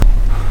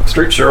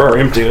Streets sure are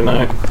empty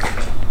tonight.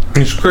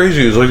 It's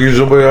crazy. It's like there's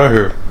nobody out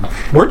here.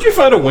 Where'd you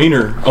find a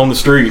wiener on the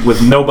street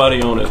with nobody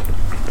on it?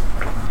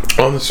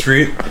 On the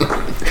street?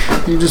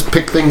 You just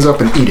pick things up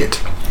and eat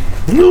it.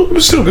 No, it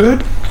was still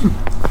good.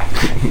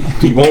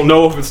 You won't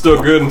know if it's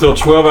still good until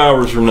 12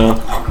 hours from now.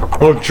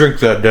 I'll drink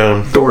that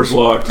down. Door's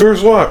locked.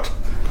 Door's locked.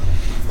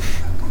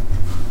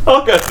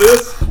 I got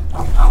this.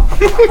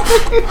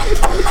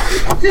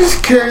 You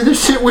just carry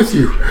this shit with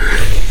you.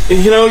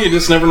 You know, you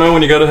just never know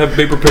when you gotta have to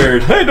be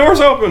prepared. Hey, door's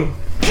open.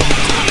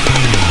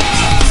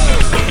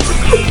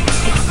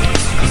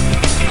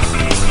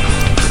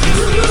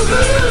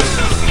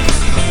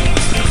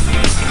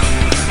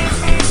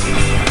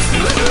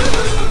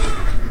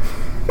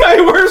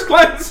 Hey, where's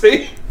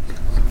Clancy?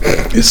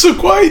 It's so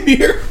quiet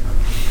here.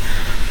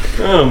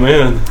 Oh,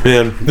 man.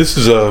 Man, this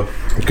is a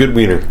good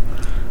wiener.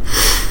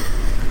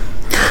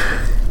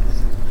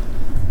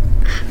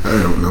 I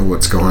don't know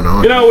what's going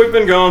on. You know, we've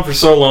been gone for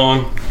so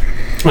long.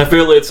 I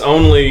feel it's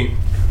only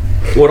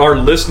what our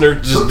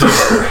listeners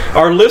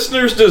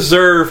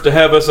deserve to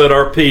have us at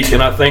our peak,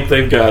 and I think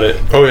they've got it.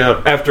 Oh,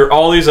 yeah. After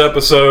all these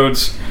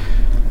episodes,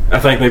 I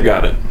think they've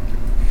got it.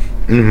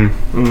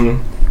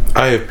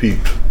 I have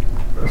peeped.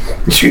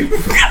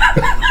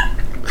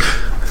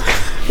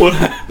 What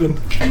happened?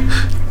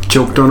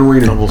 Choked on a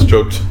wiener. Almost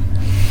choked.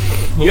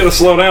 You gotta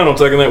slow down on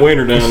taking that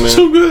wiener down, man.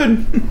 So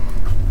good.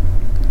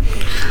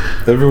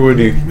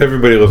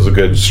 Everybody loves a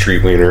good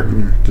street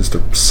wiener. Just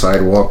a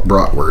sidewalk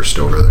bratwurst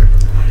over there.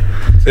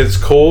 It's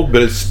cold,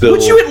 but it's still...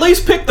 Would you at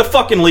least pick the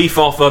fucking leaf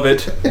off of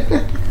it?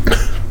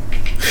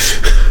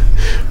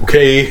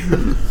 Okay.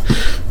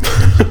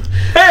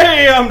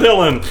 Hey, I'm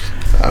Dylan.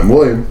 I'm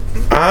William.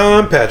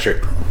 I'm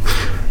Patrick.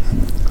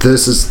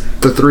 This is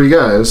the Three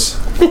Guys.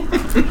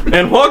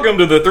 And welcome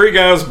to the Three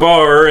Guys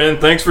Bar,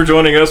 and thanks for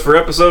joining us for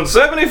episode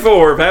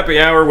 74 of Happy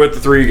Hour with the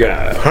Three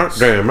Guys. Hot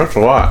damn, that's a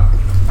lot.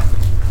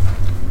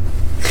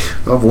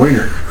 Of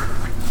wiener.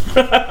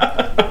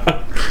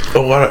 A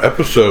lot of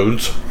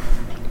episodes.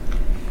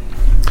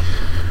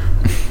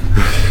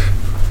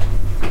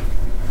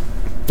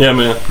 Yeah,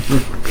 man.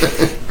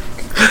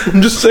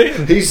 I'm just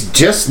saying. He's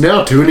just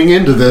now tuning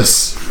into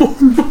this.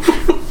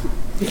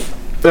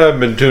 I've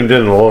been tuned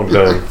in a long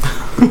time.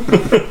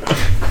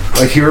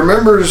 Like, he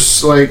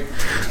remembers,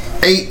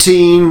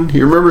 18,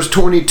 he remembers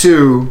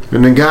 22,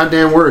 and then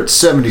goddamn we're at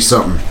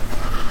 70-something.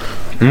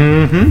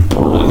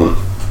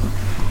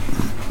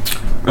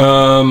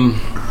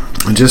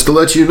 And just to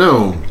let you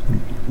know,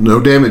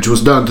 no damage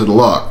was done to the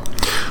lock.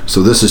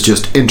 So this is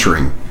just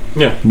entering.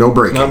 Yeah. No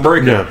breaking. Not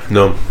breaking. Yeah,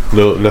 no,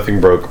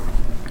 nothing broke.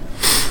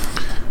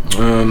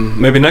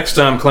 Maybe next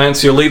time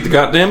Clancy will leave the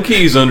goddamn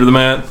keys under the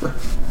mat.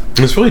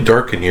 It's really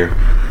dark in here.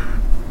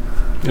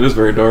 It is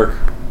very dark.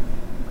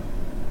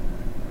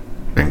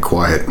 And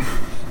quiet.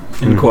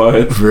 And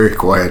quiet. Very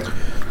quiet.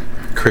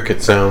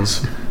 Cricket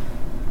sounds.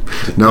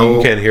 No.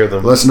 You can't hear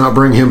them. Let's not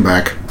bring him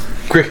back.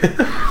 Cricket.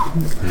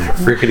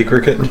 Rickety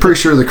cricket. I'm pretty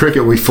sure the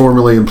cricket we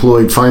formerly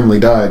employed finally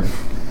died.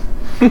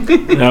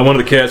 Yeah, one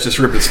of the cats just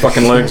ripped its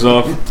fucking legs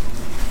off.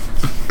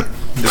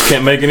 Just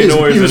can't make any His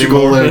noise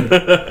musical anymore.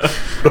 leg.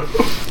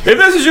 If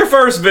this is your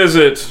first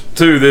visit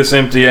to this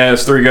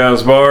empty-ass Three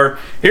Guys Bar,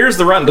 here's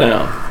the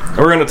rundown.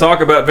 We're going to talk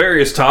about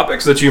various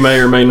topics that you may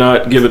or may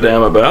not give a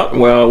damn about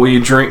while we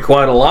drink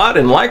quite a lot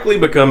and likely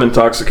become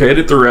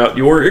intoxicated throughout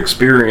your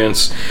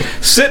experience.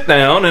 Sit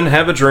down and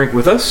have a drink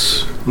with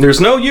us. There's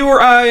no you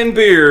or I in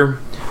beer,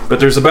 but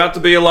there's about to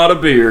be a lot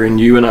of beer in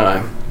you and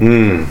I.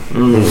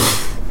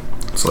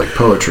 It's like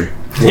poetry.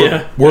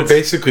 We're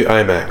basically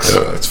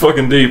IMAX. It's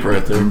fucking deep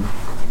right there.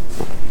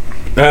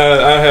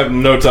 I have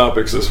no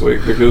topics this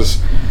week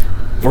because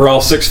we're all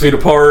 6 feet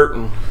apart.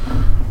 And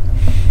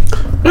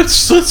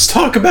Let's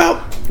talk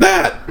about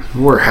that.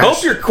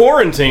 hope your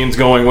quarantine's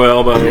going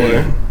well, by the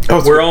way.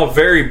 Oh, We're all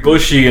very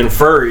bushy and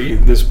furry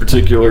this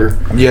particular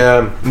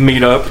Yeah,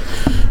 meetup.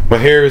 my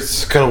hair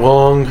is kind of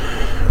long.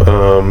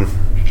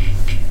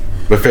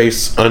 My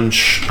face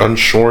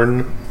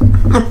unshorn.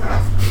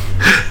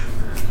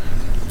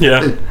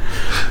 Yeah.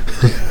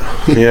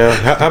 Yeah.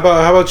 How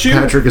about you?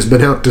 Patrick has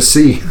been out to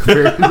sea.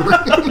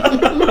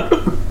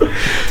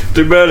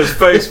 Too bad his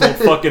face won't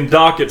fucking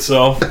dock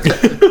itself.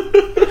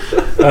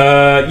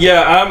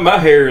 My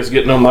hair is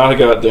getting on my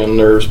goddamn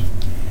nerves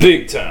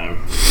big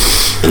time.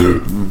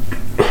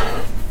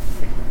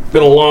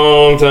 Been a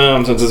long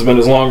time since it's been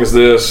as long as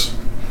this.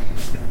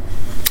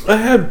 I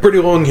had pretty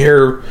long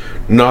hair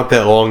not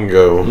that long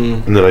ago,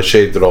 and then I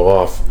shaved it all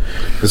off.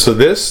 And so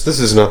this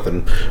is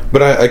nothing.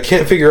 But I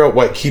can't figure out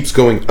why it keeps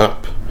going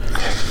up.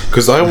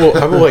 Because I will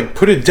like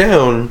put it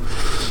down,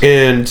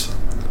 and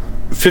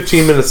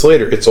 15 minutes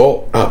later, it's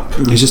all up.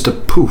 He's just a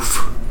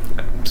poof.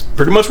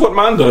 Pretty much what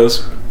mine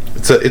does.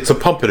 It's a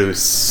pompadour.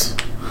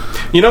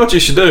 You know what you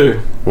should do?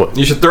 What?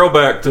 You should throw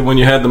back to when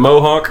you had the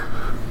mohawk.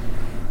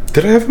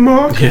 Did I have a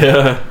mohawk?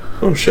 Yeah.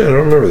 Oh shit, I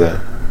don't remember that.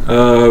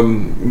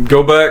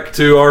 Go back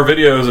to our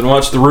videos and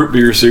watch the root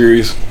beer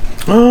series.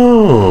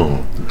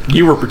 Oh.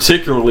 You were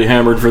particularly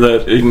hammered for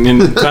that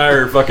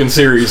entire fucking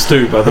series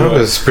too, by the I way.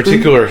 was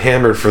particularly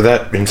hammered for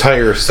that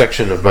entire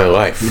section of my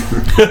life.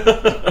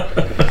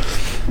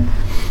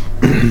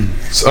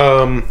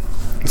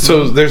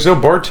 So there's no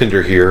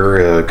bartender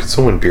here. Could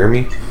someone beer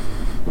me?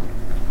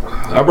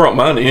 I brought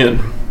mine in.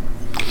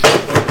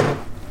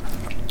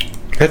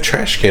 That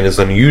trash can is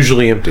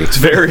unusually empty. It's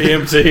very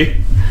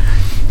empty.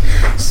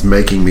 It's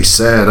making me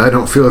sad. I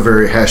don't feel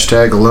very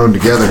 #alone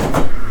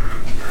together.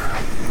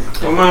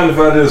 Don't mind if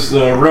I just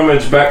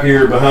rummage back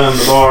here behind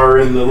the bar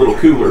in the little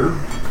cooler.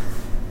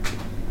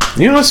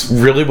 You know, it's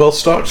really well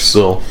stocked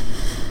still.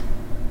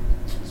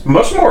 It's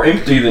much more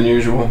empty than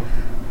usual.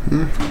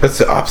 That's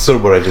the opposite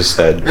of what I just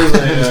said.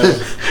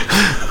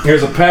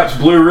 Here's a Pabst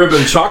Blue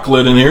Ribbon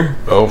chocolate in here.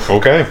 Oh,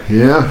 okay.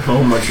 Yeah.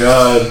 Oh my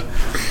god.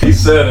 He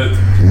said it.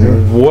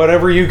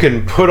 Whatever you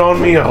can put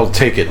on me, I'll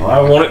take it.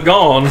 I want it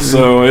gone,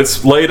 so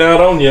it's laid out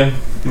on you,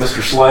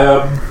 Mr.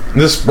 Slab.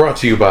 This brought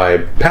to you by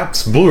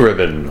Pabst Blue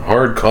Ribbon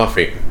Hard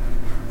Coffee.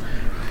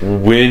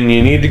 When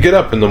you need to get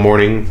up in the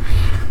morning,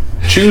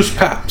 choose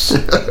Pabst.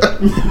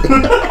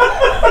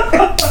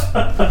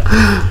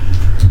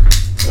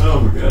 Oh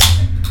my god.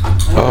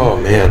 Oh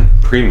man,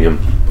 premium.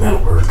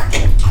 That'll work.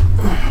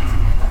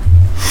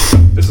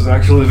 This is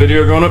actually the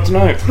video going up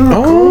tonight.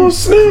 Oh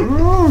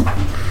snap!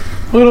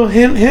 Little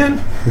hint, hint.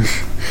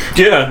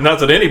 Yeah, not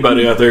that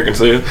anybody out there can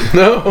see it.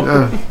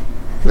 No.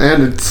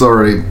 And it's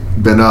already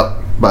been up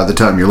by the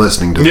time you're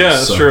listening to this. Yeah,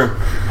 that's so. true.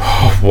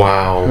 Oh,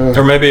 wow.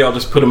 Or maybe I'll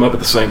just put them up at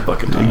the same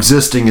fucking time.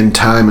 Existing in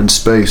time and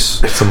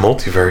space. It's a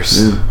multiverse.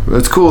 Yeah.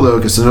 It's cool though,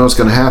 because I know it's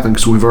going to happen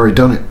because we've already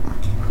done it.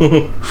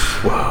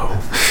 Whoa.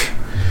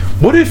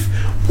 What if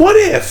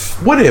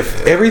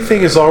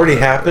everything has already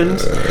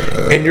happened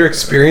and your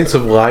experience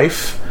of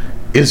life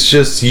is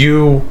just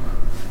you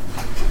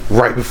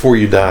right before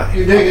you die?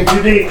 You're digging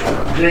too deep.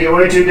 You're digging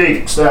way too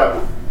deep.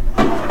 Stop.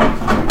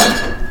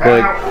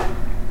 Like,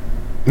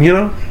 you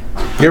know?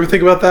 You ever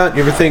think about that?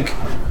 You ever think,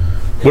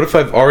 what if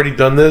I've already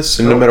done this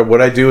and no matter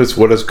what I do, it's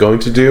what I was going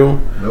to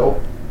do?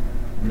 Nope.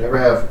 Never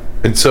have.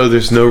 And so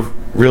there's no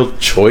real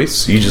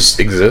choice? You just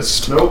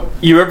exist? Nope.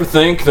 You ever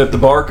think that the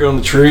bark on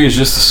the tree is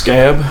just a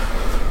scab?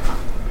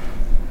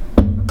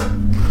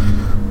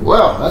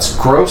 Well, that's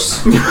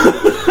gross.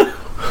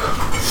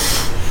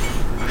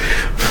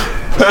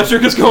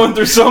 Patrick is going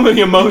through so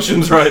many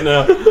emotions right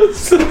now.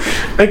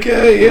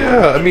 Okay,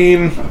 yeah, I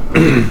mean,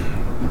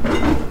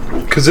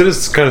 because it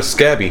is kind of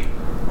scabby.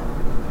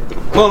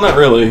 Well, not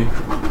really.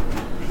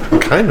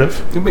 Kind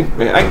of. I mean,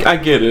 I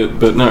get it,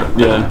 but not,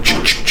 yeah.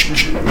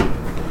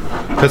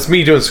 That's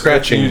me doing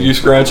scratching. You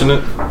scratching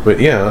it? But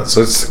yeah,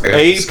 so it's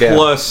A scab.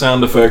 plus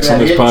sound effects on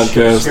That this itch.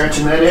 podcast.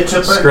 Scratching that itch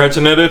up there.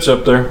 Scratching that itch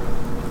up there.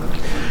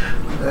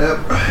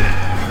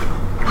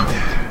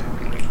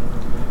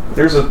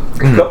 There's a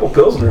couple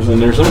Pilsners in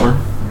there somewhere.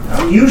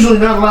 I'm usually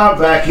not allowed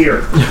back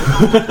here.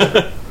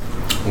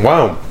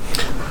 Wow.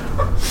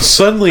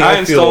 Suddenly I I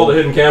installed a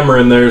feel. hidden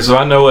camera in there, so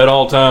I know at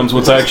all times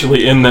what's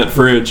actually in that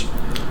fridge.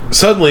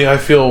 Suddenly I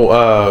feel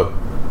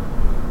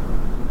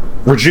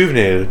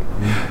rejuvenated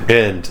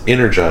and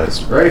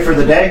energized. Ready for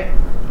the day?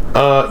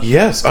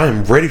 Yes, I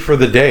am ready for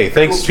the day.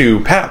 Thanks to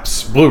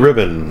Pabst Blue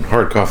Ribbon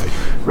Hard Coffee.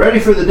 Ready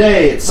for the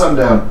day. It's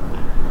sundown.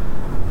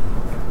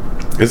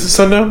 Is it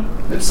sundown?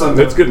 It's sundown.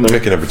 That's good I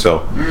enough. can never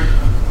tell.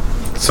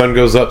 Sun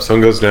goes up,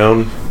 sun goes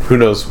down. Who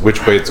knows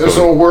which way it's This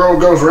going? whole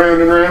world goes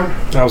round and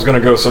round. I was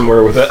gonna go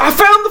somewhere with that. I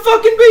found the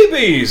fucking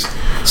BBs!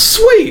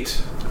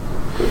 Sweet!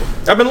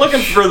 I've been looking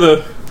for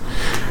the...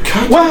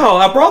 Wow,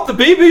 I brought the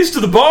BBs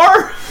to the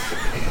bar?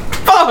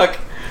 Fuck!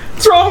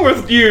 What's wrong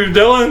with you,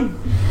 Dylan?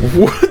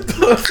 What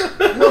the?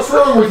 What's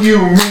wrong with you,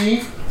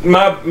 me?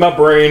 My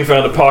brain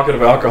found a pocket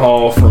of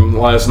alcohol from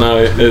last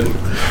night.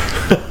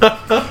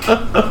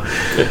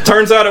 It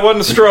turns out it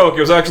wasn't a stroke. It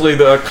was actually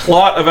the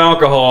clot of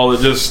alcohol that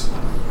just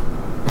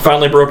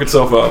finally broke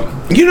itself up.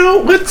 You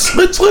know, let's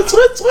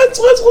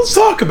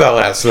talk about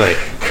last night.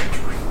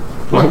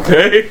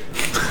 Okay.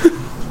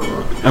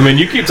 I mean,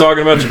 you keep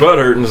talking about your butt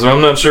hurting, so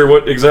I'm not sure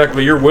what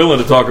exactly you're willing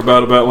to talk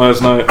about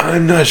last night.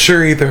 I'm not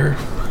sure either.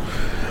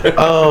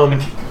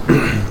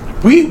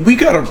 We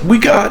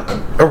got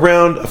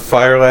around a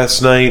fire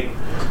last night.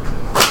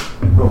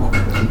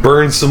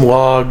 Burned some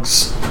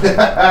logs.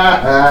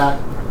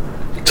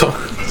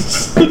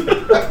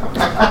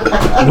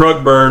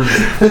 Rug burn.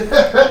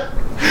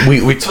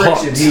 We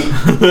talked.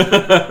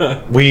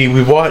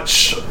 We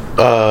watch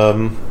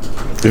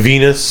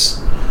Venus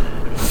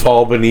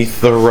fall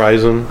beneath the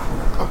horizon.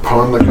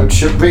 Upon the good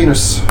ship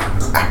Venus.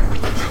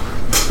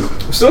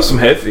 There's still some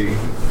heavy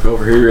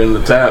over here in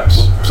the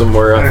taps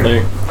somewhere, I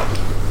think.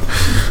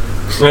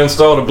 I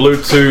installed a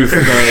Bluetooth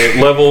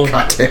level.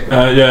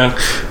 Yeah.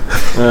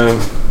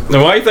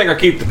 Now, why do you think I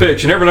keep the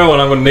picks? You never know when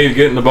I'm going to need to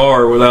get in the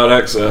bar without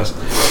access.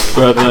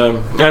 But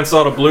I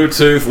installed a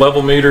Bluetooth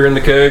level meter in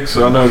the keg,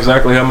 so I know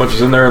exactly how much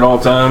is in there at all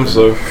times.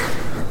 So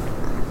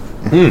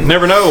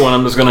never know when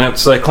I'm just going to have to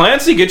say,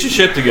 Clancy, get your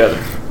shit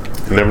together.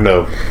 You never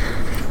know.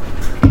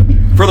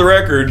 For the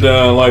record,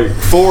 like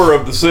 4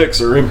 of the 6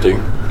 are empty,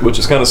 which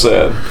is kind of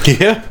sad.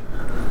 Yeah.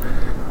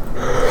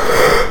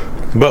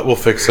 But we'll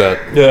fix that.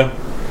 Yeah.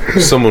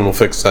 Someone will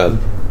fix that.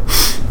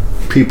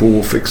 People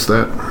will fix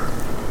that.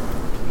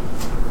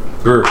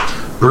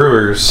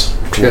 Brewers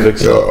will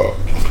fix that.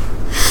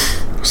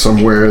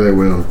 Somewhere they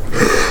will.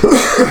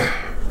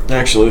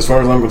 Actually, as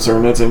far as I'm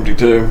concerned, that's empty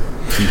too.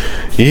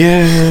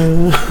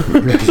 Yeah.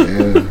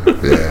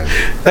 Yeah.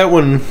 That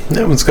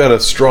one's got a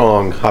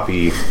strong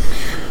hoppy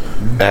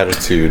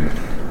attitude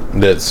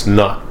that's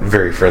not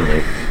very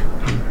friendly.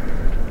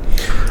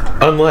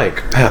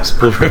 Unlike Pabst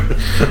Blue Ribbon.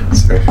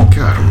 Sorry.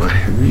 God,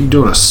 are you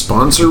doing a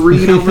sponsor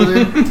read over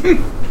there?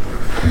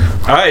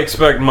 I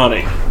expect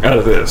money out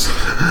of this.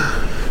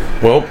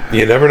 Well,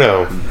 you never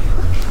know.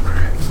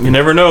 You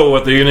never know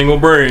what the evening will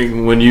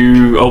bring when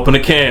you open a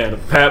can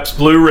of Pabst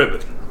Blue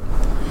Ribbon.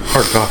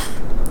 Hard coffee.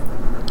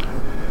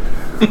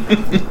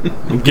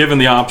 Given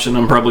the option,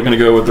 I'm probably going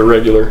to go with the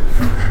regular.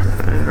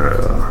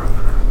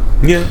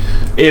 Yeah.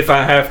 If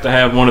I have to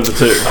have one of the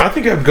two. I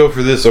think I'd go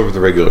for this over the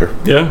regular.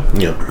 Yeah?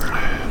 Yeah.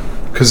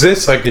 Because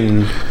this, I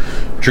can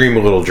dream a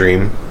little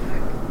dream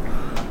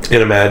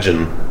and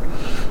imagine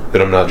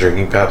that I'm not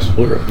drinking Pabst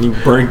Blue Ribbon. You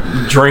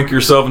drink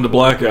yourself into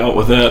blackout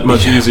with that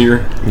much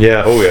easier.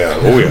 Yeah, oh yeah,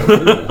 oh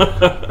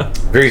yeah.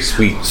 Very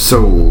sweet.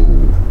 So,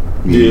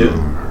 you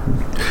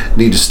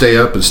need to stay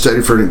up and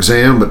study for an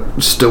exam,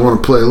 but still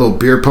want to play a little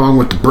beer pong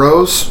with the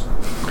bros?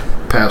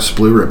 Pabst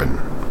Blue Ribbon.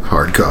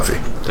 Hard coffee.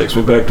 Takes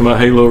me back to my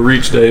Halo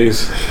Reach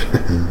days.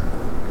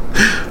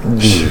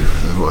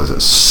 What was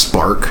it?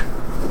 Spark?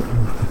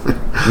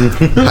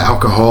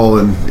 Alcohol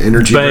and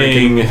energy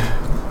drinking. Bang.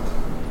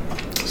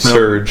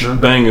 Surge.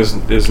 Bang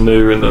is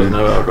new and doesn't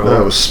have alcohol.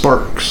 That was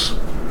Sparks.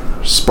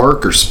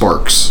 Spark or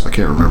Sparks? I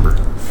can't remember.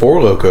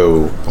 Four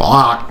Loko.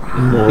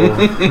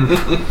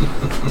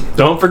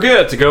 Don't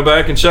forget to go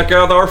back and check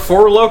out our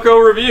Four Loco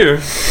review.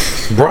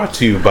 Brought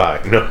to you by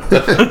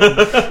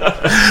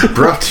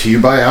Brought to you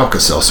by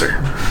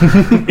Alka-Seltzer.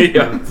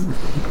 Yeah.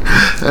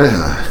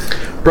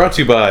 Brought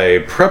to you by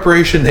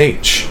Preparation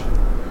H.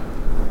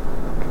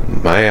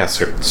 My ass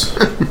hurts.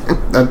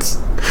 That's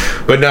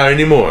But not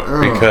anymore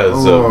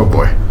because oh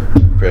boy.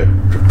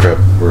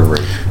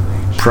 preparation.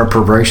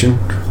 Preparation.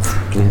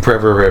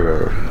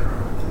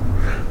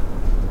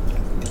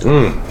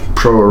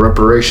 Pro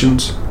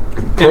reparations.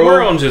 And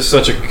we're on just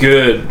such a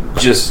good,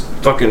 just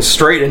fucking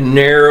straight and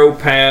narrow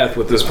path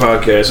with this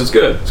podcast. It's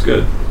good. It's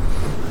good.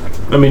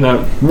 I mean,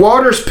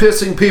 Water's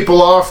pissing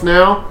people off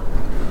now.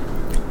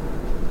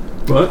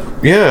 what?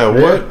 Yeah,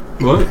 what?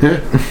 What?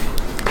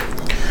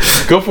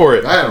 Go for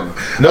it. I don't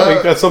know. No,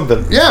 you got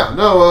something. Yeah,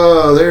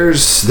 no,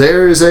 there's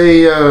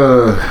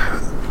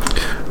a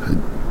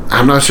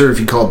I'm not sure if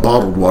you call it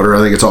bottled water. I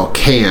think it's all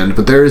canned,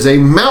 but there is a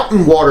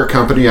mountain water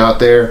company out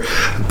there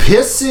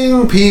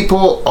pissing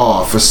people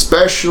off,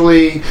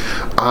 especially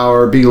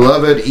our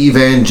beloved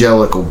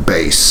evangelical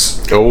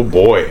base. Oh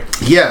boy.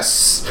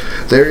 Yes,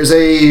 there is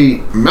a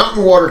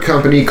mountain water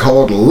company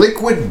called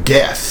Liquid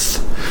Death,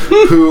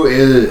 who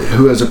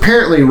has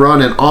apparently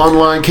run an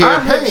online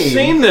campaign. I have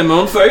seen them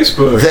on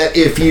Facebook. That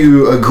if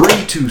you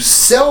agree to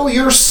sell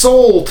your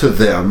soul to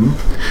them,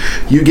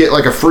 you get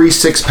like a free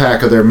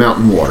 6-pack of their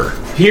mountain water.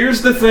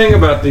 Here's the thing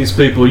about these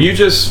people. You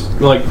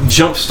just like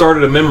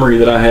jump-started a memory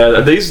that I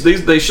had.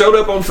 They showed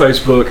up on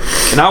Facebook,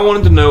 and I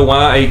wanted to know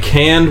why a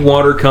canned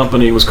water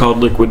company was called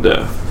Liquid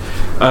Death.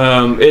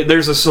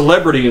 There's a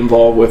celebrity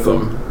involved with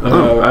them.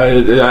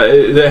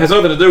 It has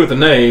nothing to do with the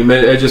name.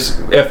 It just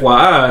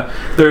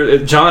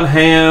FYI. John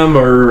Hamm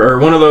or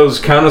one of those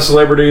kind of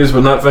celebrities,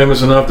 but not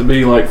famous enough to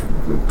be like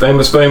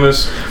famous.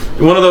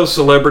 One of those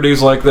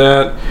celebrities like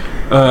that.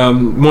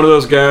 One of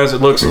those guys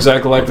that looks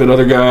exactly like that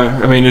other guy.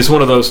 I mean, it's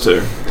one of those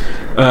two.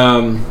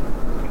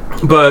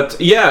 But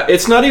yeah,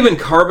 it's not even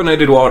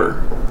carbonated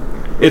water.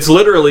 It's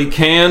literally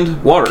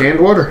canned water.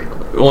 Canned water.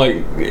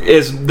 Like,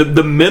 is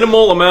the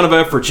minimal amount of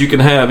effort you can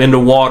have into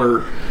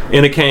water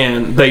in a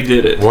can, they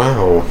did it.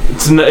 Wow.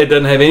 It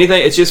doesn't have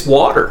anything. It's just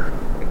water.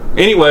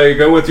 Anyway,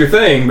 go with your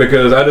thing,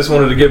 because I just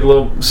wanted to give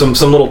some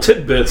little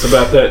tidbits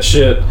about that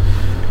shit.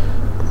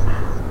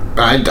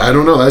 I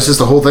don't know. That's just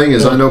the whole thing.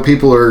 Is I know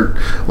people are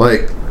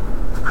like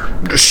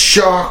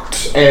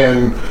shocked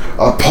and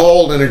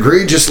appalled and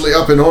egregiously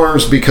up in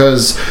arms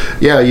because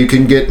you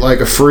can get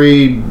like a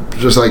free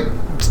just like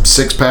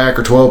 6-pack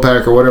or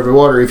 12-pack or whatever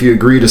water if you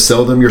agree to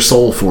sell them your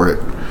soul for it.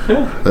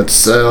 Yeah.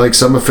 That's like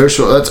some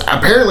official. That's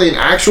apparently an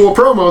actual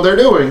promo they're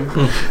doing.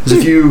 Is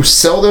if you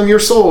sell them your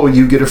soul,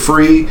 you get a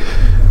free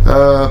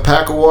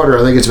pack of water.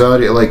 I think it's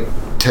valued at like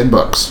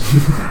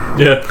 $10.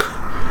 Yeah.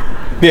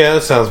 Yeah,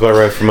 that sounds about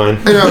right for mine.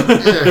 You know,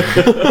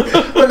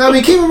 but I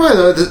mean, keep in mind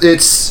though,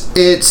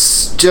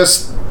 it's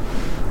just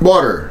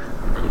water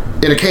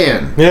in a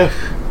can. Yeah.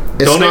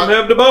 It's Don't not, even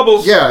have the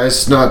bubbles. Yeah,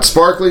 it's not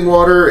sparkling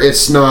water.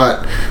 It's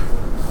not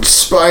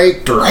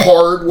spiked or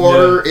hard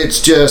water. Yeah. It's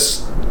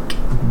just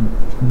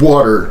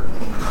water.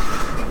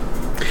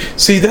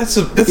 See, that's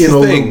the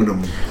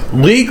aluminum. thing.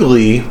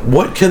 Legally,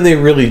 what can they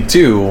really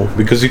do?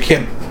 Because you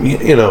can't,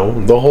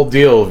 the whole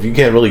deal. If you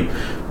can't really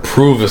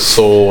prove a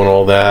soul and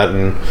all that,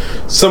 and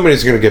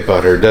somebody's going to get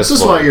butthurt. This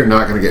is why you're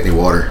not going to get any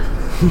water.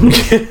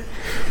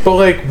 But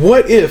like,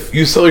 what if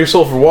you sell your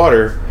soul for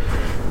water,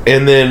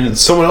 and then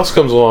someone else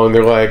comes along?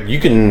 They're like, you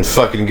can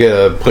fucking get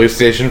a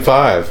PlayStation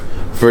 5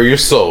 for your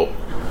soul.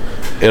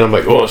 And I'm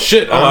like, well,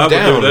 shit, I'm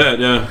down. I would do that,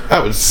 yeah.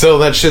 I would sell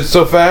that shit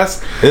so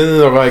fast. And then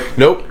they're like,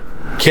 nope,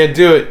 can't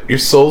do it. Your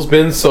soul's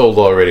been sold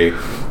already.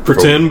 For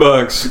 $10.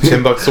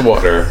 $10 of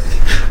water.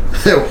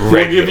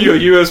 We'll give you a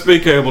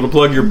USB cable to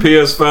plug your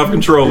PS5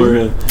 controller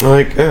in.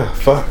 Like,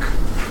 fuck.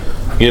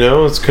 You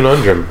know, it's a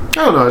conundrum. I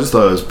don't know. I just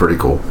thought it was pretty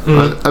cool.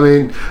 I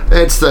mean,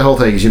 it's the whole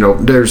thing is,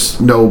 there's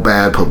no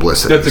bad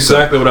publicity. That's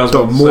exactly what I was The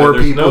about to say. more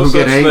There's people no who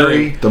get such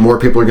angry, thing. the more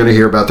people are going to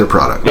hear about their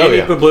product. Oh, Any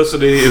yeah.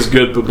 publicity is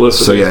good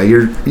publicity. So yeah,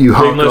 you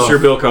hop Unless off. you're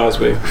Bill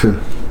Cosby.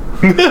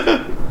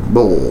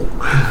 Bull.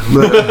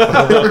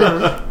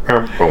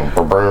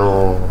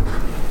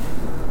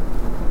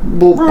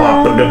 Bull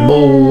pop the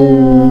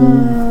bull.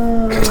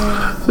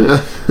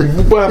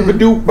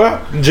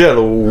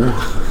 Jello.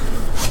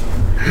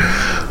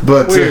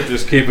 But We're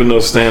just keeping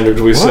those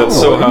standards we set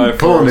so high for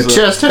pulling the us.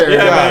 chest hair.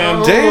 Yeah, out.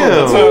 man. damn.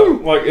 That's how,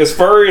 like, as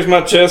furry as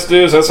my chest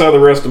is, that's how the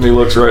rest of me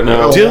looks right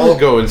now. Dylan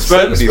going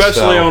 70s Especially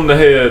style. on the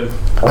head.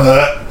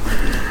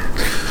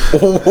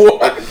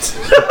 What?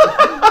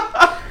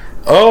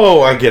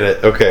 Oh, I get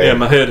it. Okay. Yeah,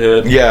 my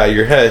head. Yeah,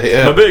 your head.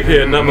 Yeah. My big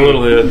head, not my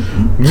little head.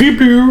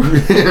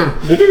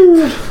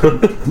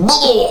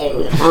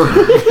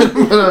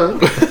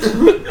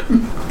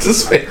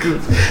 Just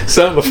making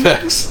sound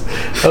effects.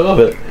 I love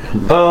it.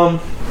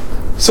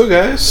 So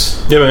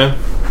guys, Yeah, man.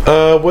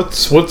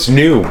 what's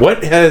new?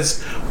 What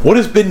is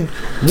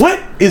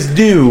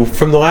new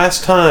from the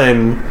last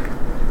time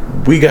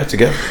we got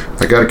together?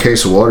 I got a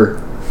case of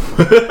water.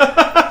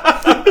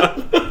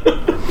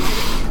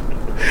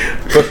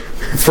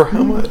 For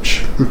how much?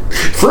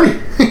 Free.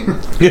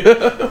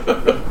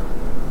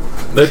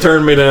 They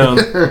turned me down.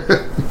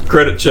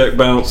 Credit check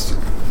bounced.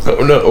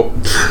 Oh no.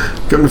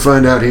 Come to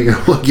find out, he can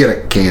get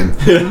a can.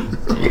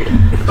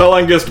 All I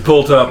can get is the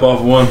pull top off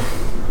of one.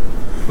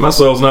 My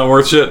soul's not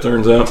worth shit,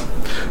 turns out.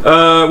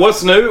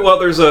 What's new? Well,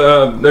 there's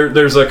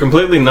a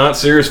completely not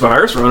serious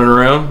virus running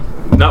around.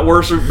 Not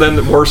worser than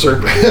the worser.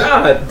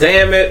 God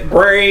damn it,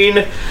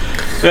 brain.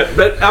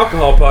 That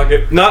alcohol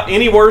pocket. Not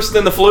any worse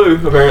than the flu,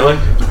 apparently.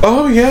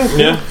 Oh yeah.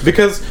 Yeah.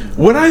 Because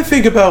when I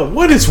think about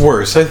what is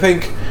worse, I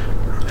think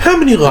how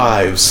many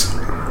lives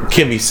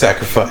can be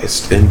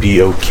sacrificed and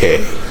be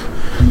okay?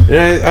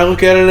 And I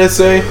look at it and I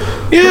say,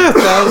 yeah,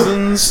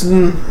 thousands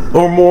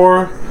or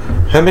more.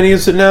 How many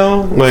is it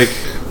now? Like,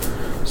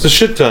 it's a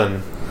shit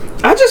ton.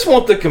 I just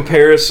want the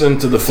comparison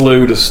to the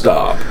flu to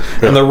stop.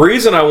 And the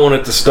reason I want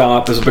it to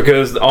stop is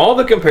because all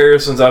the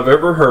comparisons I've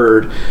ever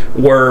heard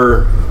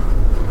were...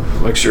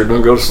 Make sure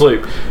don't go to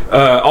sleep.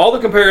 All the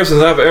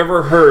comparisons I've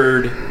ever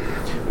heard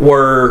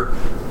were...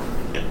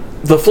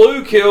 The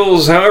flu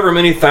kills however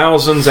many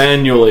thousands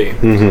annually.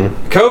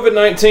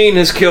 COVID-19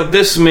 has killed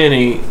this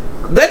many.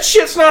 That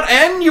shit's not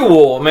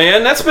annual,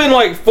 man. That's been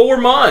like 4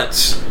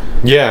 months.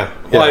 Yeah.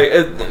 Like,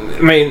 I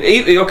mean,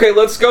 okay,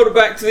 let's go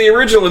back to the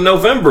original in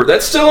November.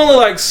 That's still only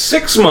like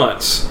 6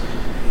 months.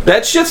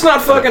 That shit's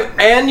not fucking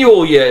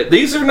annual yet.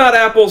 These are not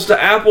apples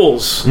to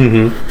apples.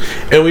 And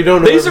we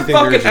don't know. These are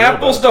everything there is fucking to know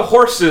apples about to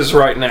horses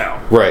right now.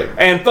 Right.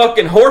 And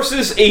fucking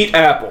horses eat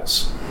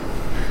apples.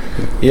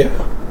 Yeah.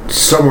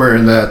 Somewhere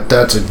in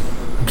that's a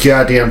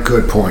goddamn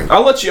good point.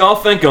 I'll let you all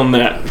think on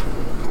that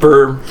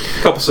for a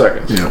couple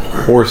seconds. Yeah.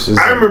 Horses.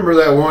 I remember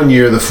that one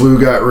year the flu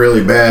got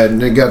really bad,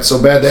 and it got so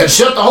bad that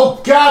shut the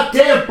whole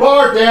goddamn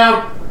bar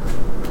down.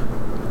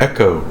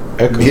 Echo.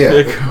 Yeah.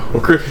 Echo,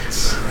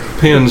 crickets,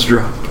 pins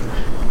drop.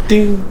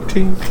 Ding,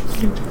 ding.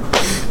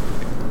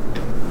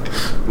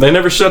 They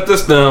never shut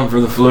this down for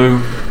the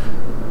flu.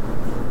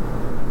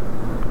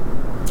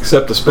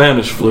 Except the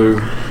Spanish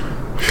flu.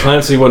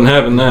 Clancy wasn't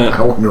having that.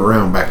 I wasn't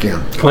around back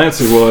in.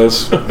 Clancy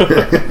was.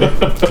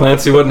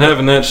 Clancy wasn't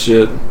having that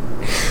shit.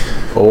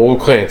 Old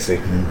Clancy.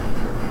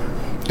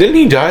 Didn't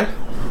he die?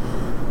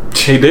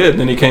 He did,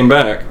 then he came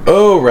back.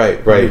 Oh, right.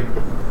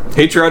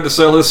 He tried to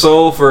sell his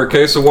soul for a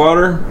case of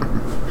water.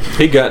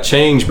 He got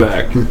change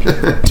back.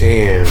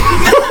 Damn.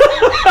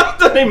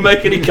 That didn't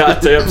make any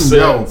goddamn No,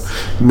 sense.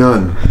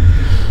 none.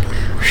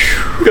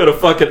 Got a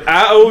fucking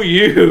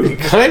IOU.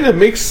 Kind of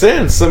makes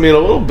sense. I mean, a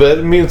little bit.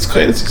 I mean,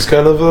 Clancy's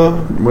kind of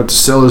Went to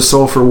sell his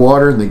soul for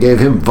water, and they gave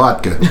him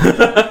vodka.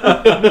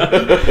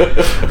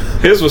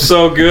 His was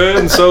so good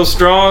and so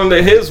strong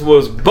that his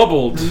was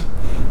bubbled.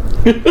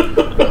 I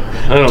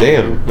don't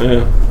Damn. know.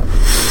 Yeah.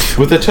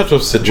 with a touch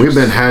of citrus. We've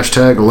been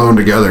hashtag alone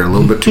together a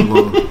little bit too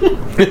long.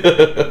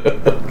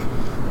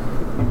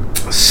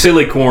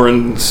 Silly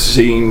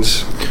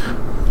quarantines.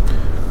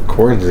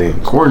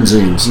 quarantine.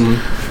 Quarantines.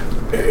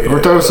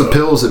 Aren't those the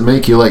pills that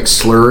make you like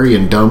slurry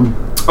and dumb?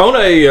 On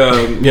a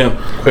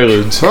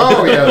Quaaludes.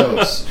 Oh yeah,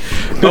 those.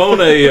 on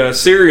a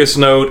serious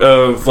note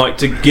of like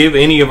to give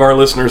any of our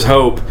listeners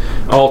hope,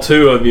 all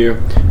two of you,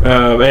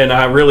 and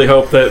I really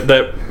hope that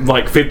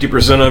like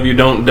 50% of you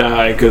don't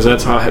die, because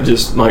that's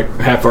just like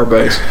half our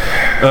base.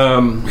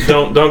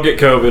 Don't get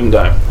COVID and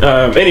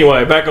die.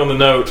 Anyway, back on the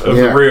note of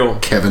the real.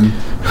 Kevin.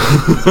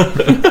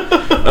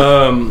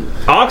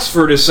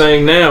 Oxford is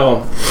saying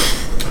now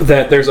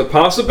that there's a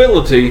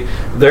possibility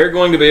they're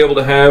going to be able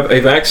to have a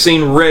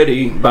vaccine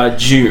ready by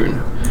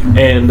June.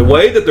 And the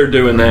way that they're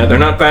doing that, they're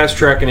not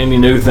fast-tracking any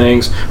new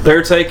things.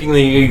 They're taking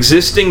the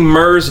existing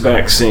MERS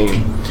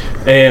vaccine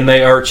and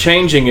they are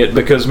changing it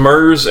because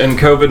MERS and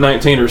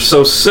COVID-19 are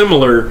so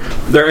similar.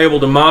 They're able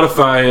to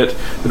modify it.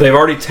 They've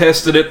already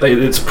tested it.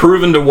 It's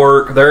proven to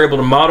work. They're able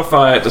to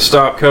modify it to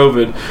stop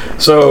COVID.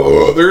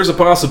 So there's a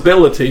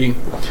possibility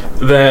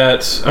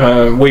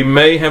that we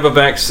may have a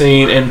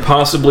vaccine and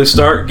possibly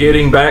start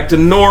getting back to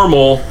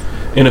normal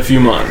in a few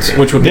months,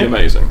 which would be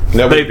amazing.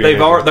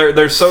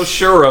 They're so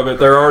sure of it.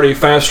 They're already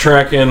fast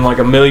tracking like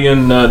 1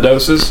 million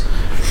doses,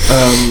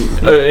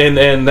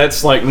 and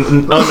that's like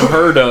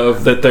unheard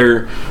of that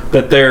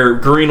they're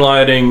green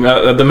lighting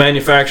the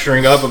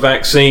manufacturing of a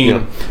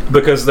vaccine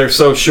because they're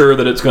so sure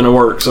that it's going to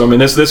work. So I mean,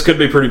 this could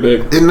be pretty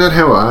big. Isn't that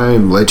how I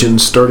Am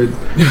Legend started?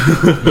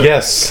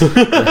 Yes.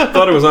 I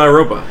thought it was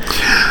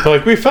iRobot.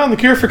 Like, we found the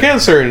cure for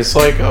cancer, and it's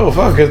like, oh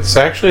fuck, it's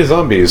actually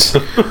zombies.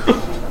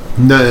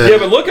 No. Yeah,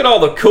 but look at all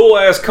the cool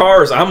ass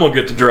cars I'm gonna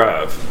get to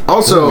drive.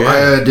 Also,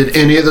 did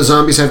any of the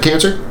zombies have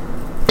cancer?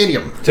 Any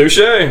of them? Touche.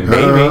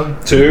 Maybe.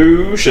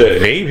 Touche.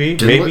 Maybe.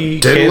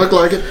 Didn't look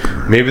like it.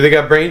 Maybe they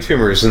got brain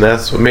tumors, and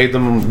that's what made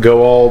them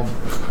go all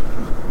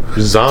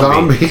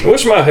zombie. I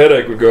wish my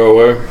headache would go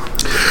away.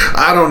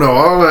 I don't know.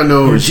 All I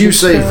know is you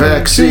say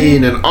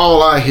vaccine, and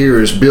all I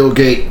hear is Bill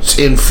Gates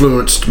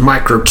influenced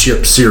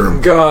microchip serum.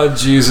 God,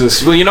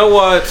 Jesus. Well, you know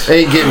what?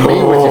 Ain't getting me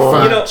with your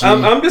 5G.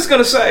 You know, I'm just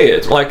going to say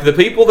it. Like, the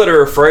people that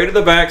are afraid of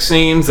the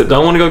vaccines, that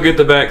don't want to go get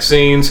the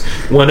vaccines,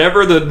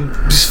 whenever the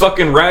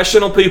fucking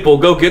rational people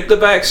go get the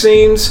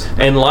vaccines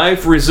and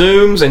life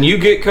resumes and you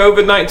get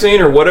COVID-19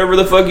 or whatever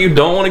the fuck you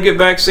don't want to get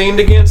vaccinated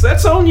against,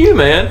 that's on you,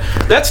 man.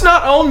 That's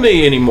not on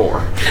me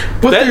anymore.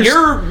 But that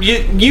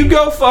you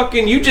go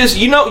fucking,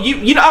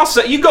 I'll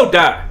say, you go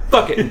die.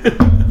 Fuck it.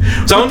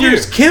 It's on you.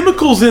 There's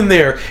chemicals in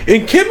there,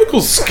 and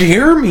chemicals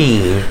scare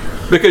me.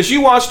 Because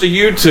you watched a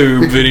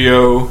YouTube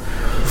video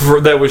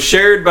that was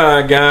shared by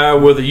a guy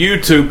with a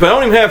YouTube. I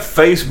don't even have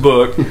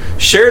Facebook.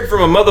 Shared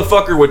from a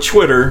motherfucker with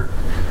Twitter.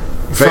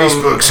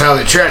 Facebook's how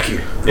they track you.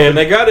 And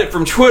they got it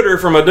from Twitter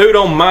from a dude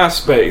on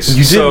MySpace.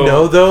 You didn't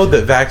know, though,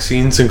 that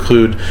vaccines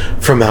include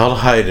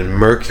formaldehyde and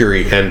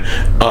mercury and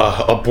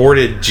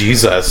aborted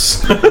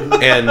Jesus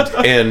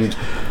and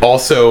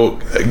also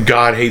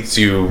God hates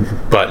you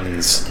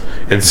buttons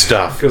and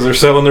stuff. Because they're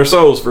selling their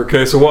souls for a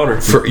case of water.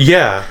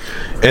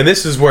 And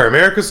this is where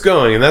America's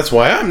going, and that's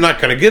why I'm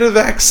not going to get a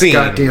vaccine.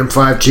 Goddamn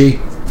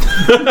 5G.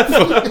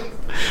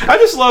 I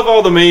just love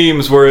all the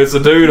memes where it's a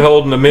dude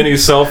holding a mini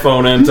cell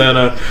phone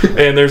antenna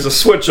and there's a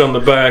switch on the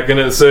back and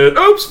it said,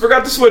 oops,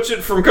 forgot to switch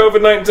it from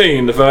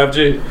COVID-19 to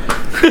 5G.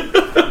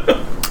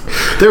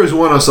 There was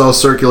one I saw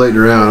circulating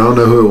around. I don't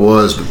know who it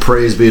was, but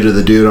praise be to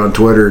the dude on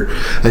Twitter.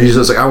 And he's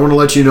just like, I want to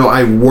let you know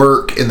I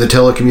work in the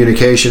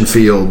telecommunication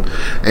field.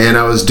 And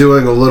I was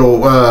doing a little,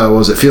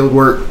 was it field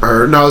work?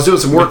 Or no, I was doing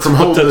some work from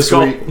home this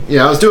week.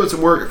 Yeah, I was doing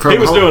some work from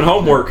home. He was doing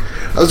homework.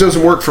 I was doing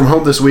some work from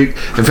home this week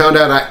and found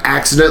out I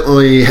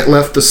accidentally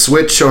left the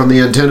switch on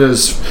the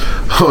antennas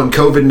on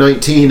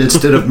COVID-19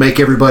 instead of make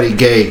everybody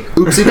gay.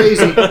 Oopsie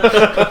daisy.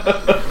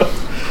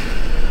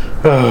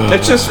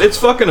 It's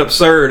fucking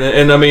absurd,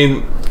 and I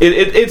mean,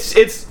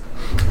 it's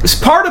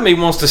part of me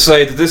wants to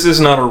say that this is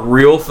not a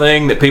real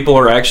thing that people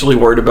are actually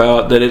worried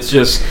about, that it's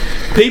just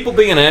people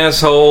being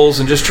assholes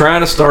and just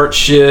trying to start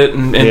shit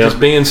and just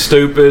being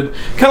stupid,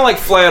 kind of like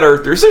flat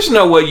earthers. There's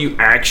no way you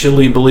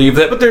actually believe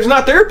that, but there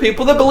are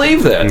people that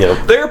believe that.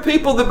 Yep. There are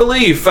people that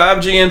believe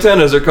 5G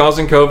antennas are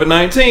causing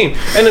COVID-19,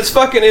 and it's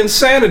fucking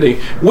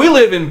insanity. We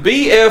live in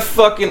BF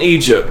fucking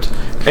Egypt.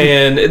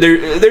 And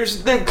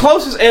there's the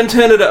closest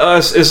antenna to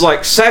us is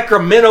like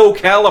Sacramento,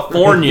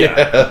 California.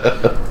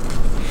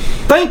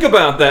 Think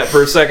about that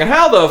for a second.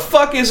 How the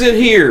fuck is it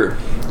here?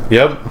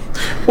 Yep.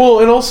 Well,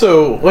 and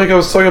also, like I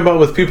was talking about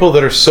with people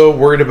that are so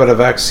worried about a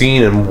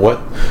vaccine and what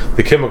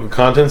the chemical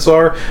contents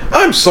are,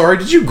 I'm sorry,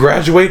 did you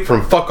graduate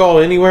from fuck all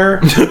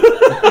anywhere?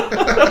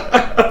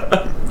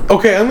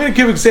 Okay, I'm going to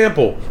give an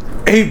example.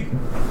 A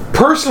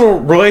personal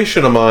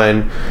relation of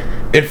mine,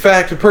 in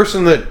fact, a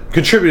person that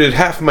contributed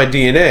half of my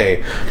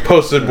DNA,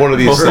 posted one of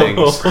these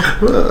things.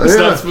 It's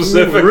not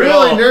specific.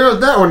 Really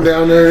narrowed that one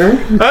down there.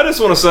 I just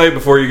want to say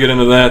before you get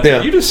into that,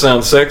 you just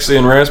sound sexy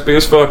and raspy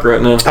as fuck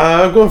right now.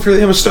 I'm going for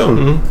the Emma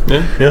Stone.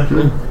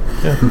 Mm-hmm.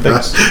 Yeah,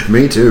 thanks.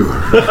 Me too.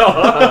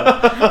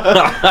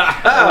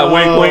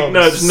 Wink, wink,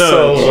 nudge,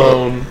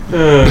 nudge.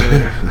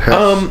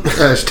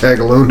 Hashtag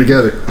alone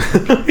together.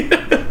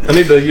 I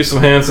need to use some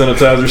hand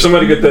sanitizer.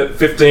 Somebody get that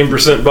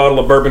 15% bottle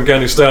of Bourbon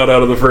County Stout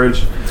out of the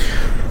fridge.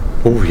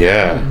 Oh,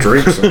 yeah.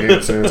 Drink some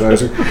hand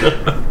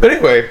sanitizer. But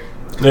anyway,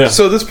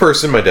 so this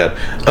person, my dad,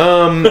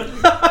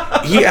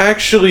 he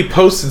actually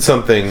posted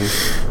something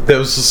that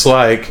was just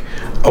like,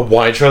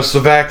 why trust a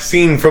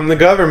vaccine from the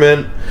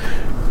government?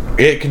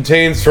 it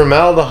contains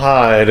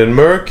formaldehyde and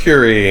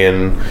mercury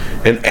and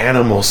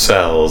animal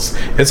cells.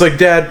 It's like,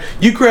 Dad,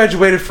 you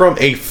graduated from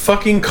a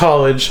fucking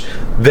college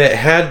that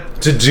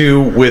had to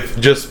do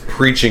with just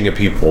preaching at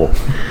people.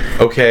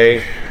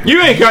 Okay?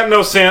 You ain't got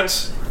no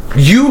sense.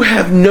 You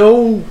have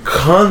no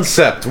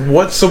concept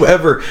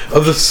whatsoever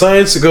of the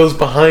science that goes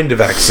behind a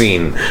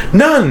vaccine.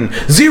 None.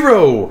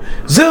 Zero.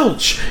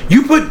 Zilch.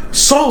 You put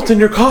salt in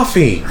your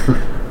coffee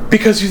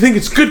because you think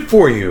it's good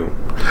for you.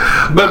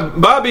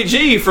 But Bobby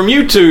G from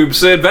YouTube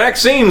said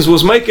vaccines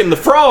was making the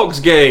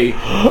frogs gay.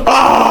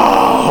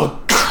 Oh!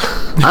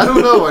 I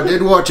don't know. I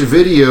did watch a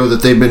video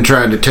that they've been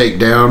trying to take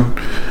down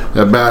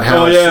about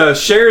how. Oh yeah,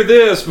 share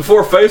this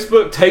before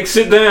Facebook takes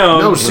it down.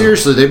 No,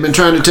 seriously, they've been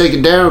trying to take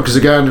it down because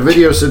the guy in the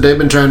video said they've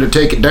been trying to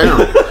take it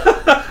down.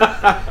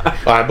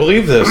 I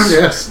believe this.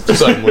 Yes.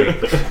 Suddenly.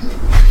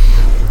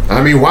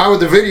 I mean, why would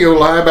the video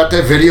lie about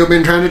that video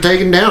been trying to take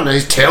him down?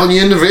 He's telling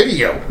you in the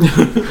video.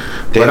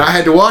 But I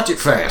had to watch it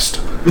fast.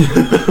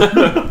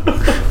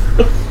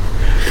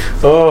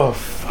 Oh,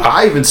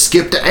 I even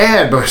skipped the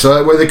ad so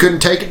that way they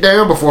couldn't take it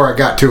down before I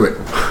got to it.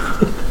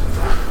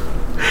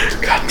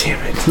 God damn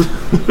it.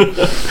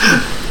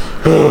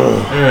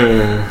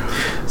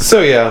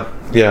 So yeah,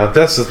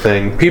 that's the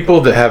thing.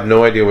 People that have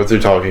no idea what they're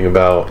talking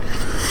about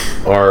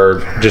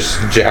are just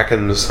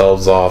jacking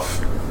themselves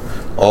off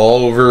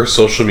all over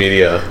social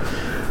media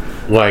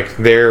like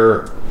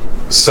they're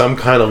some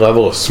kind of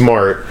level of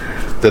smart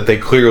that they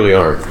clearly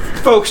aren't.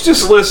 Folks,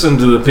 just listen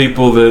to the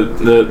people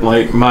that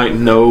like might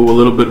know a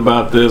little bit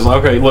about this.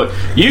 Okay, look,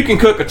 you can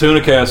cook a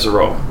tuna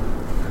casserole.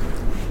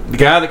 The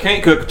guy that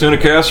can't cook a tuna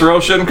casserole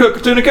shouldn't cook a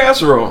tuna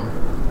casserole.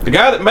 The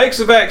guy that makes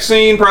a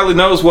vaccine probably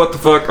knows what the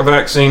fuck a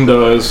vaccine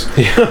does.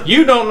 Yeah.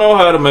 You don't know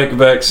how to make a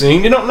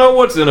vaccine. You don't know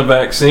what's in a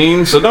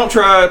vaccine, so don't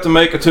try to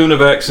make a tuna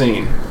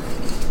vaccine.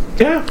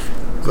 Yeah.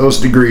 Those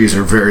degrees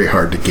are very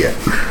hard to get.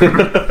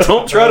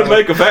 Don't try to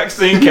make a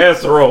vaccine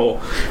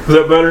casserole. Is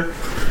that better?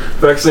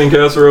 Vaccine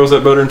casserole, is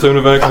that better than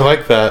tuna vaccine? I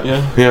like that.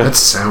 Yeah. That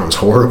sounds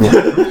horrible.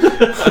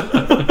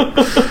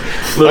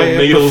 Little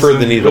needles. prefer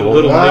the needle.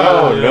 Little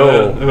Oh,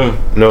 needle.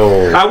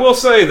 no. I will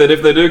say that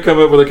if they do come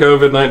up with a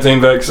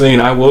COVID-19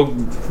 vaccine, I will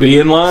be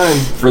in line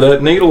for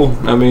that needle.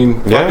 I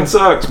mean, Yeah. fucking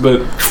sucks,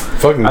 but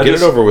Fucking I get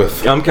just- it over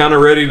with. I'm kind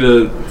of ready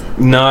to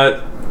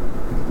not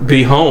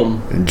be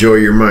home. Enjoy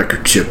your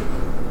microchip.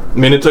 I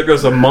mean, it took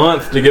us a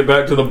month to get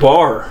back to the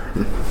bar.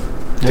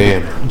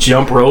 Damn.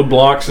 Jump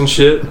roadblocks and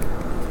shit.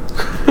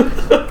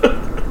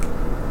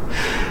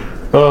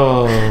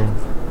 Oh.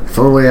 If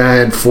only I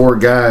had 4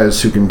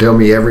 guys who can tell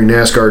me every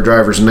NASCAR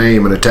driver's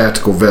name in a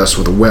tactical vest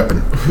with a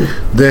weapon.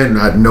 Then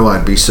I'd know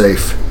I'd be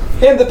safe.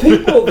 And the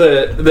people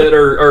that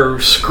are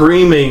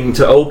screaming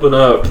to open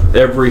up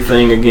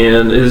everything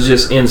again is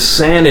just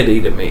insanity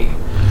to me.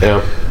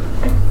 Yeah.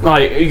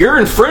 Like, you're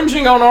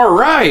infringing on our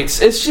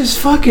rights. It's just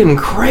fucking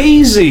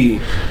crazy.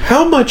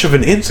 How much of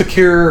an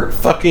insecure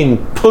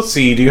fucking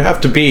pussy do you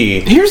have to be?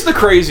 Here's the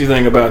crazy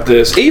thing about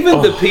this.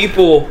 Even the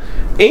people,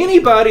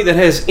 anybody that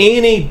has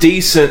any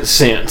decent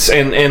sense,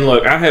 and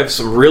look, I have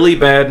some really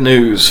bad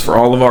news for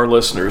all of our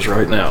listeners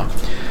right now.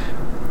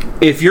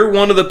 If you're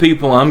one of the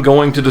people I'm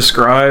going to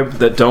describe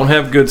that don't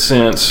have good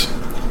sense,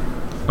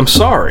 I'm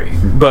sorry.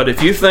 But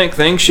if you think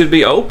things should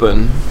be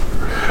open,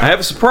 I have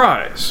a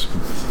surprise.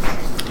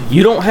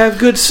 You don't have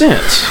good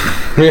sense.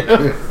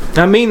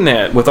 I mean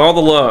that with all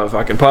the love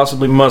I can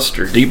possibly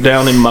muster deep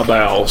down in my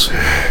bowels.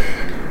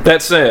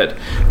 That said,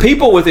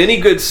 people with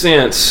any good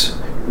sense,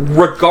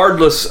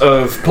 regardless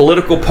of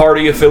political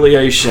party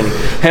affiliation,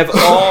 have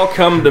all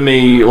come to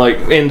me like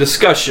in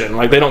discussion.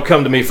 Like, they don't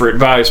come to me for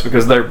advice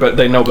because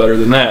they know better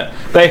than that.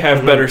 They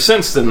have better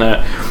sense than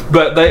that.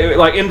 But they,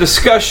 like, in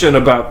discussion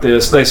about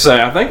this, they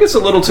say, I think it's a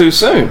little too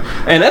soon.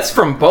 And that's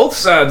from both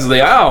sides of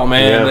the aisle,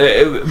 man.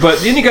 Yeah. But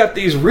then you got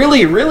these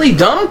really, really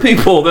dumb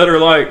people that are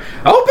like,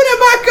 open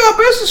it back up,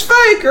 this is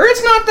fake, or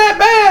it's not that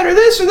bad, or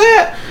this or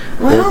that.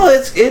 Well,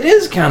 it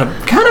is kind of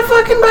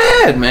fucking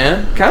bad,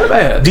 man. Kind of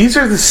bad. These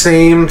are the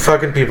same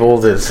fucking people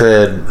that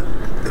said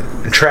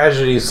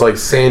tragedies like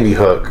Sandy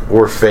Hook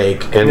were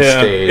fake and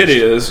staged. It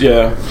is,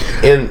 yeah.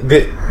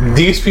 And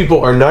these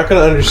people are not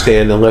going to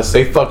understand unless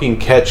they fucking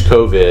catch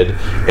COVID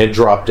and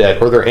drop dead,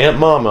 or their Aunt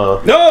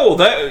Mama. No,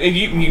 that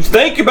you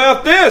think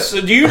about this.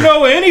 Do you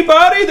know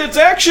anybody that's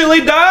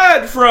actually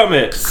died from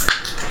it?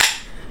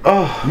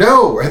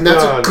 No, and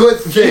that's God. a good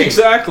thing.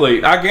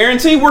 Exactly. I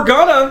guarantee we're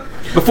gonna.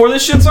 Before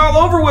this shit's all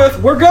over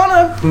with, we're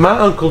gonna. My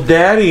Uncle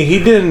Daddy,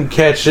 he didn't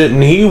catch it,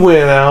 and he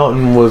went out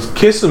and was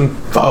kissing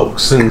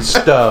folks and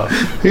stuff.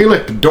 He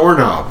licked the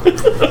doorknob.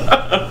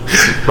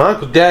 My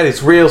Uncle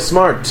Daddy's real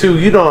smart, too.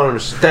 You don't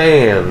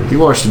understand. You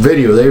watched the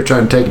video. They were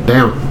trying to take it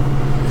down.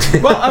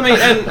 Well,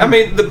 I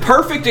mean, the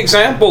perfect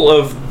example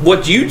of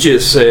what you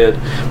just said.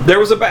 There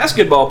was a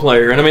basketball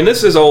player, and I mean,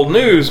 this is old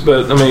news,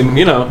 but I mean,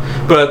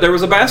 but there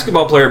was a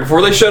basketball player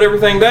before they shut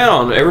everything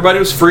down. Everybody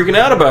was freaking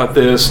out about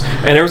this,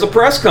 and there was a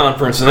press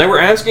conference, and they were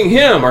asking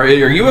him, "Are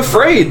you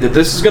afraid that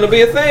this is going to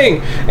be a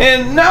thing?"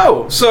 And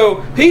no,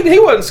 so he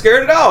wasn't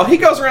scared at all. He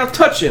goes around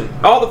touching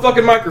all the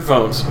fucking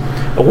microphones.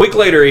 A week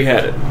later, he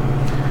had it.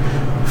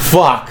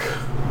 Fuck.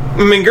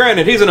 I mean,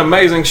 granted, he's in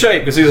amazing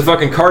shape because he's a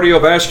fucking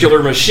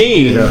cardiovascular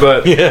machine.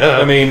 But Yeah.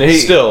 I mean,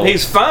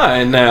 he's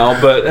fine now.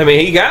 But I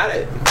mean, he got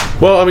it.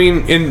 Well, I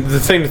mean, and the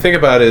thing to think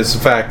about is the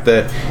fact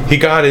that he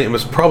got it and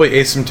was probably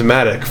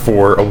asymptomatic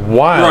for a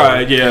while.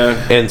 Right?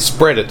 Yeah. And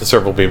spread it to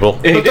several people.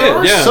 He But there did.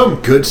 are Yeah. some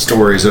good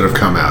stories that have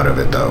come out of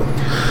it, though.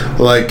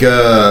 Like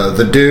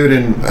the dude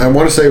in, I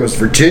want to say it was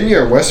Virginia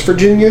or West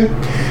Virginia,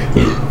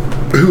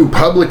 who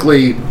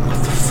publicly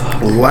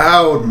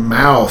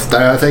loud-mouthed,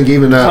 I think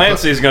even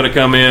Clancy's going to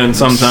come in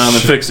sometime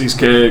and fix these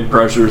keg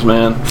pressures,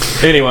 man.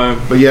 Anyway.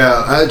 but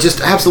yeah,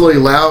 just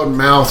absolutely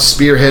loud-mouthed,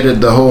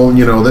 spearheaded the whole,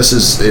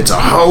 it's a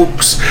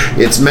hoax,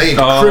 it's made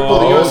to cripple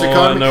the U.S.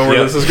 economy. I know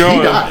where this is going.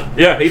 He died.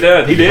 Yeah, he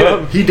did. He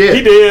did. He did.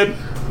 He did.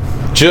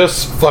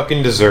 Just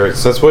fucking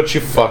desserts. That's what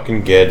you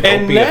fucking get. Don't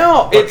And be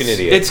now a fucking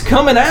idiot. it's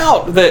coming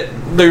out that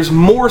there's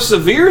more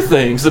severe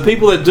things. The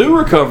people that do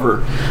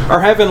recover are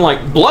having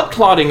like blood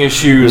clotting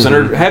issues and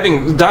are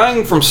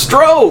dying from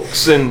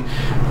strokes and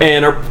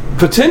are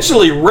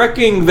potentially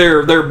wrecking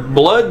their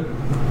blood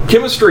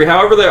chemistry.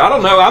 However, I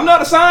don't know. I'm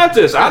not a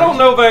scientist. I don't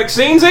know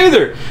vaccines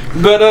either.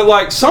 But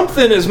like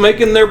something is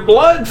making their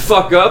blood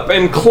fuck up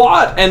and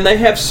clot, and they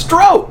have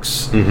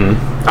strokes.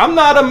 I'm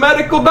not a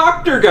medical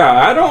doctor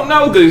guy. I don't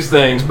know these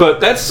things, but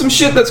that's some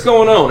shit that's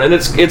going on, and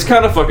it's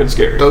kind of fucking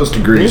scary. Those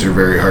degrees are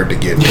very hard to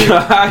get.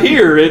 I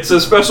hear it's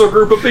a special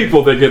group of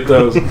people that get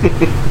those.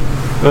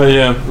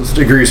 Yeah. Those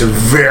degrees are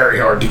very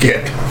hard to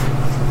get.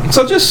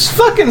 So just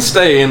fucking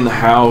stay in the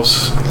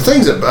house. The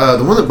things that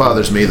the one that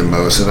bothers me the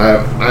most, and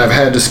I've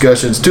had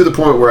discussions to the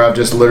point where I've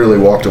just literally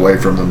walked away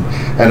from them,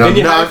 and I'm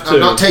you have to.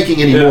 not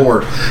taking any Yeah.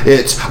 more.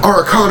 It's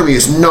our economy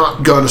is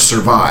not gonna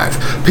survive.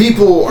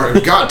 People are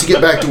got to get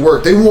back to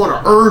work. They want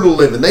to earn a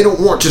living. They don't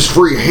want just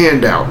free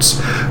handouts.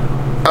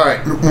 All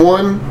right,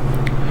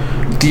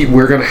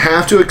 we're gonna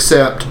have to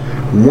accept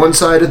one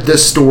side of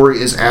this story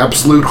is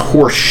absolute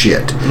horse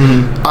shit.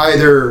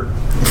 Either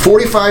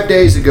 45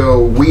 days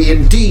ago, we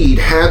indeed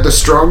had the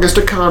strongest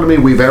economy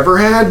we've ever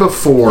had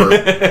before.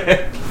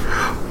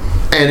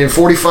 And in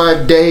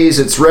 45 days,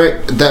 it's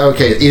wrecked.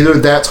 Okay, either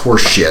that's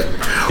horse shit,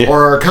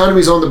 or our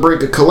economy's on the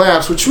brink of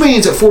collapse, which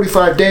means that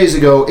 45 days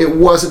ago, it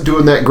wasn't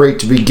doing that great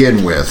to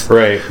begin with.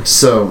 Right.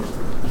 So,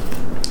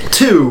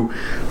 two,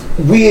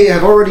 we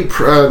have already,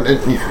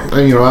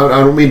 I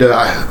don't mean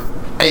to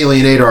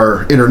alienate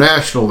our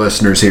international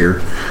listeners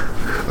here.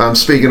 I'm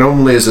speaking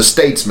only as a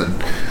statesman.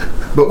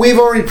 But we've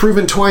already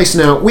proven twice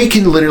now we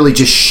can literally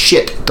just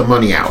shit the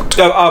money out.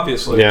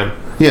 Obviously. Yeah.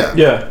 Yeah.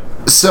 Yeah.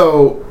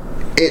 So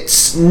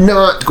it's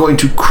not going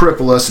to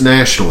cripple us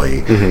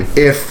nationally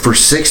if for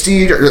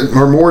 60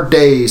 or more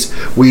days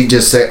we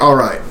just say, all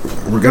right,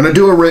 we're going to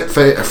do a rent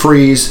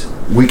freeze.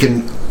 We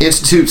can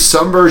institute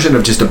some version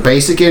of just a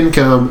basic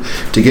income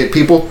to get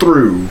people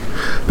through,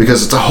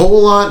 because it's a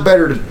whole lot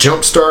better to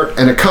jumpstart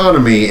an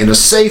economy in a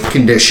safe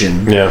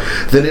condition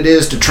than it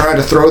is to try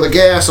to throw the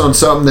gas on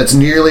something that's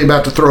nearly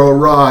about to throw a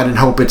rod and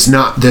hope it's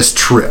not this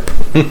trip.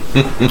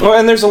 Well,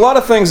 and there's a lot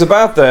of things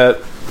about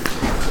that.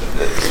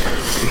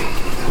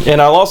 And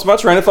I lost my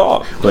train of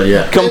thought. But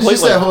yeah, completely.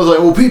 It's just that whole like,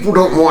 well, people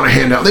don't want a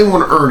handout; they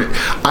want to earn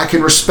it. I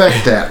can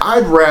respect that.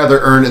 I'd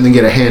rather earn it than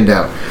get a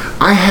handout.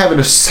 I have an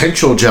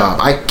essential job.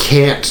 I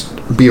can't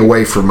be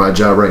away from my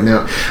job right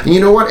now. And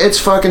you know what? It's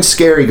fucking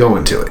scary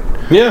going to it.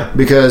 Yeah.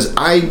 Because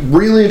I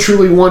really and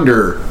truly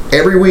wonder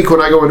every week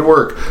when I go into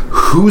work,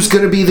 who's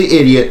going to be the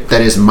idiot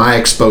that is my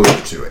exposure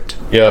to it?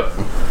 Yep.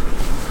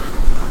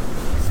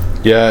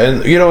 Yeah,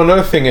 and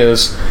another thing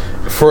is,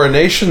 for a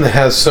nation that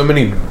has so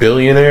many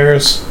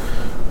billionaires,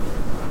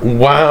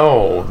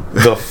 wow,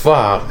 the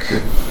fuck,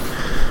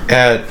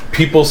 at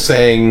people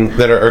saying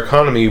that our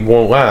economy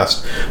won't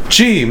last.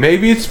 Gee,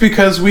 maybe it's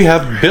because we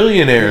have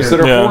billionaires that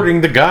are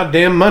hoarding the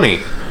goddamn money.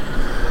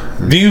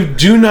 You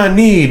do not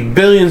need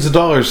billions of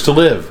dollars to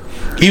live.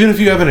 Even if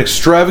you have an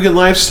extravagant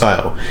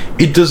lifestyle,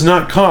 it does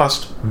not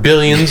cost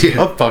billions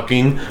of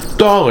fucking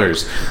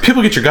dollars.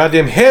 People get your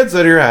goddamn heads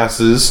out of your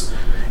asses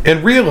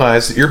and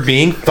realize that you're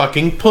being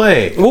fucking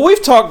played. Well,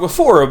 we've talked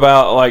before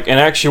about like an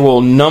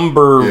actual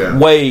number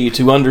way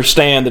to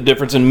understand the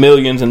difference in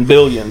millions and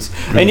billions.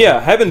 And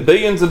having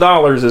billions of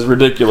dollars is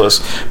ridiculous.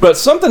 But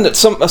something that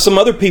some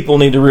other people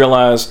need to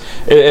realize,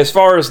 as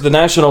far as the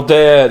national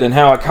debt and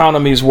how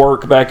economies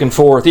work back and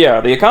forth, the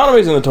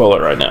economy's in the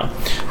toilet right now.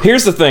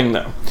 Here's the thing,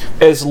 though.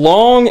 As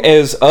long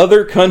as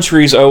other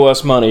countries owe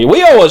us money,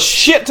 we owe a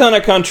shit ton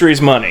of countries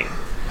money.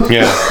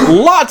 Yeah.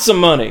 Lots of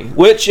money,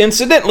 which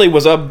incidentally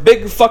was a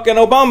big fucking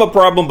Obama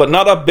problem, but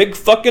not a big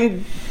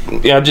fucking...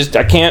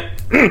 I can't...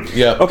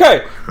 Yeah.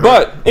 Okay,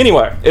 but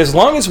anyway, as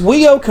long as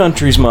we owe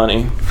countries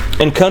money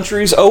and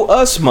countries owe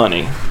us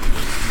money,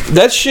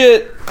 that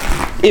shit,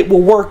 it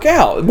will work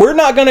out. We're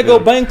not going to go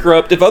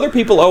bankrupt if other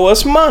people owe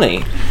us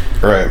money.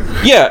 Right.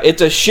 Yeah,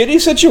 it's a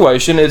shitty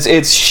situation. It's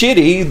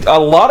shitty. A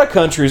lot of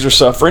countries are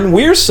suffering.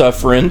 We're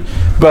suffering,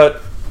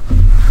 but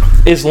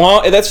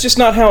That's just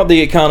not how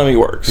the economy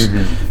works.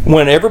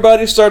 When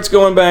everybody starts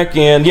going back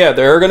in,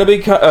 there are going to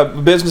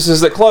be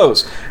businesses that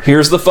close.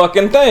 Here's the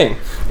fucking thing: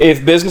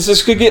 if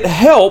businesses could get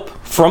help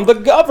from the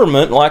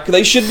government, like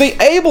they should be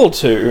able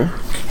to,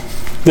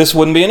 this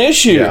wouldn't be an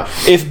issue. Yeah.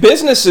 If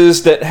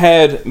businesses that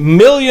had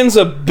millions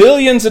of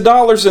billions of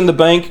dollars in the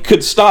bank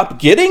could stop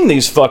getting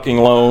these fucking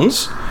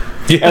loans.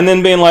 And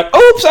then being like,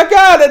 oops, I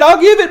got it,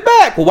 I'll give it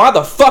back. Well, why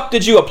the fuck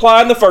did you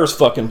apply in the first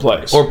fucking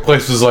place? Or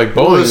places like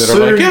Well, Boeing the that are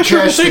sooner like, yeah, you sure,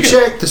 we'll cash the take it.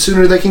 check, the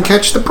sooner they can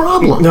catch the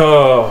problem.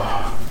 No.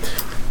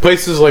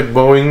 Places like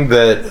Boeing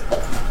that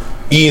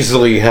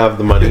easily have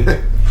the money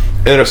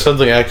and are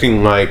suddenly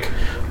acting like,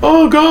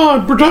 oh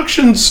god,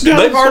 production's down.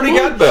 They've so already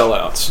much. got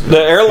bailouts. The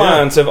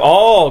airlines have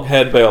all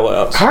had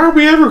bailouts. How are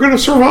we ever going to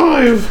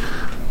survive?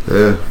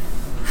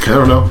 I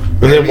don't know.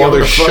 And then while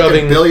they're the fucking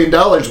shoving, $1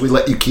 billion we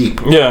let you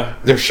keep. Yeah.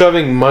 they're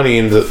shoving money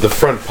into the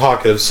front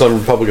pocket of some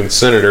Republican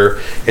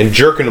senator and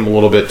jerking them a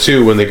little bit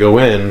too when they go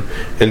in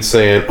and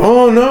saying,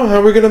 "Oh no, how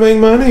are we going to make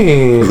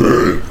money?"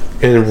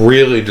 and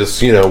really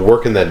just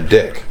working that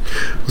dick.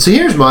 See,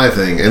 here's my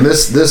thing, and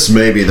this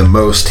may be the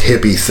most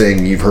hippie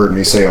thing you've heard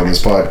me say on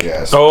this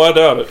podcast. Oh, I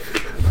doubt it.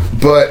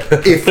 But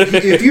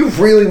if you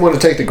really want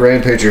to take the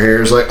grand picture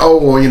here, it's like, oh,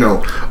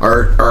 well,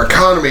 our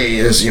economy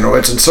is,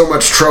 it's in so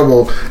much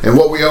trouble, and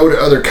what we owe to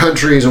other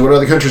countries and what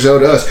other countries owe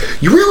to us.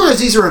 You realize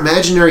these are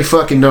imaginary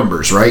fucking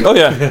numbers, right? Oh,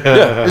 yeah.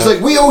 Yeah. It's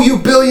like, we owe you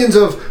billions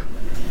of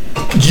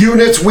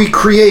units we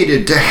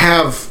created to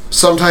have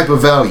some type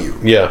of value.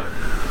 Yeah.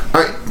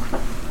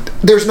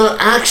 There's not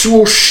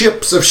actual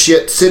ships of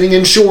shit sitting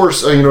in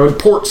shores, in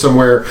port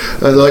somewhere.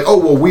 They're like, oh,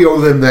 well, we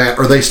owe them that,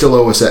 or they still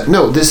owe us that.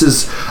 No, this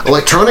is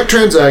electronic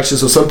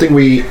transactions, so something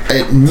we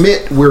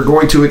admit we're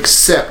going to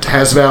accept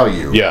has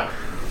value. Yeah.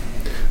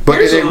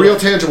 But in a real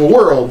tangible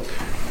world,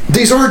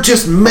 these aren't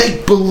just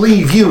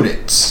make-believe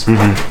units.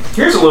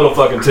 Here's a little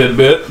fucking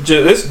tidbit.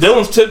 This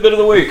Dylan's tidbit of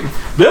the week.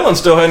 Dylan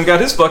still hadn't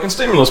got his fucking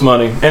stimulus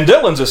money, and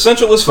Dylan's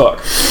essential as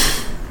fuck.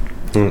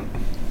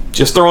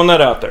 Just throwing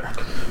that out there.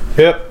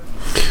 Yep.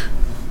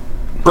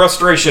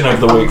 Frustration of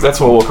the week. That's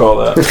what we'll call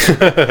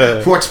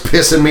that. What's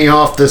pissing me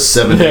off this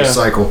 7-day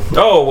cycle?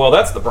 Oh, well,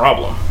 that's the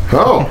problem.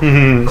 Oh.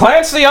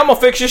 Clancy, I'm gonna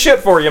fix your shit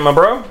for you, my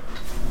bro.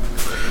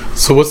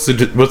 So what's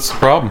the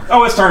problem?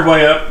 Oh, it's turned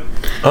way up.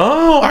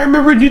 Oh, I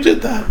remember when you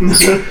did that.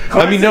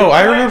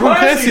 I remember when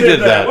Clancy did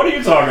that. What are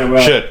you talking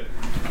about? Shit.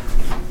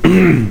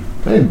 I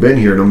ain't been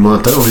here in a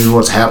month. I don't even know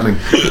what's happening.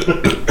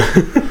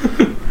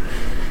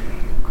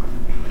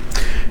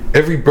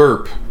 Every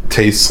burp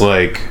tastes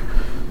like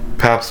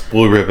Pabst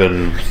Blue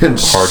Ribbon And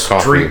hard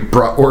coffee. street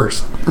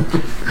bratwurst.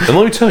 And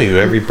let me tell you,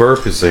 every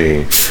burp is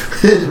a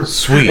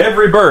sweet.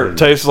 Every bird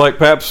tastes like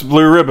Pabst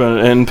Blue Ribbon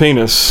and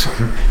penis.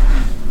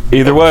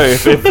 Either way,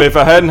 if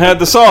I hadn't had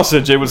the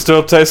sausage, it would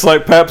still taste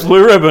like Pabst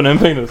Blue Ribbon and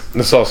penis.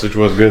 The sausage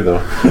was good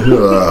though.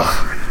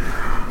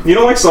 You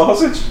don't like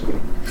sausage?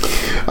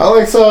 I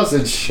like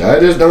sausage. I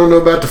just don't know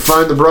about to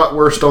find the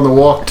bratwurst on the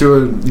walk to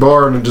a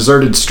bar in a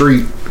deserted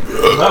street.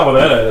 Not with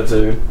that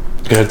attitude.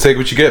 Gotta take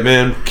what you get,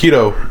 man.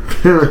 Keto.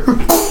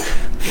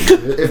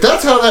 If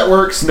that's how that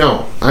works,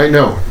 no. I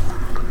know.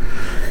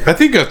 I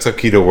think that's how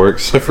keto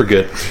works. I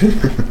forget.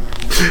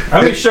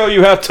 Let me show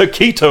you how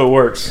taquito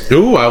works.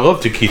 Ooh, I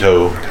love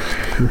taquito.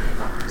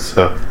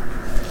 So.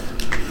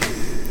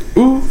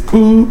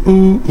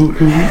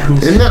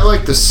 Isn't that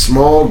like the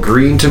small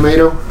green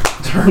tomato?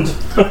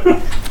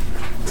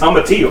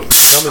 Tomatillo.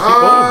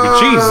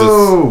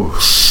 Oh,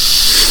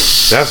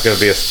 Jesus. That's gonna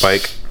be a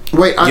spike.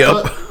 wait!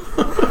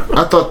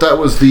 I thought that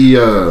was the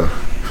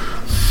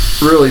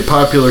really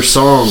popular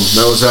song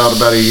that was out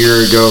about a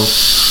year ago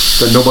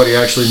that nobody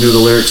actually knew the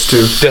lyrics to.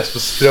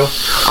 Despacito.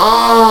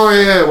 Oh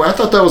yeah, well, I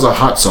thought that was a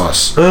hot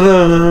sauce.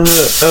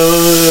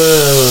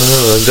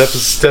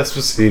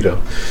 Despacito.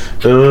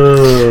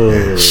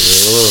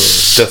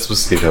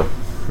 Despacito.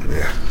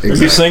 Are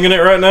you singing it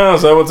right now?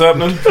 Is that what's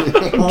happening?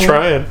 I'm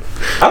trying.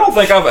 I don't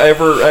think I've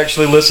ever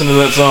actually listened to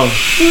that song.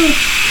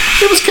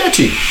 It was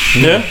catchy.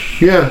 Yeah?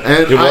 Yeah,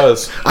 and It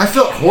was. I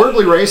felt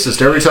horribly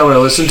racist every time I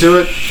listened to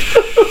it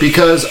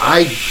because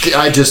I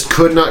just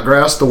could not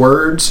grasp the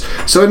words.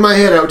 So in my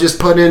head, I would just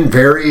put in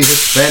very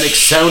Hispanic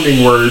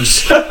sounding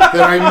words that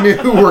I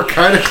knew were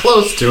kind of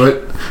close to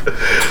it.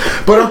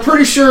 But I'm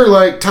pretty sure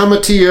like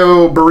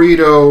tomatillo,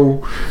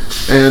 burrito,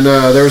 and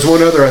there was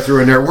one other I threw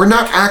in there. We're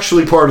not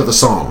actually part of the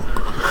song.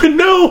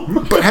 No.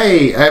 But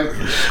hey,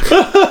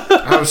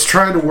 I was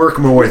trying to work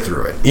my way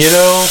through it. You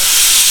know,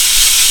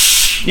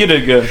 You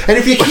did good. And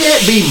if you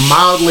can't be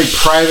mildly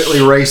privately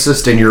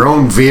racist in your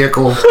own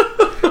vehicle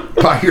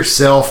by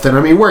yourself, then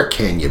I mean, where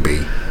can you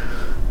be?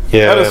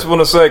 yeah. I just want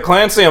to say,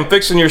 Clancy, I'm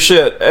fixing your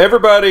shit.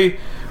 Everybody,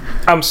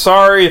 I'm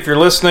sorry if you're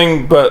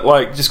listening, but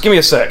like, just give me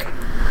a sec.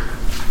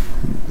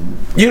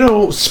 You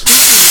know,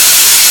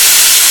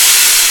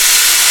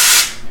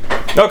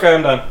 Okay,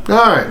 I'm done.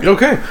 All right.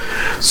 okay.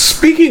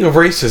 Speaking of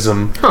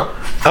racism,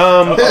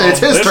 It's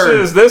his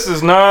turn. This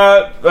is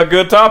not a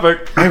good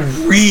topic. I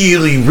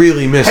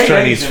really miss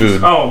Chinese Asians.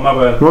 food. Oh, my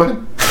bad. What?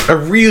 I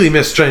really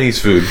miss Chinese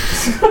food.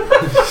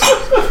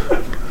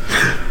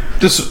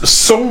 Just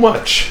so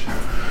much.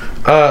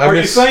 Are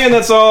you saying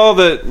that's all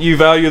that you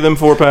value them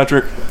for,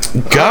 Patrick?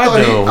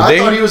 God no. I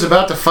thought he was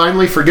about to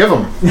finally forgive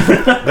him.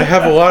 They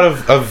have a lot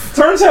of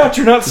Turns out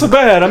you're not so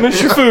bad. I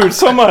miss your food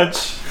so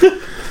much.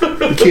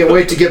 Can't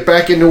wait to get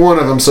back into one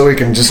of them so he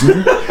can just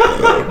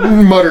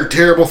mutter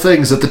terrible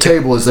things at the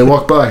table as they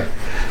walk by.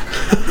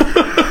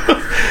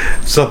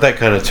 It's not that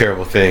kind of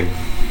terrible thing.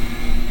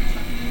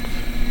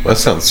 That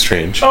sounds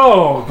strange.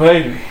 Oh,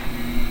 baby.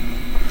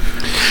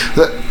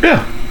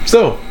 Yeah.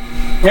 So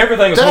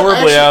Everything's That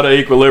horribly actually- out of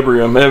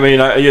equilibrium. I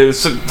mean, I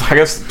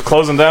guess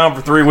closing down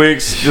for 3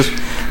 weeks just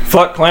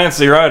fuck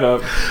Clancy right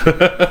up.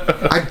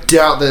 I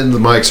doubt that the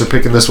mics are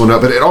picking this one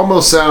up, but it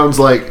almost sounds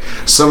like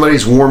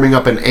somebody's warming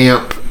up an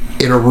amp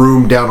in a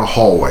room down a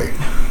hallway.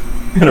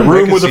 In a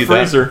room can with a see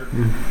that. freezer.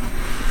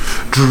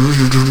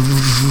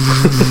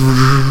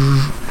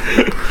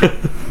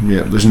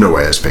 Yeah, there's no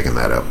way I was picking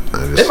that up.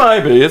 I It just,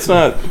 might be. It's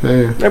not.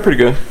 eh, They're pretty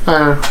good.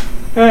 Yeah.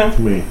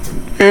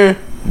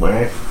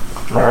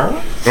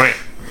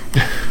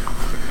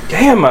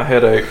 Damn, my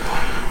headache.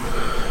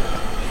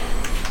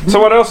 So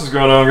what else is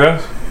going on,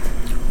 guys?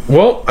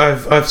 well,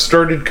 I've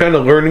started kind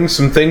of learning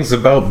some things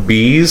about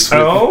bees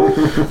Oh,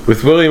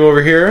 with William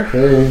over here.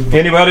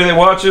 anybody that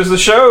watches the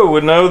show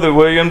would know that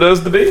William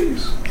does the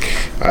bees.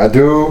 I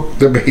do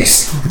the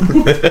beast.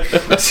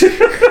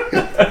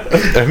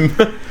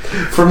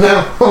 From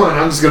now on,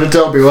 I'm just going to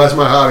tell people that's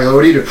my hobby. Like,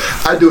 what do you do?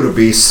 I do the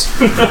beast.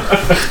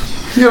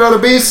 You know the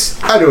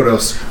beast? I do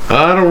those.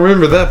 I don't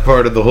remember that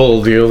part of the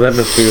whole deal. That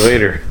must be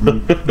later.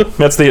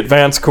 That's the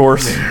advanced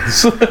course.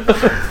 So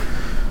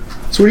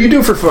what do you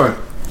do for fun?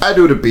 I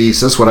do the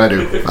beast. That's what I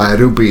do. I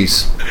do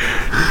bees.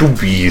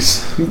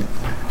 Bees.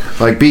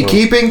 Like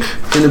beekeeping,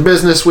 in the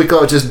business we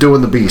call it just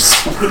doing the beast.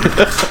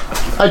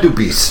 I do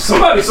bees.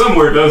 Somebody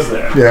somewhere does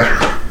that.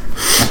 Yeah.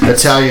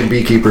 Italian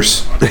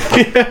beekeepers.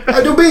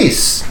 I do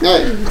bees.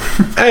 Yeah.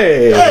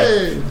 Hey.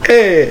 Hey.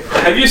 Hey.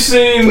 Have you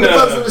seen?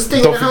 Buzz in the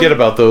sting Don't in the forget honey.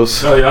 about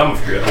those. Oh yeah, I'm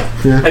forget.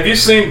 Have you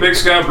seen Big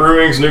Sky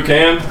Brewing's new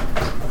can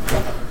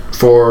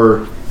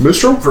For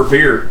Mistral? for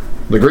beer?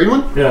 The green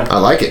one? Yeah. I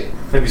like it.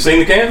 Have you seen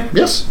the can?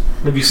 Yes.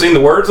 Have you seen the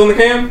words on the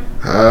can?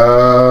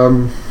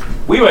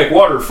 We We make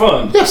water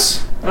fun.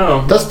 yes.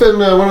 Oh. That's been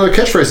one of the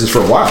catchphrases for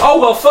a while.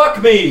 Oh well,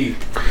 fuck me.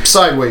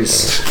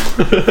 Sideways.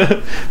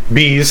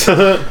 Bees.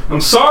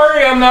 I'm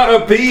sorry, I'm not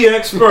a bee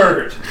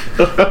expert.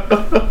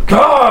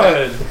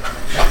 God.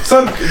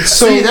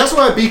 See, that's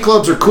why bee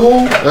clubs are cool.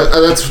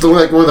 That's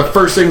like one of the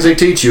first things they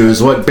teach you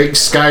is what Big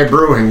Sky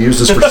Brewing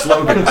uses for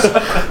slogans.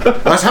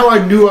 That's how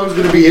I knew I was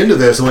going to be into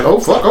this. I'm like, oh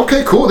fuck,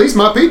 okay, cool. These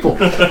my people.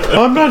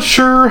 I'm not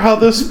sure how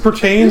this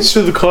pertains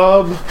to the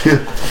club.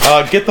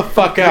 Get the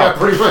fuck Yeah, out.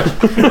 pretty much.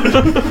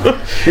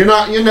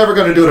 You're never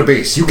going to do the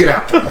beast. You get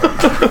out.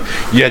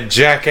 You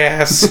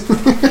jackass.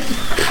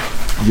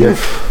 Yeah.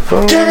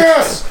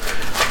 Yes.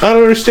 I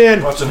don't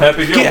understand. Watching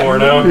Happy Gilmore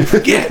now.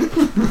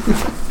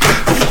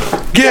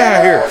 Get out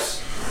of here.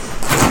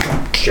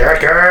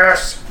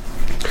 Jackass.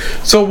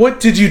 So what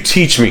did you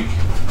teach me?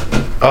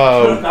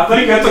 I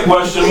think that's a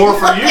question more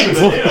for you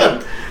than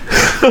him.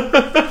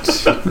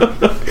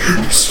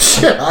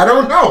 Shit, I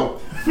don't know.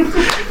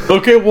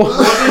 Okay, well,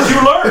 What did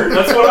you learn?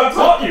 That's what I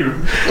taught you.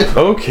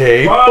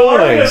 okay, Well, I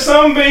learned that fine.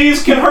 some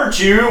bees can hurt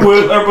you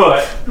with their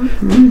butt.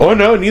 Oh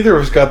no, neither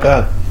of us got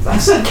that. I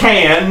said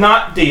can,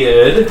 not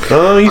did.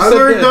 Oh, you I said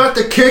learned that. not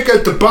to kick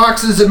at the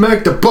boxes that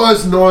make the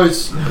buzz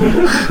noise.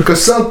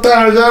 Because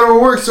sometimes that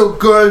don't work so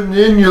good and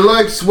then your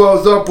leg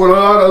swells up with a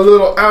lot of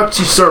little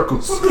ouchie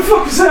circles. What the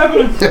fuck is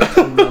happening?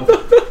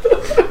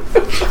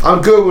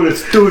 I'm good with the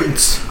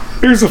students.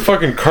 There's a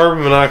fuking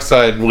carbon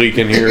monoxide leak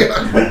in here.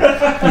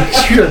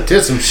 You done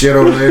did some shit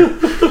over there.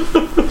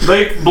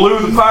 They blew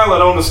the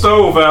pilot on the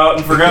stove out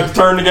and forgot to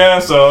turn the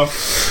gas off.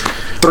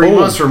 3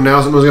 months from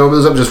now, someone's going to open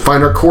this up and just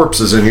find our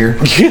corpses in here.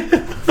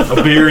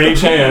 A beer in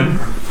each hand.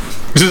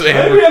 Just Maybe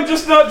Amber, I'm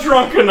just not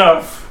drunk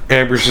enough.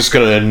 Amber's just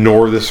gonna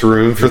ignore this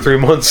room for 3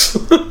 months.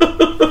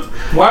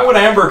 Why would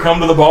Amber come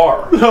to the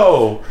bar?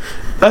 No,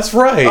 that's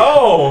right.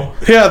 Oh,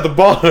 Yeah, the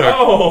bar.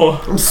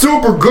 oh. I'm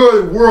super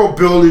good at world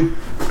building.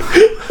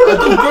 I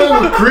do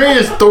good with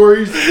creative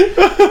stories.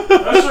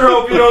 I sure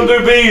hope you don't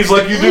do bees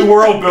like you do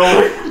world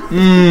building.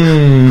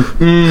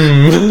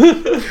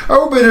 I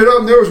opened it up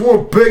and there was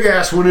one big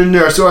ass one in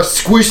there, so I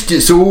squished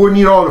it so it wouldn't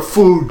eat all the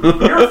food.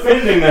 You're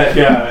offending that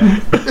guy.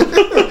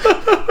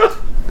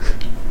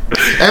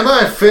 Am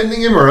I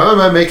offending him or am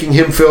I making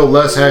him feel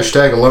less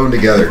hashtag alone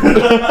together?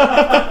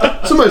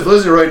 Somebody's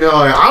listening right now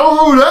like, I don't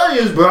know who that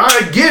is, but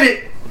I get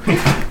it.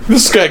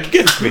 This guy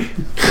gets me.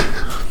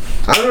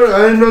 I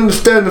didn't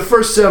understand the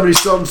first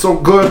 70-something so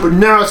good, but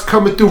now it's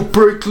coming through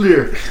pretty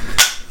clear.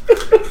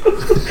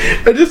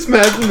 I just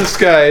imagine this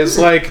guy is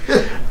like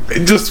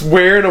just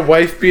wearing a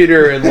wife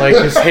beater and like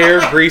his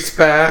hair greased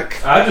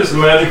back. I just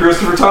imagine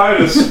Christopher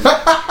Titus.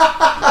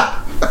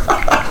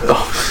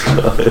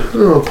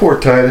 Oh, poor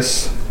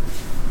Titus.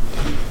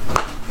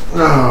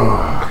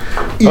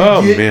 Oh,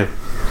 Oh idiot. man.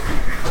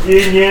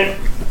 Yeah.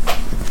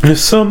 If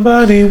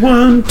somebody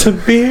want to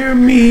beer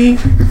me.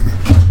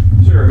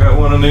 Sure, I got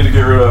one I need to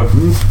get rid of.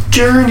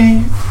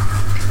 Journey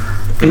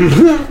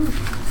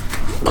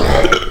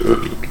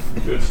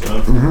Good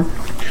stuff.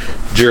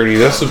 Journey.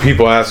 That's what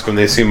people ask when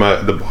they see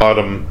the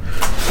bottom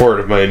part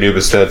of my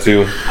Anubis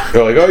tattoo.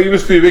 They're like, "Oh, you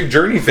must be a big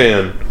Journey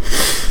fan."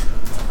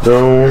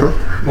 No,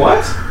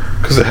 What?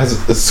 because it has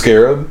a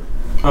scarab.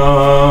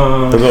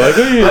 And they're like,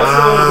 "Hey, That's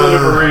a little bit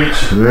of a reach.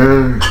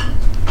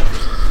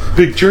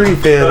 big Journey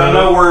fan." But I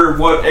know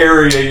what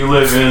area you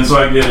live in, so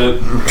I get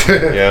it.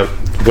 Yeah,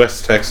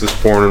 West Texas,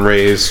 born and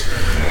raised.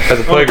 At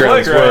the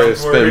playground's where I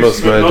spent most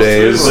of my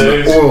days.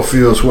 Oil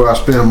fields where I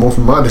spend most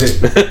of my day.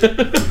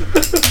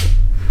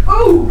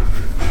 Oh!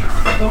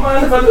 Don't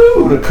mind if I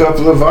do. With a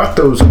couple of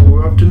vatos that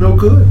were up to no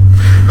good.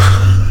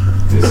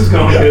 This is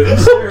gonna get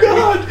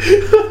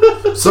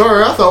scary.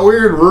 Sorry, I thought we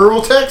were in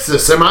rural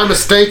Texas. Am I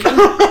mistaken?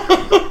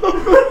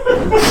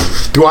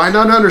 Do I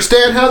not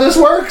understand how this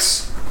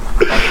works?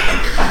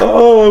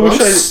 Oh, I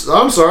wish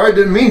I'm sorry, I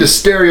didn't mean to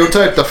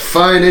stereotype the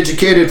fine,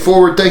 educated,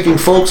 forward-thinking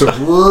folks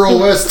of rural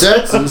West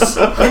Texas.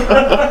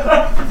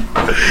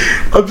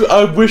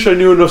 I wish I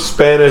knew enough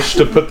Spanish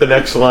to put the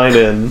next line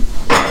in,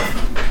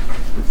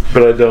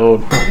 but I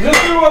don't.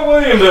 Just do what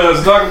William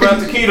does. Talk about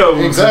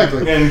taquitos.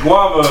 Exactly. And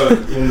guava.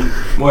 And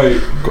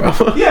wait.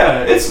 Guava?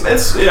 Yeah, it's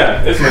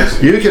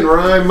Mexican. You can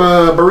rhyme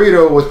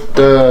burrito with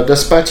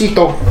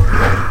despacito.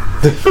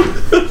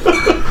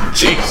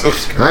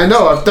 Jesus. I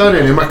know, I've done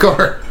it in my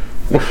car.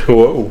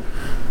 Whoa.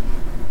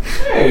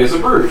 Hey, it's a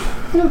brute.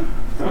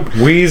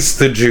 Wheeze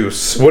the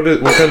juice. What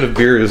kind of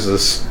beer is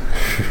this?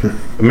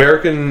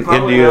 American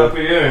Probably India.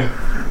 IPA.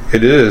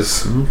 It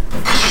is.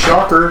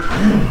 Shocker.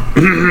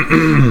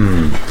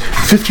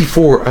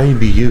 54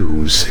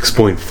 IBU,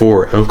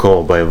 6.4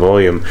 alcohol by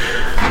volume.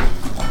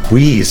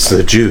 Wheeze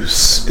the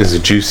Juice is a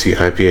juicy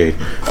IPA,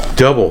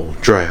 double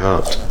dry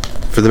hopped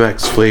for the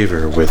max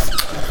flavor with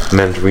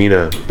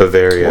Mandarina,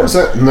 Bavaria, What was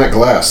that in that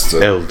glass?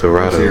 El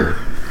Dorado, Here.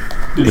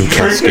 Did and you drink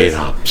Cascade it?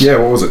 hops. Yeah,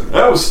 what was it?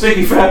 That was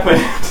Sticky Fat Man.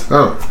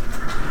 Oh.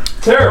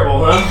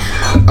 Terrible,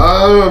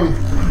 huh?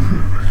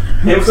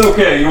 It's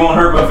okay. You won't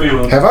hurt my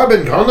feelings. Have I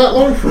been gone that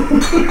long?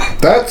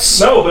 That's...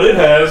 No, but it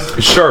has.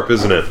 It's sharp,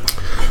 isn't it?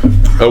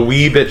 A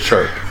wee bit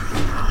sharp.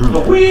 A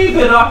wee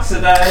bit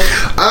oxidized.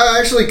 I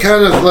actually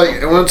kind of,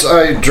 like, once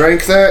I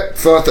drank that,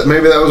 thought that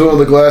maybe that was one of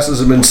the glasses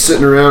that have been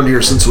sitting around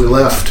here since we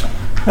left.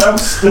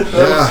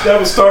 That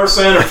was Star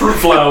Santa fruit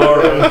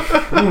flower.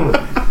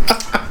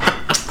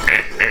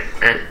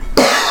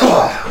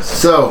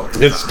 So,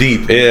 It's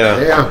deep, yeah.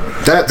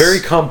 yeah, that's... Very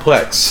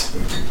complex.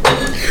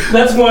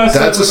 That's why I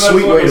said That's a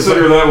we might sweet as well way to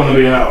consider put it. that one to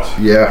be out.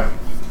 Yeah,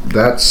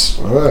 that's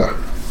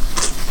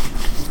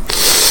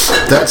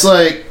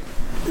like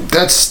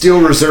that's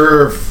Steel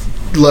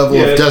Reserve level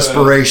Yeah, of it's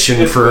desperation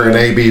bad. It's for an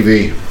bad.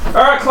 ABV. All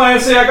right,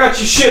 Clancy, I got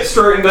your shit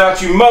straightened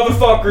out. You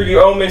motherfucker, you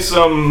owe me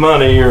some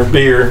money or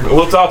beer.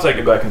 Well, I'll take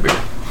it back in beer.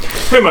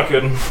 Who am I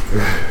kidding?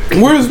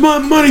 Where's my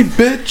money,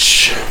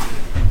 bitch?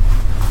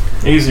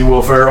 Easy,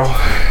 Will Ferrell.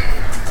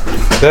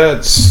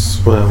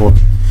 That's, well,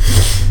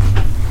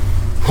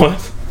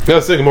 What? I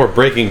was thinking more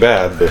Breaking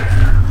Bad, but...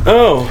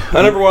 Oh,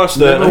 I never watched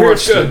that. Never I hear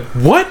it's watched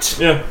good. What?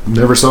 Yeah.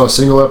 Never saw a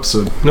single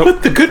episode. Nope.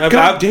 What the good I've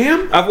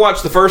goddamn?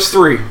 watched the first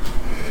 3.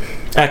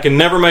 I can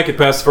never make it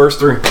past the first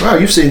 3. Wow,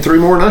 you've seen 3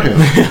 more than I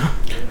have.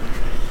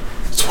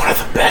 It's one of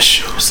the best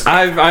shows.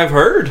 I've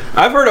heard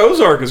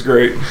Ozark is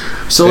great.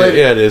 So like,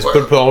 Yeah, it is, but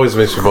it always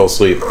makes me fall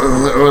asleep.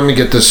 let me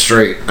get this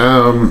straight.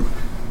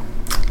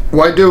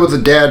 White dude with a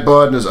dad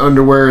bod in his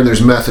underwear and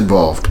there's meth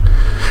involved.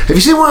 Have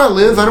you seen where I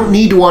live? I don't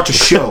need to watch a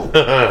show.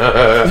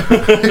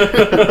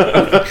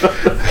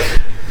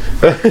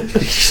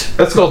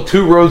 That's called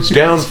Two Roads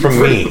Down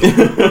from Me.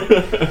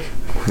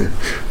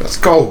 That's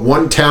called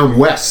One Town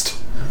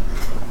West.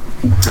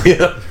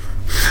 Yeah.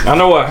 I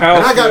know a house.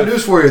 And I got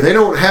news for you. They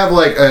don't have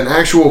like an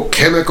actual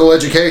chemical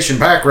education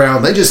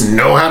background. They just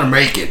know how to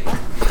make it.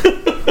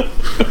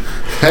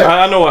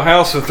 I know a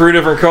house with 3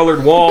 different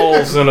colored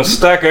walls and a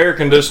stack of air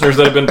conditioners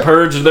that have been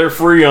purged of their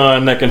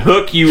freon that can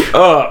hook you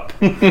up.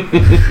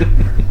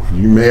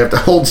 You may have to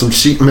hold some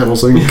sheet metal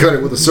so you can cut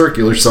it with a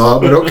circular saw,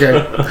 but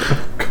okay.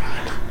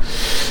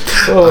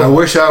 I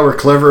wish I were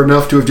clever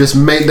enough to have just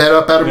made that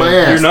up out of my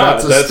ass. You're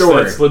not. That's a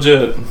story. That's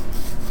legit.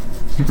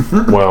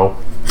 Wow.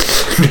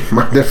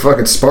 That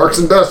fucking sparks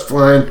and dust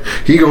flying.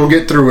 He gonna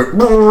get through it.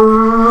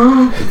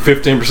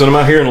 15% of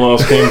my hearing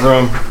loss came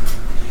from.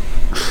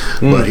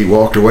 But he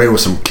walked away with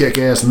some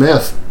kick-ass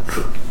meth.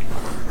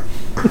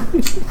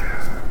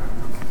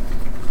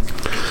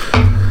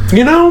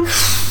 You know,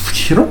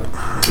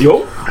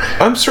 Yo,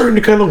 I'm starting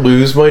to kind of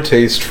lose my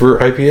taste for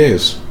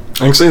IPAs.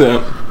 I can see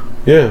that.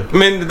 Yeah. I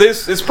mean,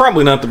 this is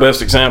probably not the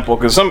best example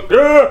because some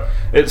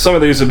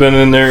of these have been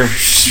in there.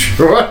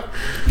 What?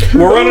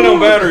 We're running on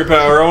battery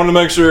power. I wanted to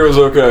make sure it was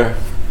okay.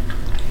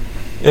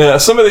 Yeah,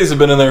 some of these have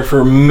been in there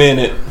for a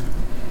minute.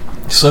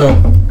 So,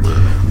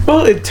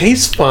 Well, it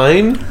tastes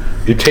fine.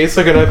 It tastes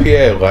like an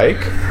IPA I like.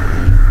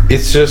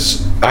 It's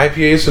just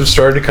IPAs have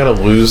started to kind of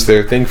lose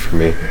their thing for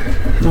me.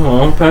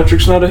 oh,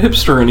 Patrick's not a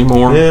hipster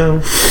anymore.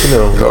 Yeah, you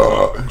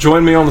know.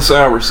 Join me on the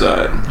sour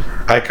side.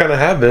 I kind of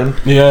have been.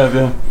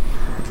 Yeah.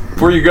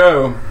 Before you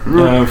go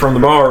from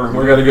the bar,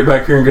 we got to get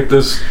back here and get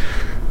this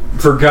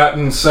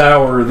forgotten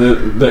sour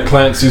that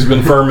Clancy's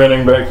been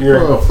fermenting back here.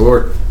 Oh,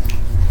 Lord.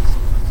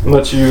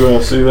 Let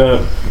you see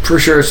that. For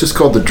sure, it's just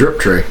called the drip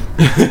tray.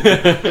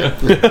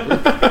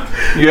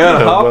 You add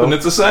a hop well. and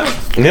it's a sound.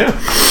 Yeah.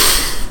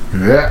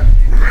 Yeah.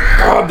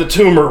 God, the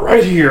tumor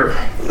right here.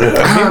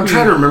 I'm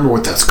trying to remember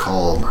what that's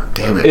called.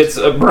 Damn it. It's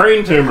a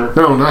brain tumor.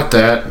 No, not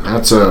that.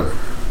 That's a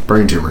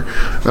brain tumor.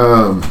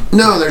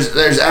 No,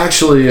 there's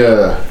actually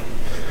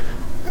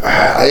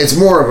it's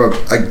more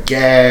of a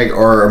gag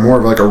or more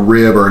of like a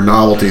rib or a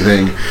novelty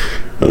thing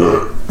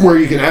where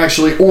you can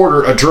actually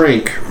order a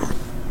drink,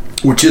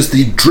 which is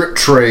the drip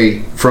tray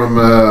from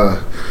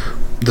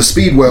the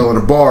Speedwell in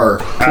a bar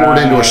poured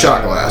into a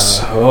shot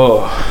glass.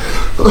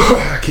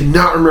 I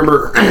cannot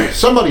remember.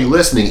 Somebody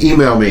listening,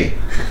 email me,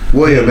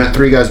 William at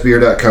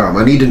 3guysbeer.com.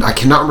 I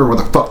cannot remember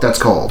what the fuck that's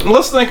called.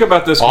 Let's think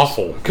about this.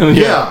 Awful.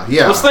 Yeah.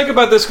 Let's think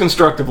about this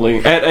constructively.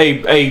 At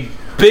a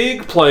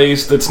big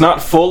place that's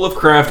not full of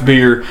craft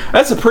beer,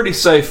 that's a pretty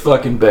safe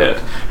fucking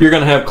bet. You're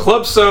going to have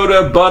Club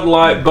Soda, Bud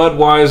Light,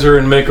 Budweiser,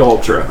 and Mick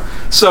Ultra.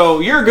 So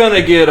you're going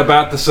to get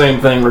about the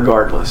same thing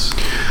regardless.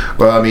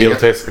 Well, I mean, It'll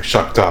taste like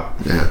Shock Top.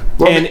 yeah.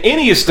 Well, And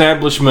any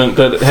establishment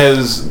that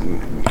has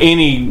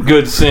any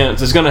good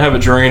sense is going to have a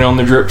drain on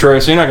the drip tray,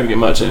 so you're not going to get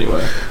much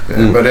anyway.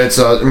 yeah, but it's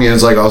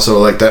it's like also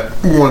like that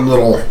one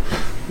little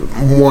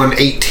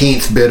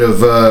 1/18th bit of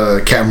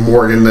Captain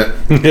Morgan that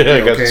Got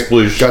the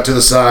sploosh. got to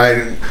the side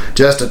and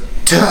just a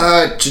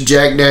touch of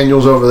Jack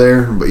Daniels over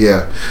there. But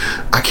yeah,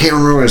 I can't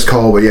remember what it's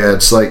called. But yeah,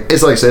 it's like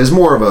I said, it's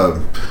more of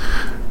a.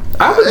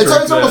 I would drink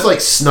It's almost that. like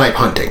snipe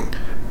hunting.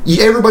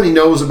 Everybody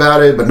knows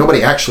about it, but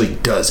nobody actually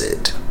does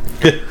it.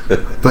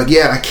 But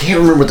yeah, I can't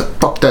remember what the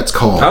fuck that's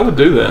called. I would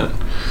do that.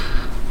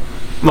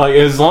 Like,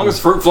 as long as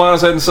fruit flies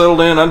hadn't settled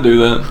in, I'd do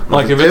that.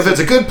 Like, if it's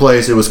a good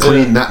place, it was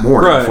clean that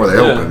morning before they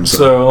opened.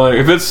 So, like,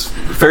 if it's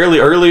fairly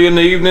early in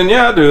the evening,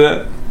 yeah, I'd do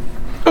that.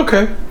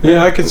 Okay.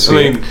 Yeah, I can see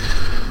I mean,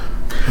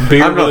 it.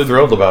 beer I'm not with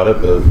thrilled about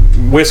it, but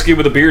whiskey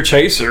with a beer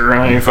chaser.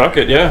 I mean, fuck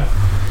it, yeah.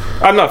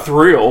 I'm not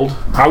thrilled.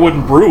 I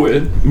wouldn't brew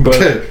it,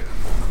 but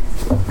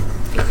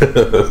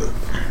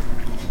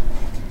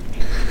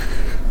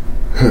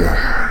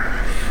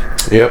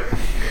yep.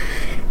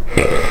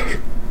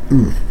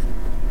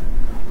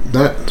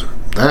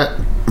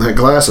 That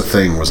glass of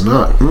thing was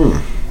not.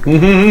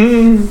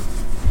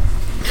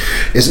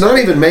 It's not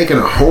even making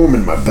a home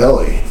in my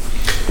belly.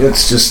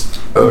 It's just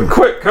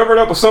quick, cover it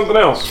up with something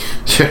else.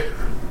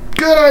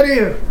 good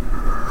idea.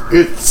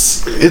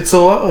 It's a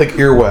lot like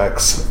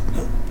earwax.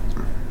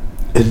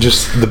 And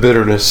just the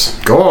bitterness.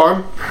 Go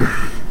on.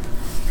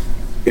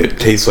 It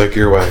tastes like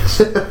earwax.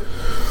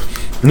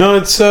 No,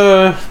 it's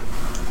a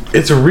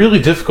really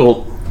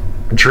difficult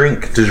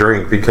drink to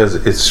drink because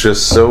it's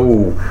just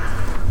so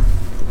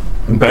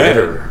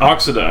Better.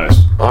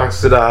 Oxidized.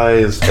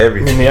 oxidized,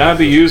 everything. And the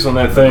IBUs on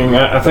that thing,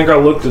 I think I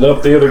looked it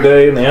up the other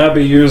day, and the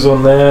IBUs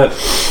on that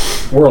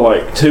were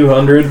like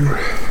 200.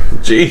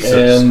 Jesus.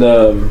 And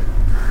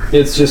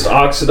it's just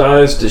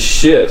oxidized to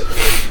shit.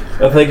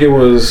 I think it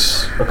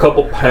was a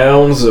couple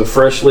pounds of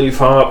fresh leaf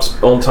hops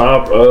on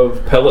top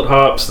of pellet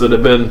hops that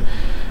have been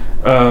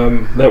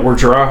that were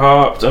dry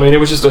hopped. I mean, it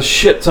was just a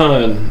shit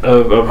ton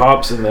of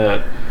hops in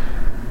that,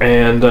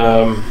 and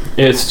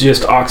it's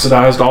just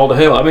oxidized all to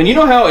hell. I mean, you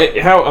know how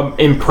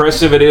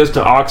impressive it is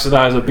to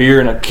oxidize a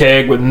beer in a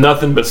keg with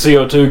nothing but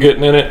CO2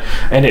 getting in it,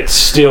 and it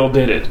still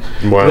did it.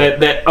 Wow.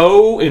 That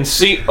O and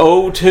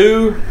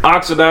CO2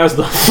 oxidized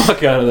the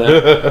fuck out of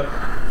that.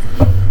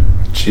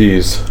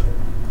 Jeez.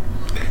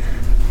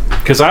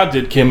 Because I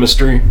did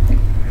chemistry.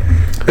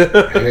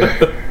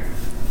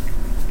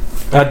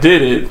 I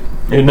did it.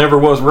 It never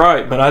was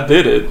right, but I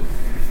did it.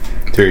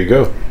 There you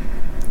go.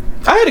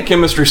 I had a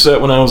chemistry set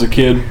when I was a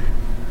kid.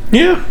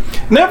 Yeah.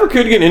 Never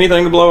could get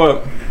anything to blow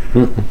up.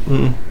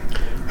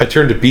 I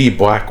turned to be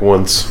black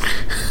once.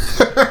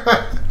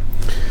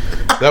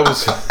 That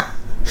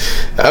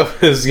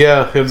was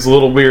yeah, it was a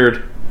little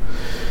weird.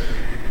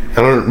 I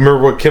don't remember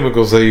what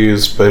chemicals they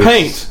used, but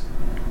Paint.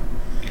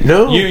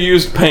 No. You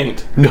used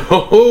paint. No,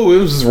 it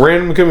was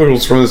random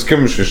chemicals from this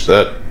chemistry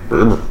set.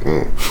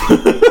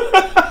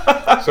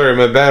 Sorry,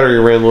 my battery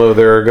ran low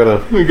there.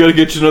 We gotta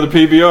get you another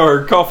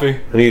PBR coffee.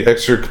 I need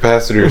extra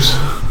capacitors.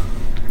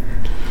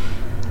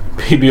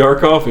 PBR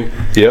coffee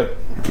Yep.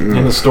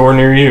 in the store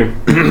near you.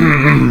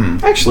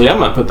 Actually, I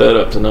might put that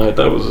up tonight.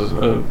 That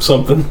was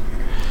something.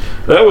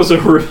 That was a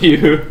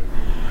review.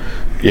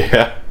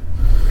 Yeah.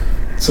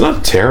 It's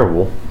not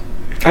terrible.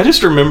 I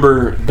just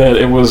remember that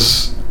it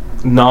was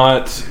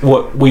not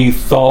what we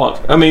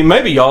thought. I mean,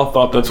 maybe y'all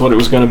thought that's what it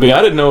was going to be.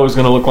 I didn't know it was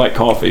going to look like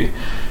coffee.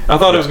 I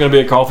thought it was going to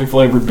be a coffee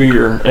flavored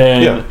beer,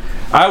 and Yeah.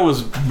 I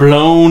was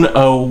blown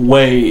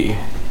away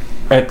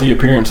at the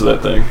appearance of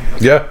that thing.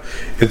 Yeah.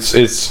 It's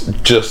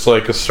just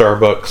like a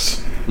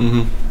Starbucks.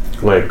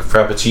 Mm-hmm. Like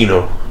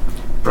Frappuccino.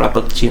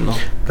 Frappuccino.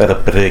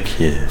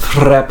 Frappuccino.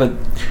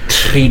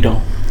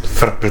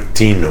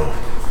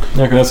 Frappuccino.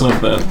 Okay, that's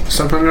enough of that.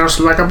 Something else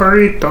like a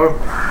burrito.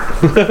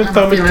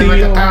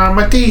 Tomatillo.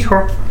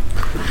 Tomatillo.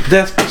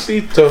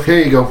 Despacito. Here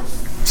you go.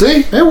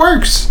 See? It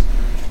works.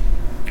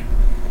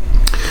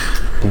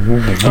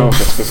 Oh,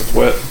 that's because it's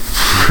wet.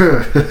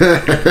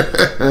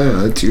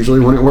 That's usually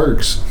when it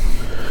works.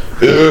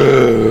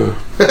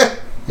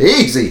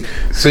 Easy.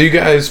 So you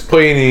guys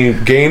play any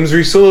games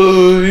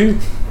recently?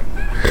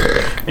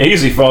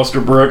 Easy, Foster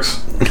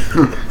Brooks.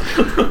 Do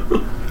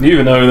you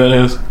even know who that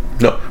is?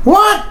 No.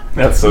 What?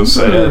 That's so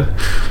sad.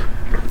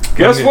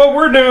 Guess what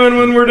we're doing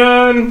when we're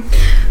done?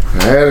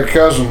 I had a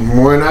cousin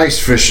went ice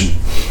fishing.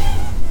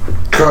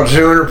 Caught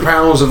 200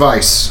 pounds of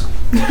ice.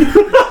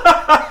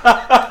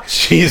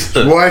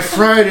 Jesus. Wife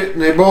fried it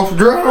and they both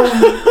drowned.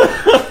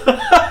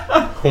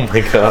 Oh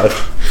my god.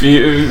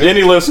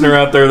 Any listener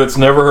out there that's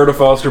never heard of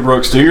Foster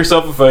Brooks, do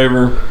yourself a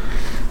favor.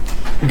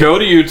 Go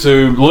to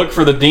YouTube, look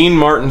for the Dean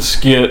Martin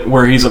skit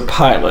where he's a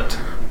pilot.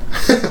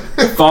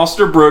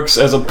 Foster Brooks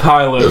as a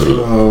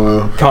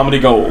pilot. Comedy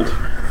gold.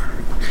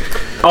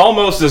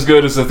 Almost as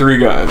good as the Three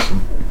Guys.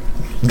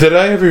 Did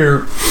I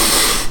ever...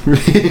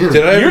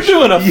 You're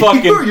doing a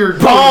fucking You're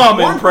bomb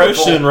wonderful.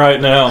 impression right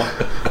now.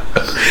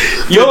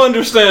 You'll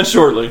understand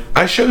shortly.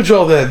 I showed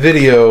y'all that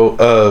video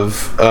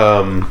of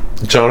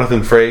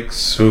Jonathan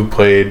Frakes, who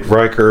played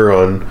Riker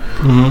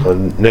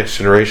on Next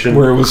Generation,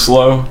 Where it was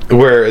slow.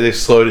 where they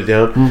slowed it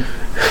down.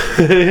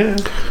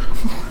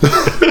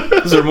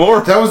 Is there more?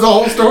 That was the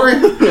whole story?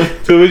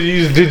 So did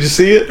you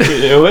see it?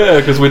 Yeah,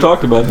 because we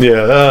talked about it.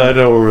 Yeah, I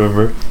don't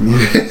remember.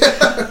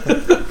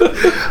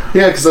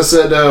 Yeah, because I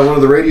said one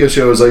of the radio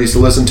shows I used to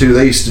listen to,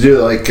 they used to do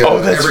it like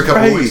that's every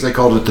couple right. of weeks. They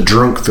called it the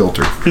drunk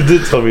filter. You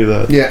did tell me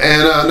that. Yeah,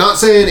 and not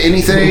saying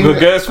anything. But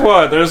guess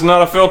what? There's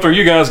not a filter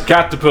you guys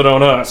got to put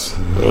on us.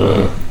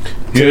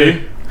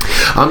 See?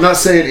 I'm not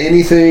saying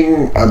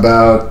anything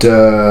about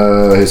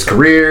his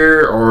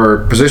career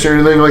or position or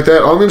anything like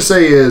that. All I'm going to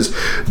say is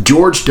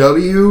George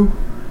W.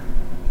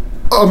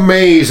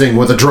 Amazing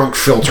with a drunk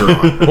filter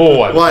on.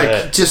 Oh, I Like,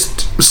 bet.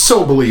 just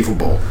so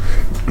believable.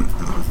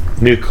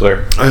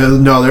 Nuclear.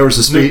 No, there was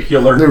a speech.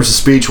 Nuclear. There was a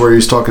speech where he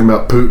was talking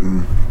about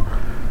Putin,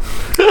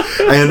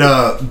 and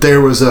there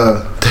was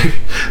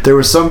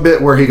some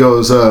bit where he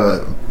goes.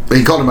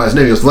 He called him by his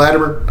name. He goes,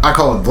 Vladimir. I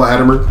call him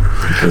Vladimir,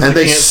 and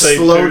they can't say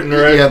slowed.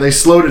 Putin, right? Yeah, they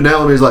slowed it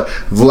down. And he's like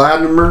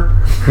Vladimir,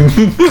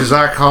 because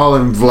I call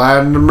him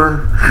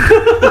Vladimir,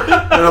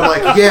 and I'm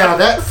like, yeah,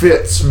 that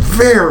fits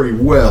very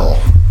well.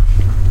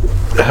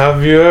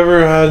 Have you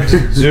ever had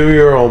to do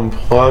your own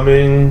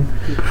plumbing?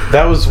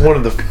 That was one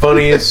of the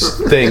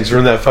funniest things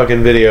from that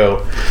fucking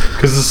video.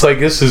 Because it's like,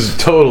 this is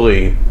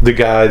totally the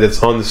guy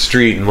that's on the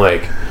street and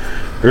like,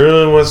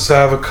 really wants to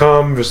have a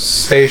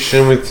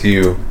conversation with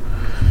you.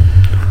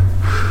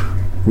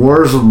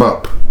 Where's the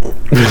bup?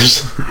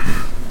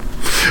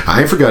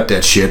 I ain't forgot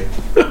that shit.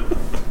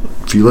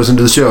 If you listen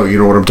to the show, you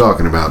know what I'm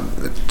talking about.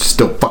 It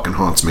still fucking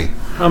haunts me.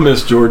 I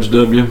miss George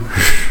W.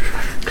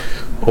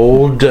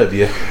 Old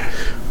W.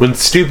 When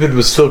stupid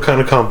was still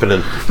kind of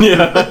competent.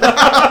 Yeah.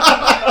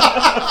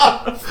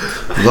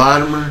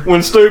 Vladimir.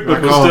 When stupid I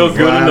was call still him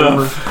good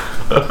Vladimir. enough.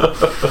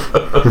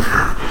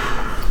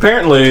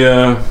 Apparently,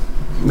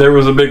 there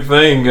was a big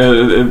thing.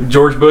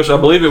 George Bush, I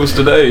believe it was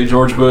today,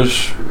 George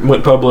Bush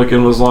went public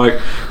and was like,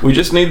 we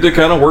just need to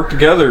kind of work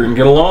together and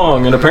get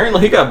along. And apparently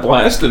he got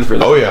blasted for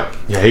that. Oh, yeah.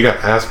 Yeah, he got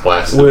ass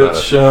blasted about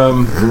Which,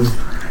 it.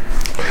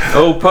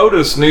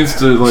 POTUS needs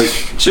to, like,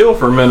 chill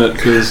for a minute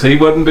because he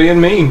wasn't being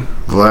mean.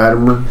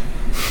 Vladimir.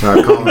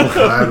 I call him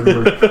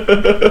Vladimir.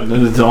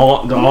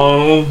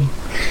 Donald.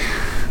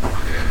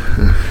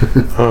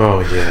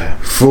 Oh, yeah.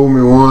 Fool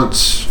me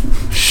once,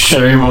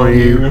 shame on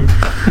you.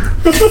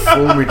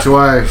 Fool me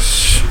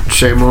twice,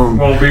 shame on.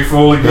 Won't be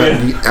fooled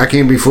again. I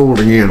can't be fooled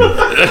again.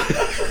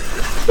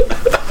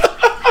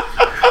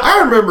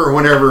 I remember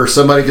whenever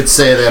somebody could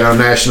say that on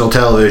national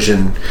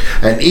television,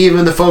 and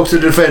even the folks who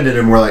defended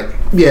him were like,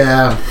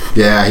 yeah.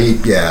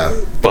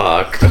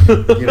 Fuck.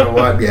 You know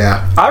what?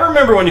 Yeah. I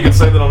remember when you could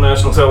say that on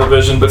national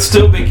television, but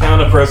still be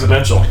counted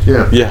presidential.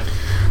 Yeah. Yeah.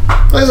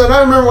 Like I said, I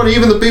remember when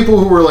even the people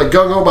who were like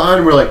gung-ho behind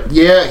him were like,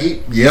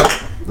 yep.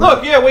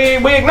 Look, yeah, we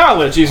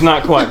acknowledge he's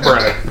not quite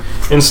bright.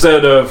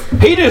 Instead of,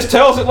 he just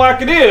tells it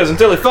like it is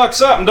until he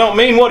fucks up and don't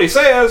mean what he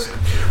says.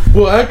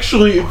 Well,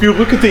 actually, if you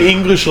look at the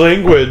English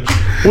language,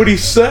 what he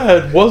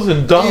said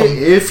wasn't dumb.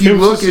 If you It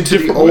was look just a into the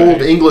different old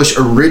way. English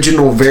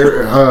original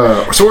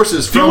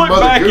sources If you from look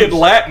Mother back Goose, at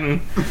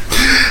Latin,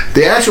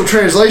 the actual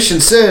translation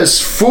says,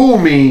 fool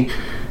me,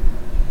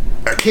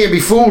 I can't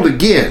be fooled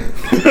again.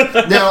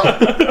 Now,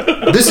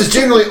 this is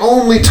generally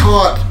only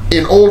taught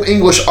in Old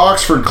English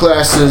Oxford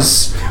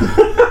classes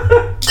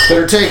that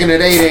are taken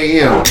at 8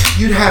 a.m.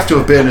 You'd have to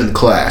have been in the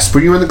class. Were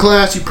you in the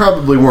class? You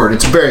probably weren't.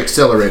 It's a very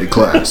accelerated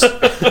class.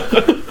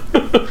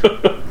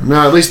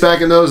 No, at least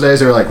back in those days,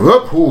 they were like,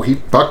 whoop, ooh, he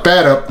fucked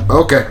that up.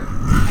 Okay.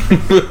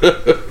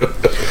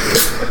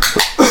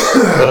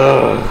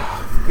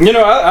 you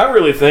know, I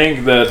really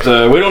think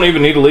that we don't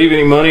even need to leave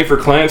any money for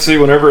Clancy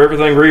whenever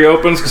everything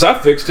reopens, because I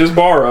fixed his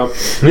bar up.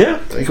 Yeah.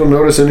 Think you'll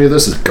notice any of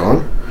this is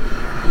gone?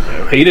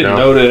 He didn't No.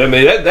 know that. I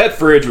mean, that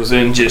fridge was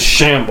in just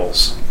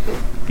shambles.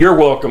 You're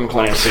welcome,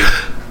 Clancy.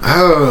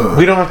 Oh.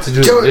 We don't have to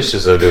do the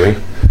dishes, though, do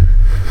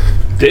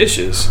we?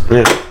 Dishes.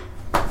 Yeah.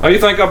 Oh, you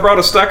think I brought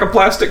a stack of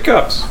plastic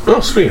cups?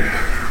 Oh, sweet.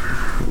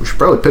 We should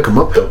probably pick them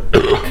up though.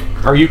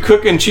 Are you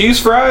cooking cheese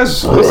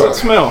fries? What's that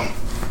smell?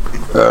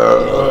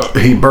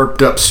 He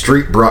burped up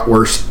street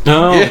bratwurst.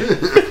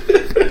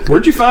 Oh.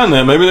 Where'd you find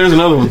that? Maybe there's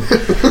another one.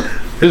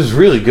 It was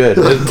really good.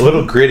 It was a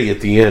little gritty at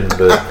the end,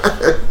 but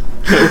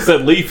What's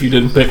that leaf you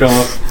didn't pick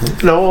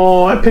off?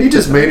 no, I picked He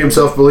just made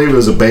himself believe it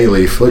was a bay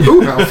leaf. Like,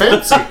 ooh, how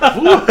fancy.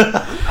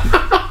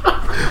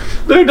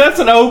 Dude, that's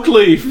an oak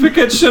leaf. Pick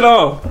that shit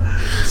off.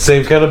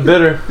 same kind of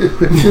bitter.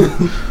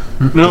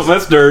 No,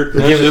 that's dirt.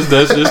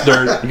 That's just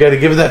dirt. You got to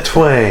give it that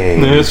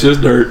twang. Yeah, it's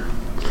just dirt.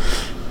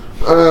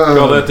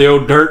 Call that the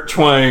old dirt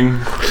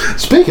twang.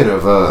 Speaking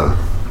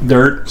of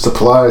Dirt.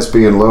 supplies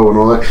being low and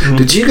all that,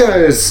 did you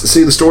guys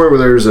see the story where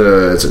there's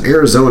it's an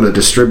Arizona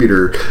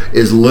distributor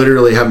is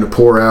literally having to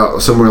pour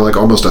out somewhere like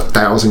almost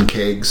 1,000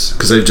 kegs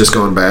because they've just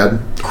gone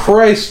bad?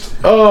 Christ!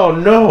 Oh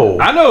no!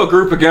 I know a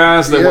group of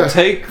guys that Yeah. will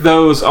take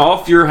those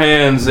off your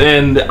hands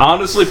and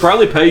honestly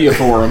probably pay you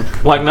for them,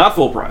 like not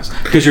full price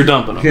because you're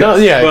dumping them. No,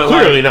 yeah, But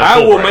clearly like, not. I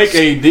full will price.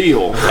 make a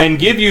deal and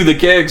give you the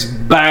kegs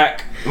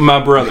back,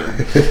 my brother.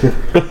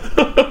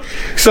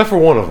 except for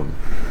one of them.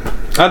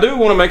 I do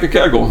want to make a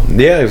keggle.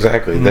 Yeah,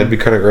 exactly. That'd be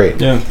kind of great.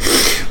 Yeah,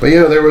 But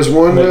yeah, there was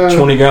one. make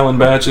 20-gallon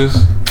batches.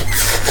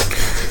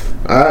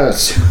 I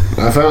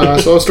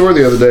saw a story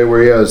the other day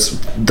where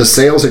the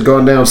sales had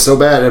gone down so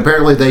bad, and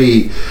apparently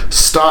they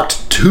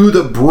stocked to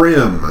the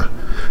brim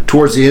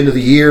towards the end of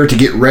the year to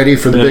get ready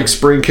for the Yeah. big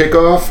spring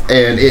kickoff,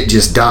 and it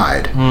just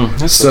died.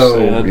 That's so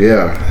sad.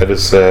 Yeah, That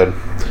is sad.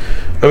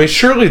 I mean,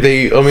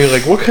 surely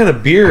like, what kind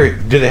of beer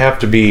did it have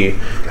to be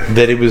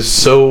that it was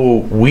so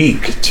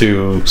weak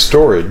to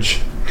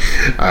storage?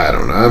 I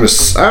don't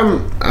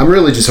know. I'm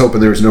really just hoping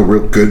there's no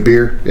real good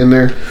beer in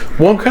there.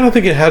 Well, I'm kind of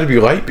thinking it had to be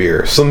light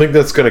beer, something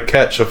that's going to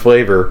catch a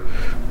flavor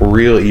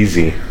real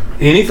easy.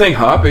 Anything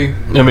hoppy.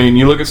 I mean,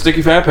 you look at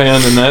Sticky Fat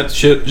Pan and that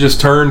shit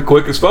just turned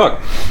quick as fuck.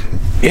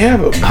 Yeah,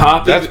 but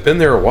Hoppy. that's been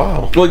there a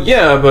while. Well,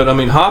 yeah, but I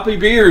mean, hoppy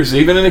beers,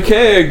 even in a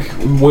keg,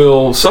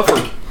 will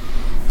suffer.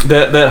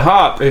 That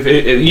hop. If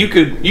you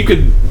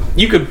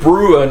could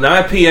brew an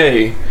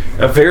IPA,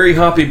 a very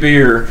hoppy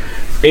beer,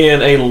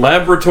 in a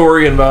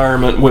laboratory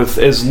environment with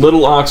as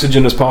little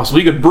oxygen as possible.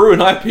 You could brew an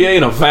IPA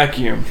in a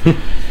vacuum,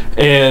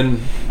 and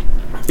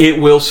it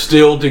will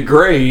still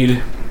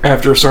degrade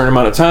after a certain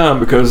amount of time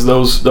because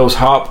those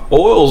hop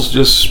oils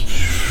just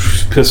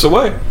piss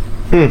away.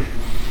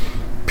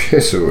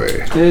 Piss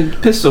away.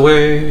 Piss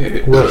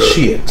away. Well,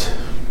 shit.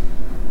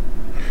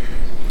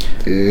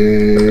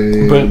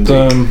 But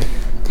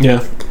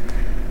yeah,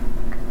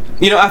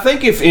 I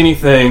think if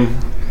anything,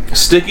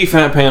 Sticky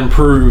Fat Pan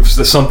proves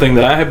that something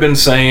that I have been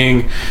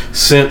saying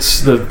since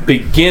the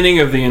beginning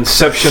of the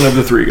inception of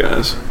the Three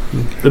Guys.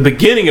 The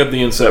beginning of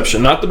the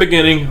inception, not the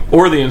beginning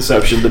or the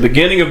inception. The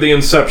beginning of the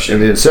inception.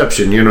 In the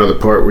Inception, the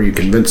part where you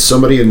convince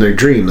somebody in their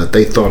dream that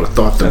they thought a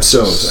thought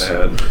themselves.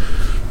 Sad.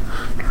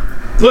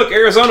 Look,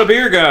 Arizona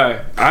beer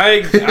guy.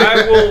 I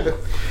will.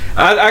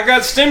 I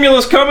got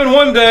stimulus coming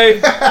one day.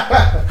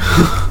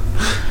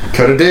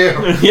 Cut a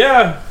deal.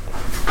 Yeah.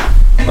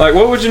 Like,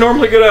 what would you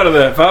normally get out of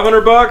that?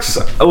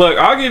 $500? Look,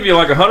 I'll give you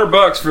like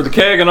 $100 for the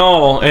keg and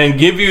all, and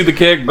give you the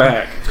keg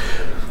back.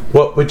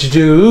 What would you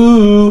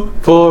do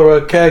for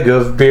a keg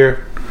of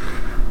beer?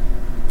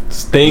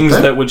 Things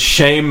that would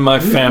shame my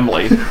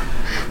family.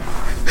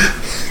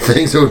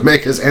 Things that would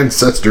make his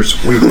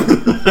ancestors weep.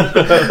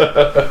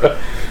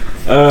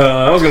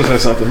 I was going to say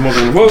something.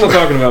 What was I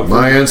talking about?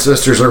 My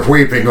ancestors are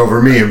weeping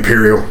over me,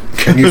 Imperial.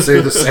 Can you say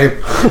the same?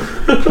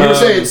 You were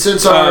saying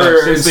since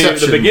our Since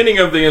inception. the beginning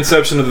of the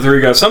inception of the Three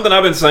Guys, something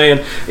I've been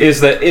saying is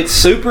that it's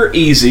super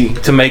easy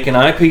to make an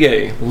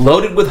IPA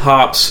loaded with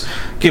hops.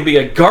 Can be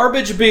a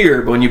garbage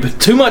beer, but when you put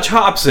too much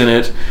hops in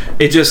it,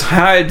 it just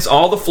hides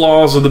all the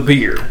flaws of the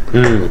beer,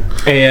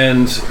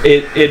 and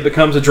it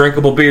becomes a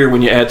drinkable beer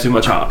when you add too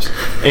much hops.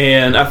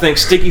 And I think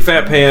Sticky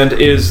Fat Pan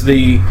is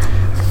the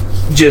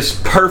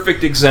just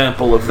perfect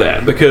example of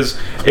that, because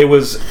it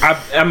was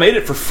I made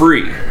it for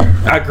free.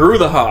 I grew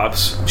the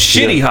hops,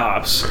 shitty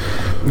hops,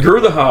 grew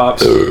the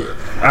hops. You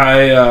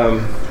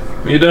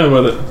done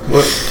with it?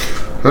 What?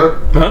 Huh?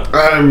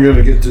 I'm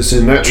gonna get this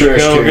in that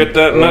trash Gonna can. get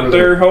that nut over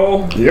there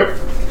hole? Yep.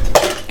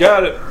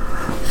 Got it.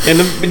 And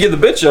the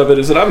bitch of it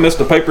is that I missed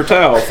a paper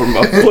towel from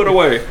a foot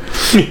away.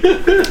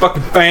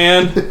 Fucking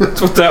fan.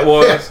 That's what that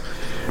was.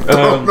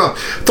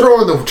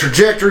 Throwing the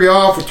trajectory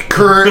off with the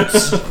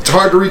currents. It's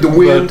hard to read the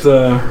wind.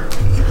 But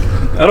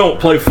I don't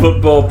play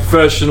football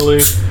professionally.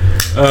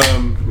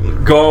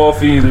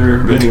 Golf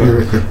either. But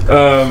anyway.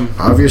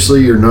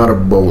 Obviously, you're not a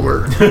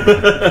bowler.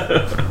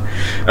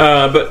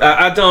 But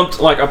I dumped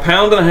like 1.5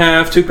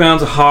 pounds, 2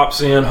 pounds of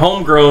hops in,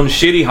 homegrown,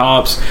 shitty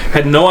hops.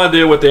 Had no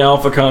idea what the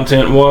alpha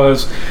content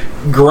was.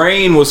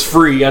 Grain was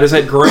free. I just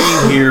had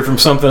grain here from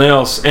something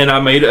else, and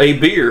I made a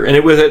beer. And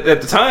it was at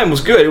the time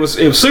was good. It was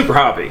super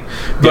hoppy,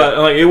 but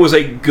like it was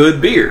a good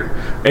beer.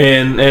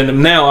 And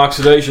now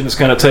oxidation has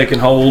kind of taken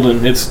hold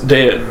and it's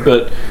dead.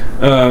 But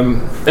I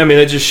mean,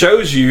 it just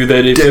shows you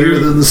that if Deader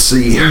than the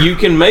sea. you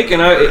can make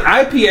an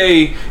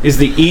IPA is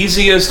the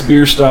easiest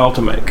beer style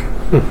to make.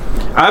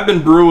 I've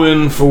been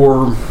brewing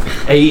for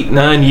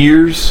 8-9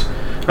 years.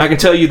 I can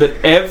tell you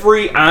that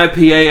every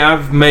IPA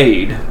I've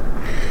made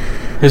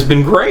has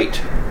been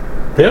great.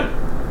 Yeah.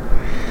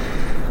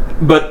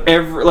 But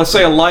let's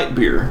say a light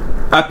beer,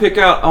 I pick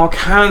out all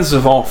kinds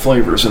of all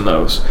flavors in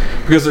those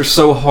because they're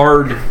so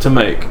hard to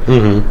make.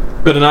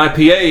 Mm-hmm. But an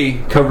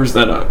IPA covers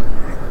that up.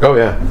 Oh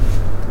yeah.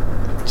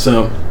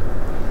 So,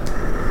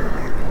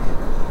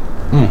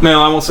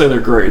 now I won't say they're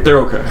great. They're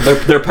okay.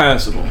 They're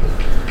passable.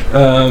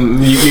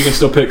 You can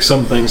still pick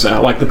some things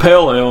out, like the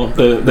pale ale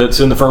that's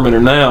in the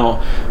fermenter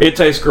now. It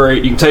tastes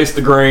great. You can taste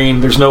the grain.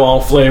 There's no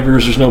all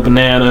flavors. There's no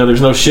banana.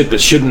 There's no shit that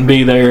shouldn't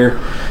be there.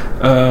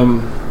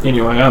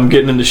 Anyway, I'm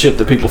getting into shit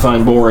that people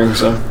find boring.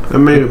 So I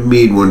made a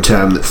mead one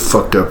time that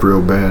fucked up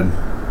real bad.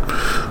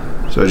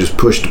 So I just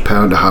pushed a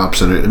pound of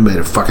hops in it and made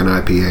a fucking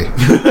IPA.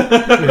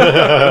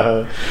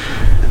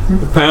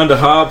 a pound of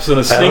hops and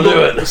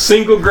a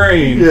single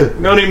grain. Yeah.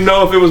 Don't even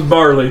know if it was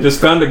barley. Just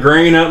found a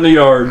grain out in the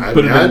yard.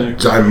 Put it in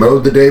there. I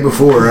mowed the day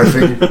before. I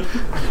figured.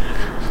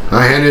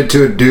 I handed it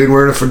to a dude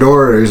wearing a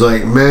fedora. He's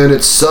like, "Man,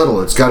 it's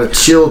subtle. It's got a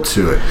chill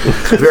to it.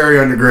 Very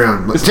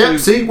underground." But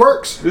see,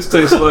 works. This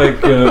tastes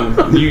like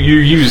you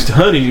used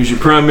honey as your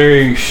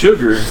primary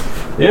sugar.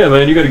 Yeah,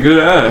 man, you got a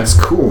good eye. That's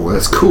cool.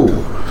 That's cool.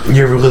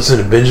 You ever listen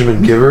to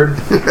Benjamin Gibbard?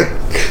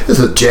 This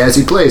is a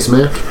jazzy place,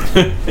 man.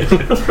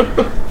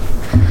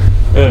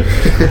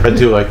 I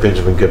do like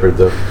Benjamin Gibbard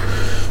though.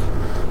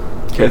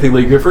 Kathy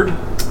Lee Gifford?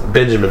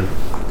 Benjamin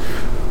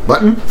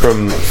Button?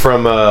 from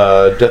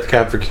Death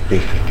Cab for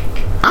Cutie.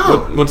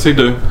 Oh, What's he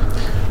do?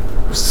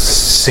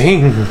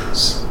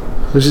 Sings.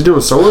 is he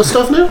doing solo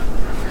stuff now?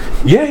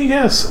 Yeah,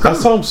 yes. I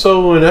saw him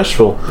solo in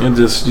Nashville. And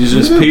you just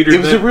petered. It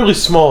was a really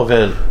small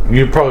event.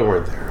 You probably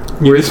weren't there.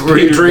 You Were just you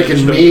petered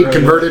drinking that mead shit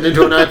converted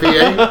into an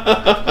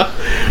IPA?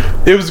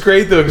 It was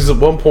great though, because at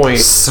one point,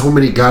 So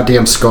many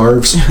goddamn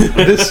scarves.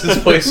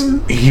 this place,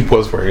 he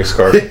was wearing a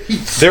scarf.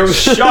 There was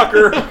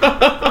Shocker!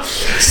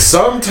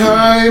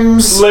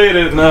 Sometimes Late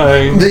at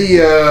night.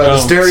 the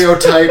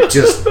stereotype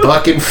just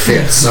fucking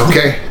fits,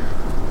 okay?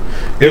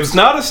 It's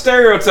not a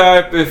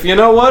stereotype. If you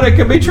know what, it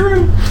could be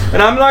true.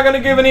 And I'm not going to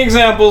give any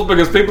examples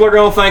because people are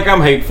going to think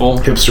I'm hateful.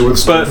 Hipster with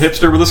But stuff.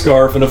 hipster with a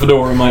scarf and a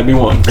fedora might be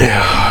one.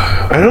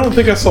 I don't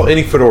think I saw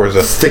any fedoras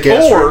up. Thick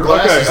ass Or,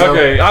 glasses.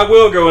 okay, I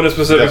will go into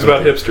specifics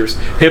Definitely. about hipsters.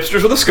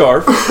 Hipsters with a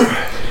scarf,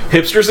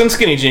 hipsters in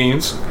skinny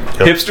jeans,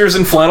 hipsters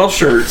in flannel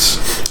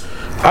shirts,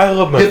 I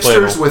love my Hipsters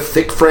flannel. with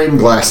thick frame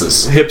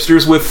glasses.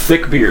 hipsters with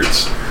thick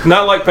beards.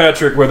 Not like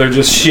Patrick, where they're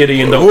just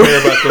shitty and don't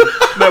care about them.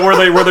 No, where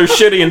they're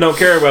shitty and don't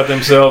care about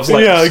themselves,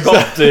 like Yeah,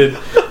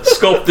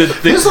 sculpted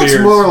thick This looks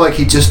beards. more like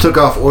he just took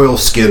off oil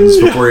skins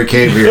before he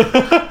came here.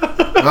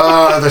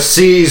 The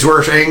seas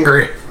were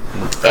angry.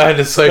 I had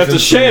to siphon. That's a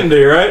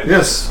shandy, right?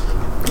 Yes.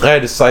 I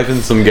had to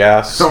siphon some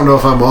gas. I don't know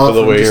if I'm off.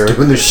 the I'm way just here.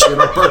 doing this shit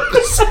on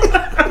purpose.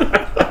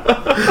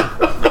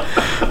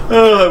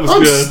 Oh, that was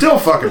I'm good. still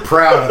fucking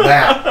proud of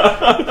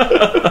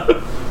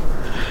that.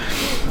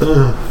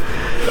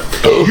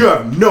 You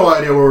have no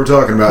idea what we're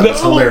talking about.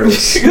 It's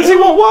hilarious. Because he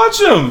won't watch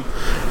them.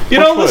 You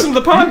don't Watch listen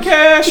what? to the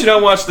podcast. You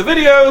don't watch the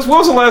videos. What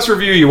was the last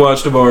review you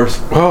watched of ours?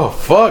 Oh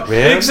fuck,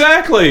 man!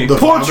 Exactly. The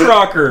Porch vomit?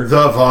 Rocker.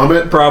 The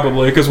vomit.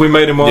 Probably, because we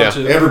made him watch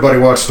Yeah. it. Everybody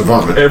watched the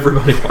vomit.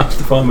 Everybody watched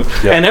the vomit.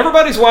 Yeah. And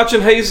everybody's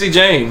watching Hazy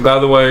Jane, by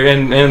the way.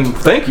 And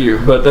thank you,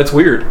 but that's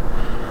weird.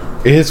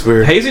 It is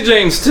weird. Hazy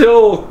Jane's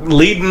still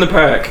leading the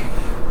pack.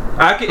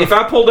 If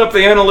I pulled up the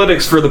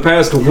analytics for the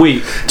past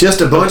week,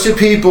 Just a bunch of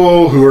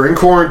people who are in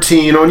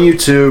quarantine on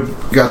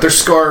YouTube, got their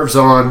scarves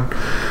on.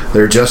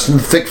 They're just in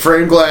thick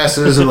frame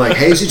glasses and like,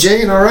 Hazy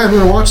Jane, all right, I'm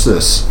going to watch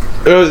this.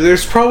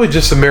 There's probably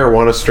just a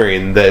marijuana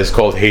strain that is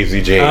called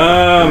Hazy Jane.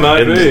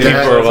 might And be. people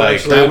That- are like,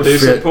 Actually, that a would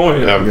decent fit.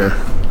 point.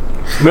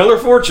 Yeah. Miller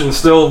Fortune's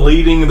still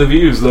leading the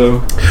views,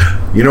 though.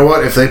 You know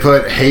what? If they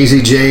put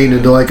Hazy Jane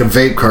into like a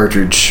vape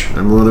cartridge,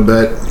 I'm willing to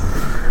bet.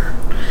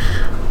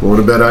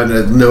 I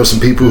know some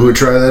people who would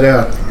try that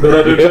out.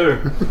 But I do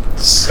too.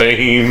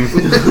 same.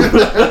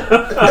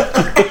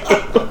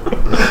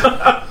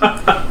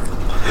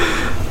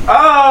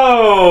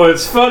 Oh,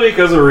 it's funny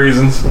because of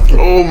reasons.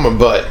 Oh my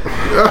butt.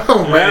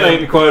 Oh That man,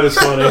 ain't quite as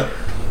funny.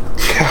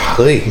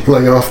 Golly.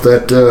 laying off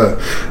that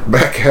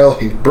back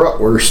alley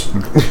bratwurst.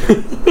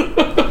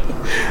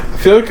 I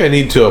feel like I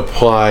need to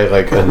apply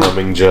like a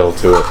numbing gel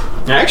to it.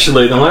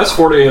 Actually, in the last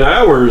 48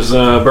 hours,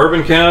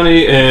 Bourbon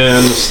County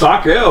and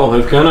Stock Ale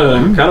have kind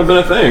of been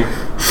a thing.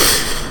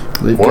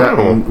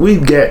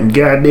 We've gotten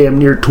goddamn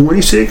near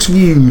 26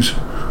 views.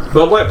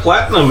 Bud Light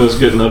Platinum is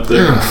getting up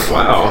there.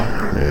 Wow.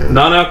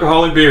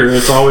 Non-alcoholic beer,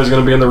 it's always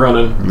going to be in the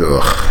running.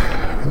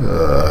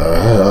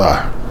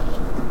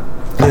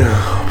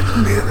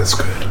 Man, that's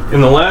good.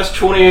 In the last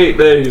 28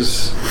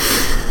 days,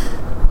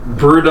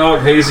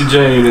 Brewdog Hazy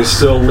Jane is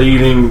still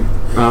leading.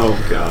 Oh,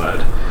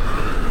 God.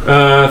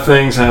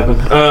 Things happen.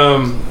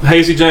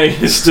 Hazy Jane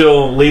is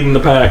still leading the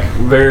pack.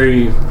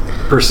 Very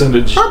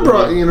percentage. I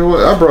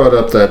brought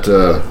up that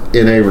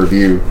NA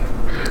review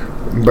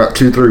about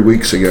 2-3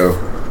 weeks ago.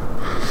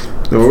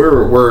 And we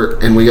were at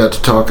work and we got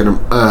to talking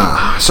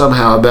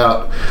somehow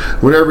about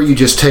whenever you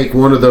just take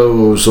one of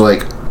those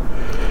like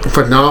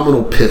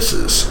phenomenal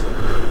pisses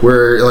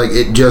where like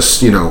it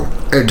just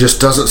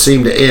doesn't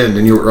seem to end,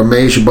 and you're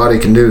amazed your body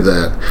can do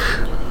that.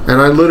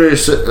 And I literally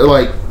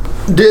like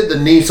did the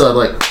knee side,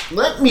 like,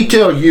 let me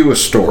tell you a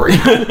story.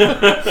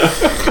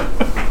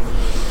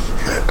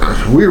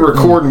 We were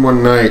recording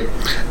one night,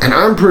 and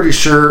I'm pretty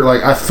sure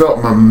like I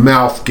felt my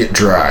mouth get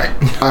dry.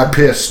 I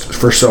pissed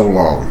for so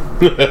long.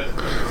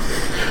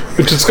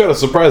 Which is kind of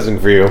surprising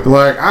for you.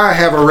 Like, I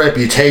have a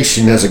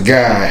reputation as a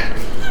guy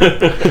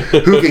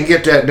who can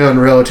get that done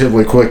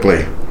relatively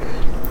quickly.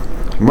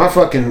 My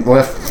fucking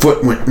left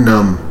foot went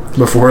numb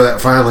before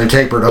that finally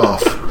tapered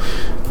off.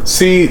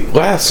 See,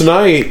 last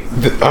night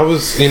I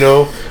was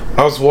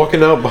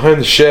walking out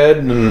behind the shed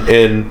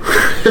and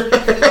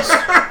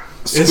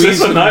Is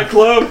this a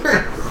nightclub?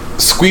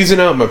 squeezing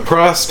out my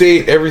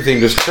prostate, everything,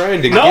 just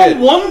trying to No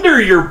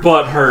wonder your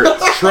butt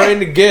hurts. trying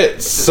to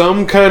get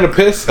some kind of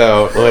piss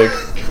out. Like,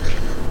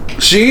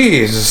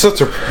 jeez, it's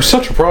such a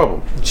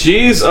problem.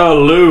 Jeez,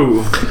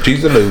 Lou.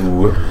 Jeez,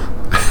 Lou.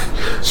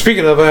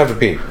 Speaking of, I have to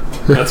pee.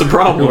 That's a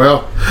problem.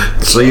 Well,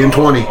 see you in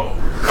 20.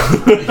 Let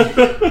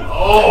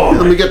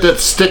me get that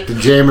stick to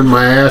jam in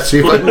my ass. See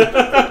if I can...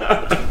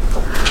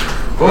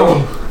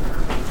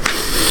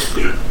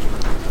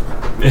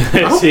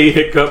 As he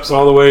hiccups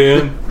all the way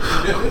in.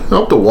 I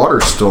hope the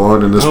water's still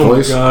on in this Oh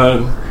place. my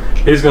god.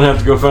 He's gonna have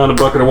to go find a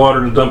bucket of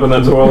water to dump in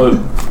that toilet.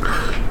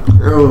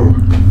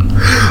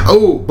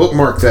 Oh,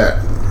 bookmark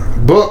that.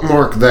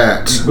 Bookmark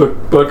that.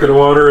 Bucket of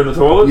water in the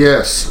toilet?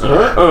 Yes.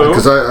 Uh-oh.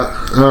 Because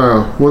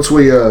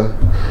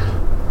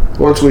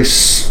once we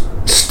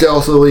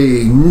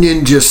stealthily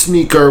ninja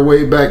sneak our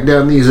way back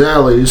down these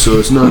alleys, so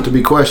it's not to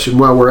be questioned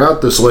why we're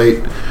out this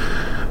late.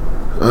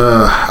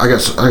 I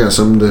got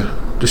something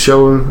to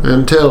show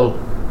and tell,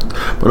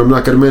 but I'm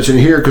not going to mention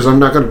it here because I'm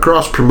not going to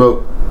cross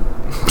promote.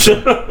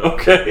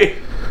 Okay.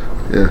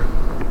 Yeah.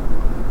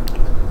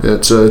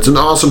 It's an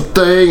awesome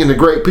thing and they're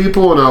great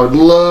people, and I would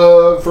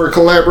love for a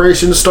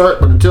collaboration to start,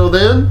 but until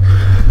then,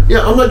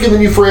 yeah, I'm not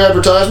giving you free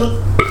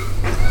advertisement.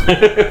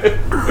 Okay.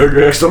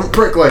 Because I'm a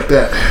prick like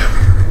that.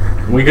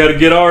 We gotta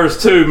get ours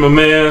too, my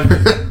man.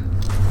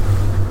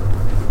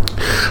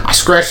 I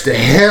scratched the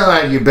hell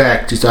out of your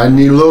back. Just I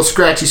need a little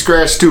scratchy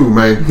scratch too,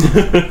 man.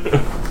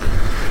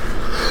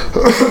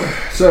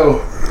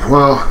 So,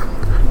 while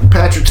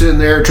Patrick's in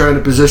there trying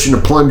to position a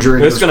plunger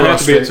into It's his gonna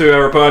have to be a prostate,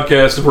 2-hour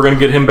podcast if we're gonna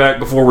get him back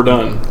before we're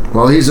done.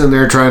 while he's in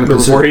there trying to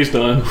Before position, he's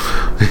done.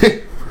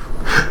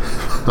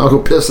 I'll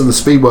go piss in the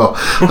speedwell.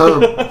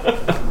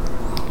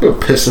 Go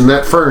piss in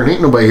that fern.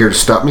 Ain't nobody here to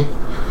stop me.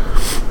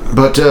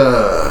 But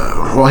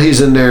while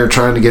he's in there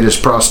trying to get his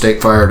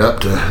prostate fired up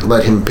to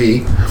let him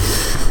pee,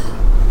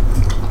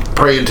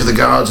 praying to the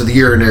gods of the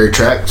urinary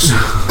tracts,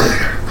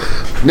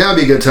 now would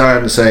be a good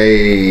time to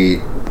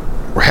say,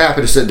 we're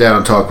happy to sit down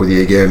and talk with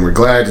you again. We're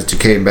glad that you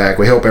came back.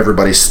 We hope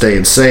everybody's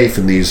staying safe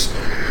in these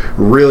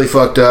really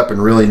fucked up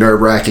and really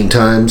nerve-wracking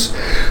times.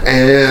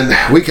 And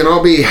we can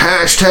all be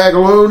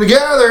 #alone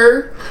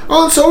together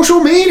on social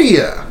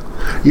media.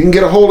 You can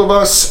get a hold of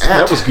us at...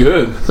 That was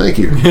good. Thank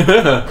you.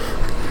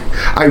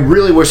 I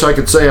really wish I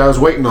could say I was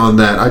waiting on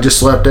that. I just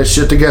slapped that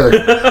shit together.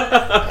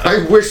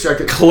 I wish I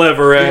could.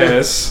 Clever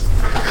ass.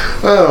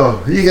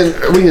 Oh, we can.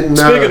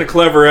 Speaking of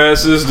clever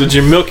asses, did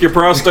you milk your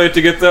prostate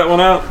to get that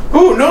one out?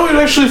 Oh no, it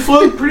actually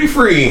flowed pretty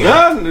free.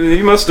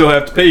 You must still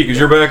have to pee because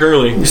you're back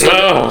early.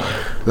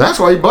 That's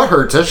why your butt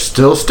hurts. That's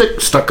still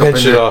stuck up in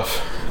Pinch it there. off.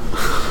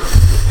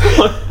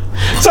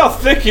 That's how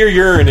thick your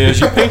urine is.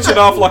 You pinch it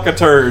off like a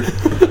turd.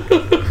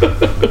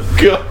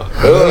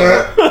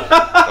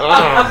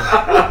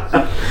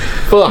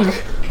 Fuck.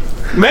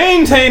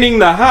 Maintaining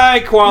the high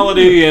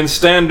quality and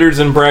standards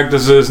and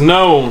practices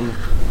known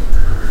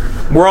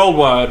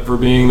worldwide for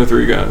being the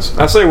Three Guys.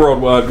 I say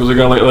worldwide because we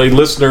got a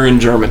listener in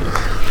Germany.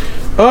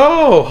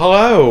 Oh,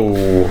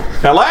 hello.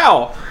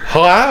 Hello!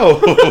 Hello.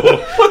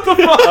 What the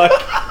fuck?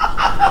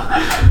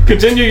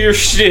 Continue your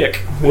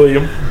shtick,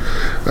 William.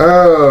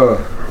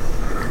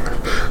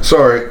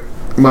 Sorry.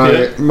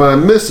 My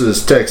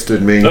missus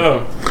texted me.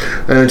 Oh.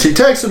 And she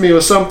texted me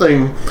with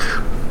something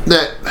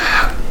that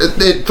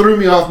it threw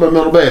me off my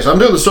mental base. I'm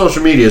doing the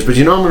social medias, but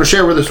I'm going to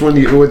share with you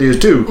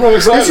too. Well,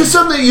 exactly. It's just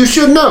something that you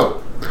should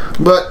know.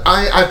 But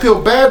I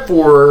feel bad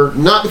for her,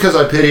 not because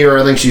I pity her or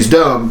I think she's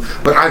dumb,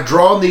 but I've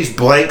drawn these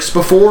blanks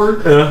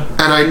before, and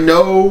I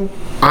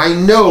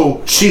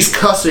know she's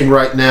cussing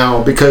right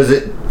now because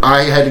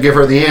I had to give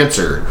her the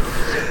answer.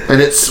 And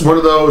it's one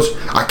of those,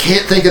 I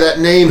can't think of that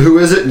name, who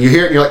is it? And you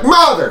hear it and you're like,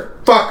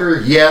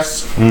 motherfucker,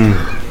 yes.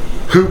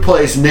 Who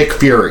plays Nick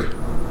Fury?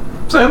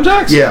 Sam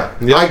Jackson. Yeah.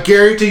 I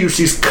guarantee you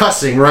she's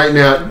cussing right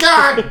now.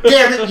 God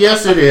damn it,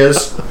 yes it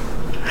is.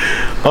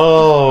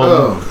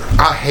 Oh,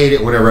 I hate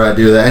it whenever I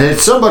do that. And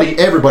it's somebody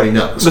everybody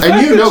knows.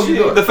 And you know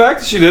it. The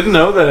fact that she didn't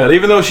know that,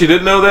 even though she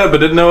didn't know that, but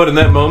didn't know it in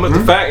that moment,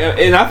 the fact,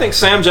 and I think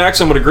Sam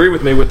Jackson would agree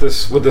with me with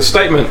this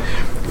statement,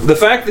 the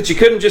fact that you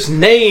couldn't just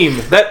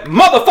name that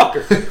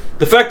motherfucker,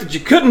 the fact that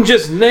you couldn't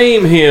just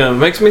name him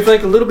makes me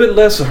think a little bit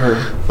less of her.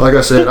 Like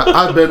I said,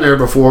 I've been there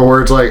before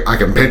where it's like, I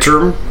can picture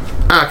him,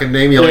 I can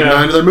name you like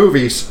 9 of their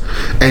movies,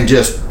 and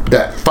just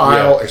that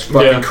file is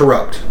fucking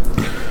corrupt.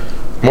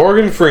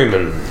 Morgan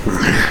Freeman.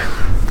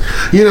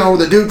 You know,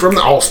 the dude from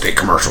the Allstate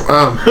commercial.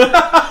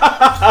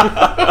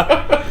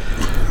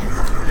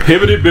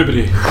 Hibbity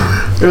bibbity.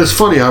 It was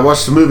funny. I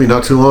watched the movie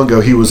not too long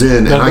ago he was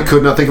in, and I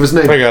could not think of his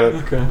name. I got it.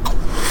 Okay.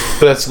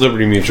 But that's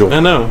Liberty Mutual. I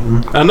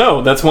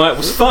know. That's why it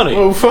was funny.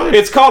 Oh, fine.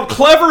 It's called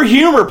clever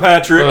humor,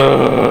 Patrick.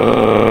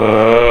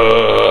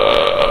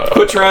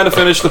 Quit trying to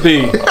finish the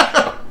pee.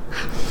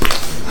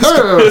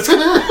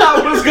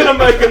 I was gonna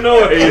make a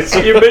noise.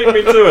 You beat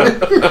me to it.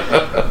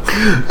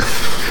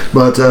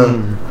 But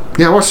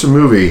yeah, I watched the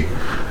movie,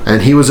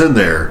 and he was in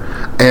there,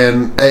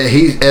 and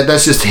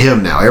that's just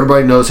him now.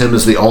 Everybody knows him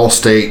as the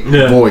Allstate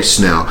voice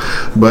now.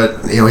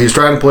 But you know, he's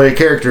trying to play a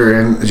character,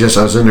 and just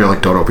I was in there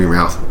like, don't open your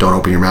mouth, don't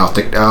open your mouth.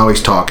 Oh,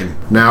 he's talking.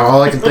 Now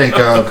all I can think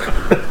of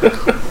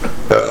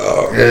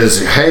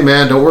is, hey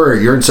man, don't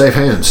worry, you're in safe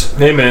hands.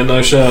 Hey man,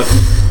 nice shot.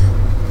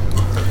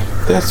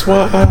 That's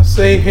why I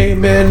say, hey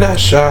man, nice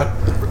shot.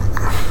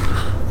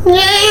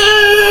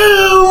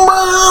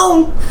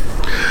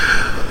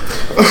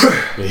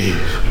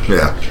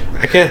 Yeah.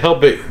 I can't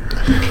help it.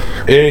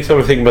 Anytime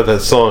I think about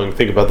that song,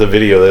 think about the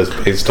video that's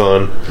based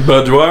on.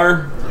 Bud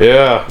Dwyer.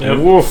 Yeah. Yep.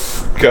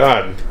 Woof.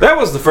 God. That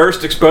was the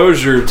first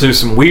exposure to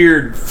some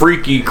weird,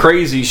 freaky,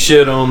 crazy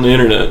shit on the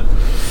internet.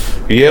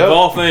 Yeah. Of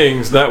all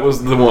things, that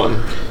was the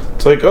one.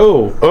 It's like,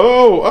 oh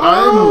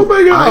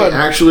my God.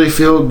 I actually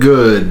feel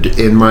good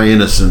in my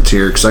innocence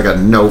here because I got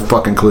no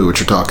fucking clue what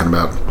you're talking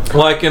about.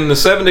 Like in the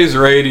 70s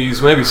or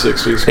 80s, maybe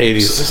 60s.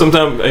 80s.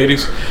 Sometime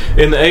 80s.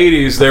 In the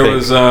 80s, there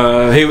was,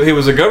 he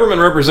was a government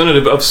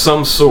representative of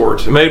some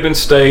sort. It may have been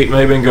state,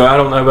 may have been, I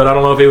don't know, but I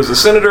don't know if he was a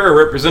senator or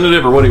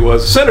representative or what he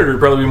was. A senator would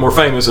probably be more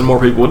famous and more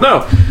people would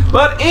know.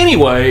 But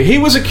anyway, he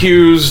was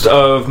accused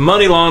of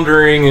money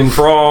laundering and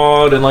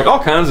fraud and like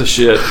all kinds of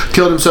shit.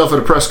 Killed himself at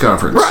a press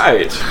conference.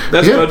 Right.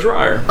 That's Yeah. Bud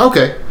Dwyer.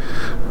 Okay.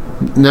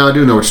 Now I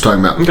do know what you're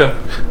talking about. Okay.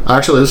 I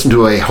actually listened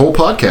to a whole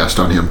podcast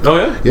on him. Oh,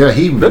 yeah? Yeah,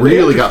 he That'd be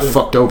really got interesting.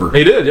 fucked over.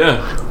 He did,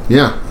 yeah.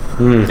 Yeah.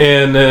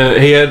 And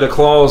he had a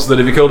clause that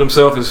if he killed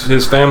himself,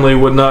 his family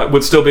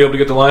would still be able to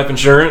get the life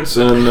insurance.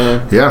 And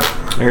Yeah.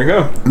 there you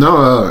go.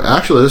 No,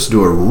 actually, listened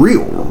to a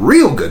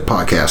real good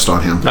podcast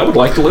on him. I would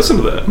like to listen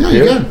to that. Yeah,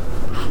 you can.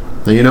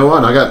 And you know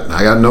what? I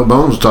got no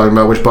bones talking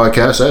about which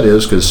podcast that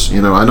is because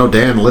you know I know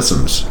Dan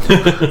listens.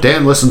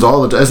 Dan listens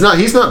all the time.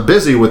 He's not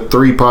busy with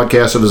 3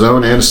 podcasts of his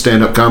own and a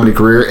stand-up comedy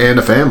career and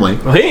a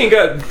fammy. Well, he ain't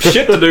got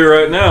shit to do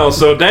right now.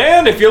 So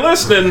Dan, if you're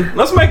listening,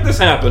 let's make this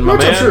happen, my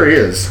Which man. I'm sure he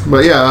is.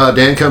 But yeah,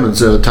 Dan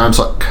Cummins, Time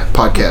Suck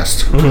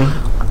podcast.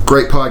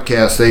 Great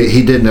podcast.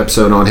 He did an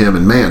episode on him,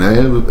 and man,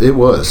 that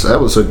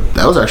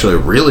was actually a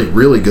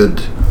really good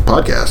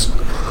podcast.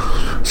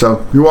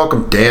 So you're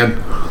welcome,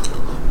 Dan.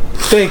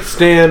 Thanks,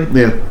 Dan.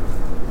 Yeah.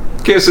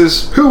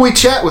 Kisses. Who we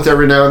chat with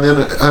every now and then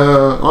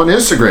on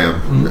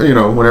Instagram. You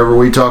know, whenever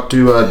we talk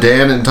to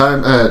Dan and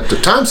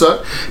Time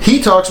Suck,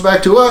 he talks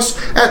back to us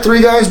at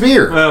 3 Guys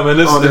Beer Oh man,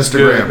 this on is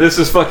Instagram. good. This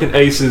is fucking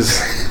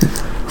aces.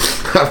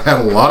 I've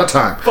had a lot of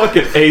time.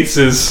 Fucking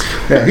aces.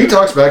 Yeah, he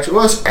talks back to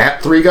us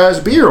at 3 Guys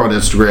Beer on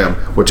Instagram,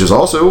 which is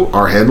also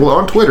our handle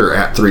on Twitter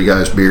at 3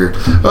 Guys Beer.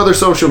 Other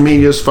social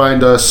medias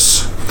find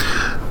us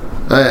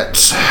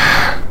at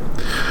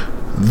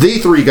The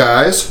 3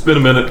 Guys. It's been a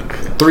minute.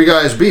 3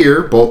 Guys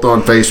Beer, both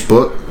on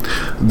Facebook.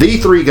 The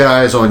 3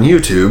 Guys on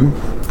YouTube.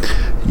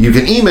 You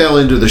can email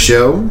into the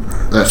show.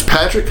 That's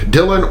Patrick,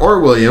 Dylan,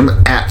 or William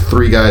at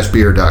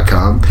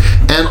 3guysbeer.com.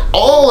 And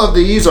all of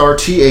these are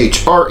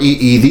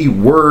THREE, the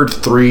word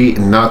 3,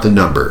 not the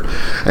number.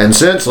 And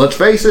since, let's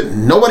face it,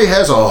 nobody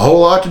has a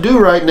whole lot to do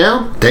right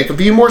now, take a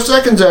few more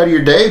seconds out of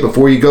your day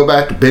before you go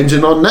back to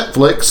binging on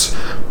Netflix.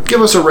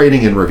 Give us a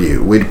rating and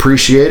review. We'd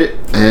appreciate it,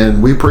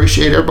 and we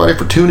appreciate everybody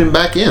for tuning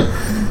back in.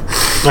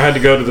 I had to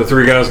go to the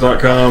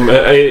 3guys.com.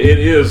 It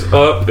is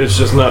up. It's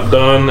just not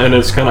done, and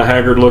it's kind of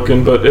haggard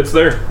looking, but it's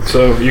there.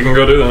 So you can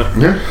go do that.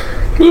 Yeah.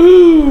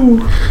 Woohoo!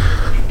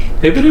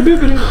 Hibbity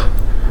bibbity.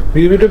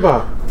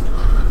 Bibbidi-bop.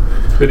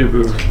 Biddy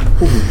boo.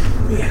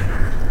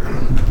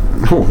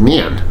 Oh,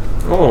 man.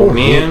 Oh,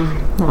 man.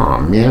 Oh,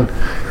 man.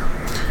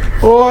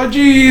 Oh,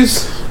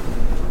 jeez.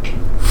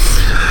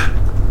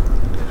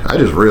 I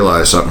just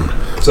realized something.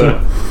 So,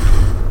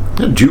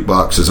 That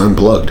jukebox is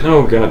unplugged.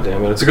 oh, god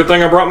damn it. It's a good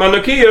thing I brought my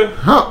Nokia.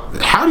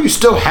 How do you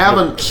still have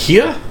an...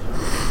 Kia?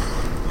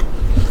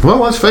 Well,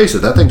 let's face it,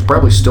 that thing's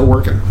probably still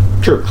working.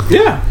 Sure.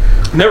 Yeah.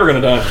 Never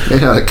gonna die. It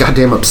had a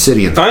goddamn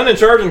obsidian. Finding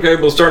charging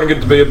cable is starting to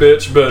get to be a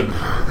bitch, but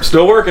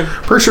still working.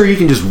 Pretty sure you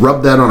can just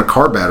rub that on a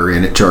car battery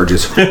and it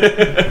charges.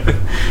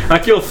 I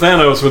killed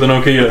Thanos with a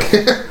Nokia.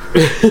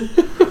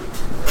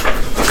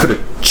 Could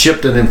have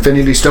chipped an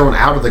Infinity Stone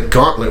out of the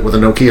gauntlet with a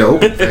Nokia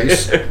open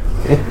face.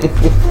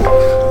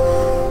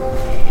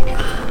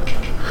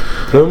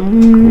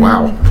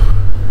 Wow.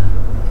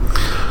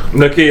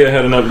 Nokia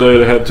had an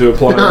update I had to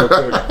apply real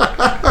quick.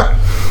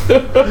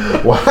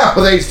 Wow,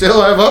 they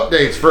still have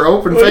updates for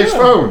open face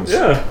phones.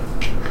 Yeah.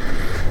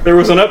 There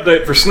was an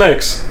update for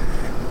snakes.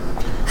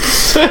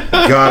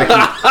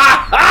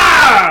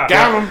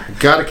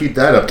 Gotta keep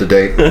that up to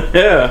date.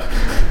 Yeah.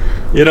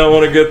 You don't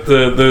want to get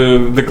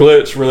the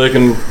glitch where they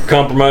can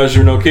compromise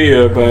your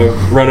Nokia by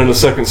running a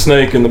second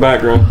snake in the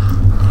background.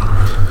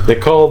 They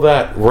call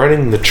that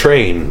running the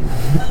train.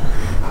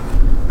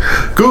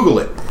 Google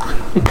it.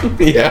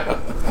 Yeah.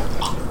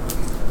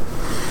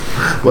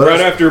 What Right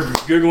else? after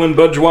Googling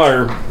Budge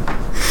Wire.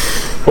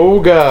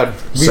 Oh God,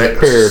 be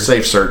prepared.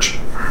 Safe search.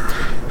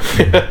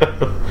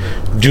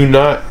 Do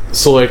not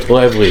select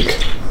live leak.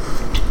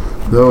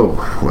 Oh,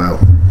 well.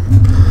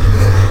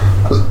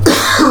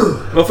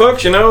 Well,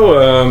 folks,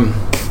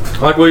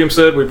 like William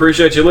said, we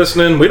appreciate you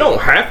listening. We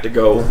don't have to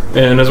go.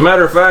 And as a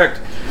matter of fact,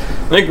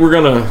 I think we're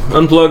going to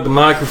unplug the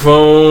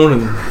microphone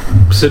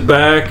and sit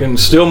back and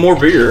still more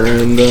beer.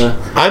 And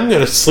I'm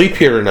gonna sleep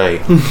here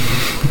tonight.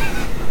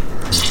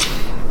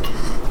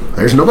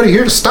 There's nobody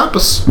here to stop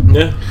us.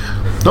 yeah,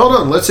 Hold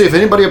on, let's see if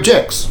anybody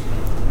objects.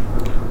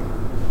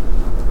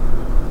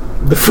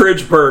 the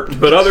fridge burped.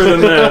 But other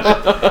than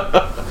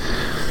that,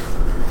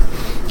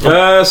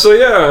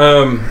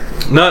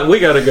 we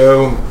got to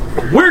go.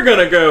 We're going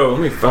to go.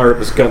 Let me fire up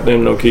this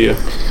goddamn Nokia.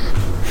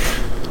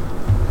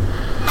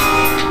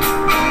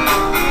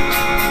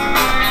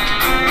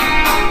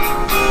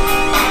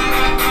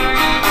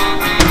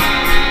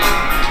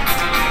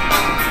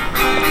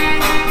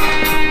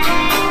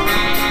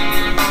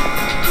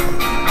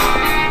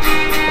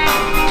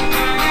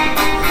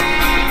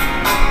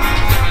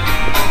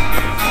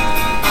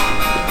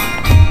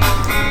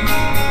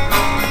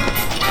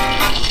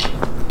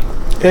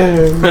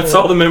 That's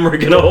all the memory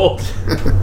can hold.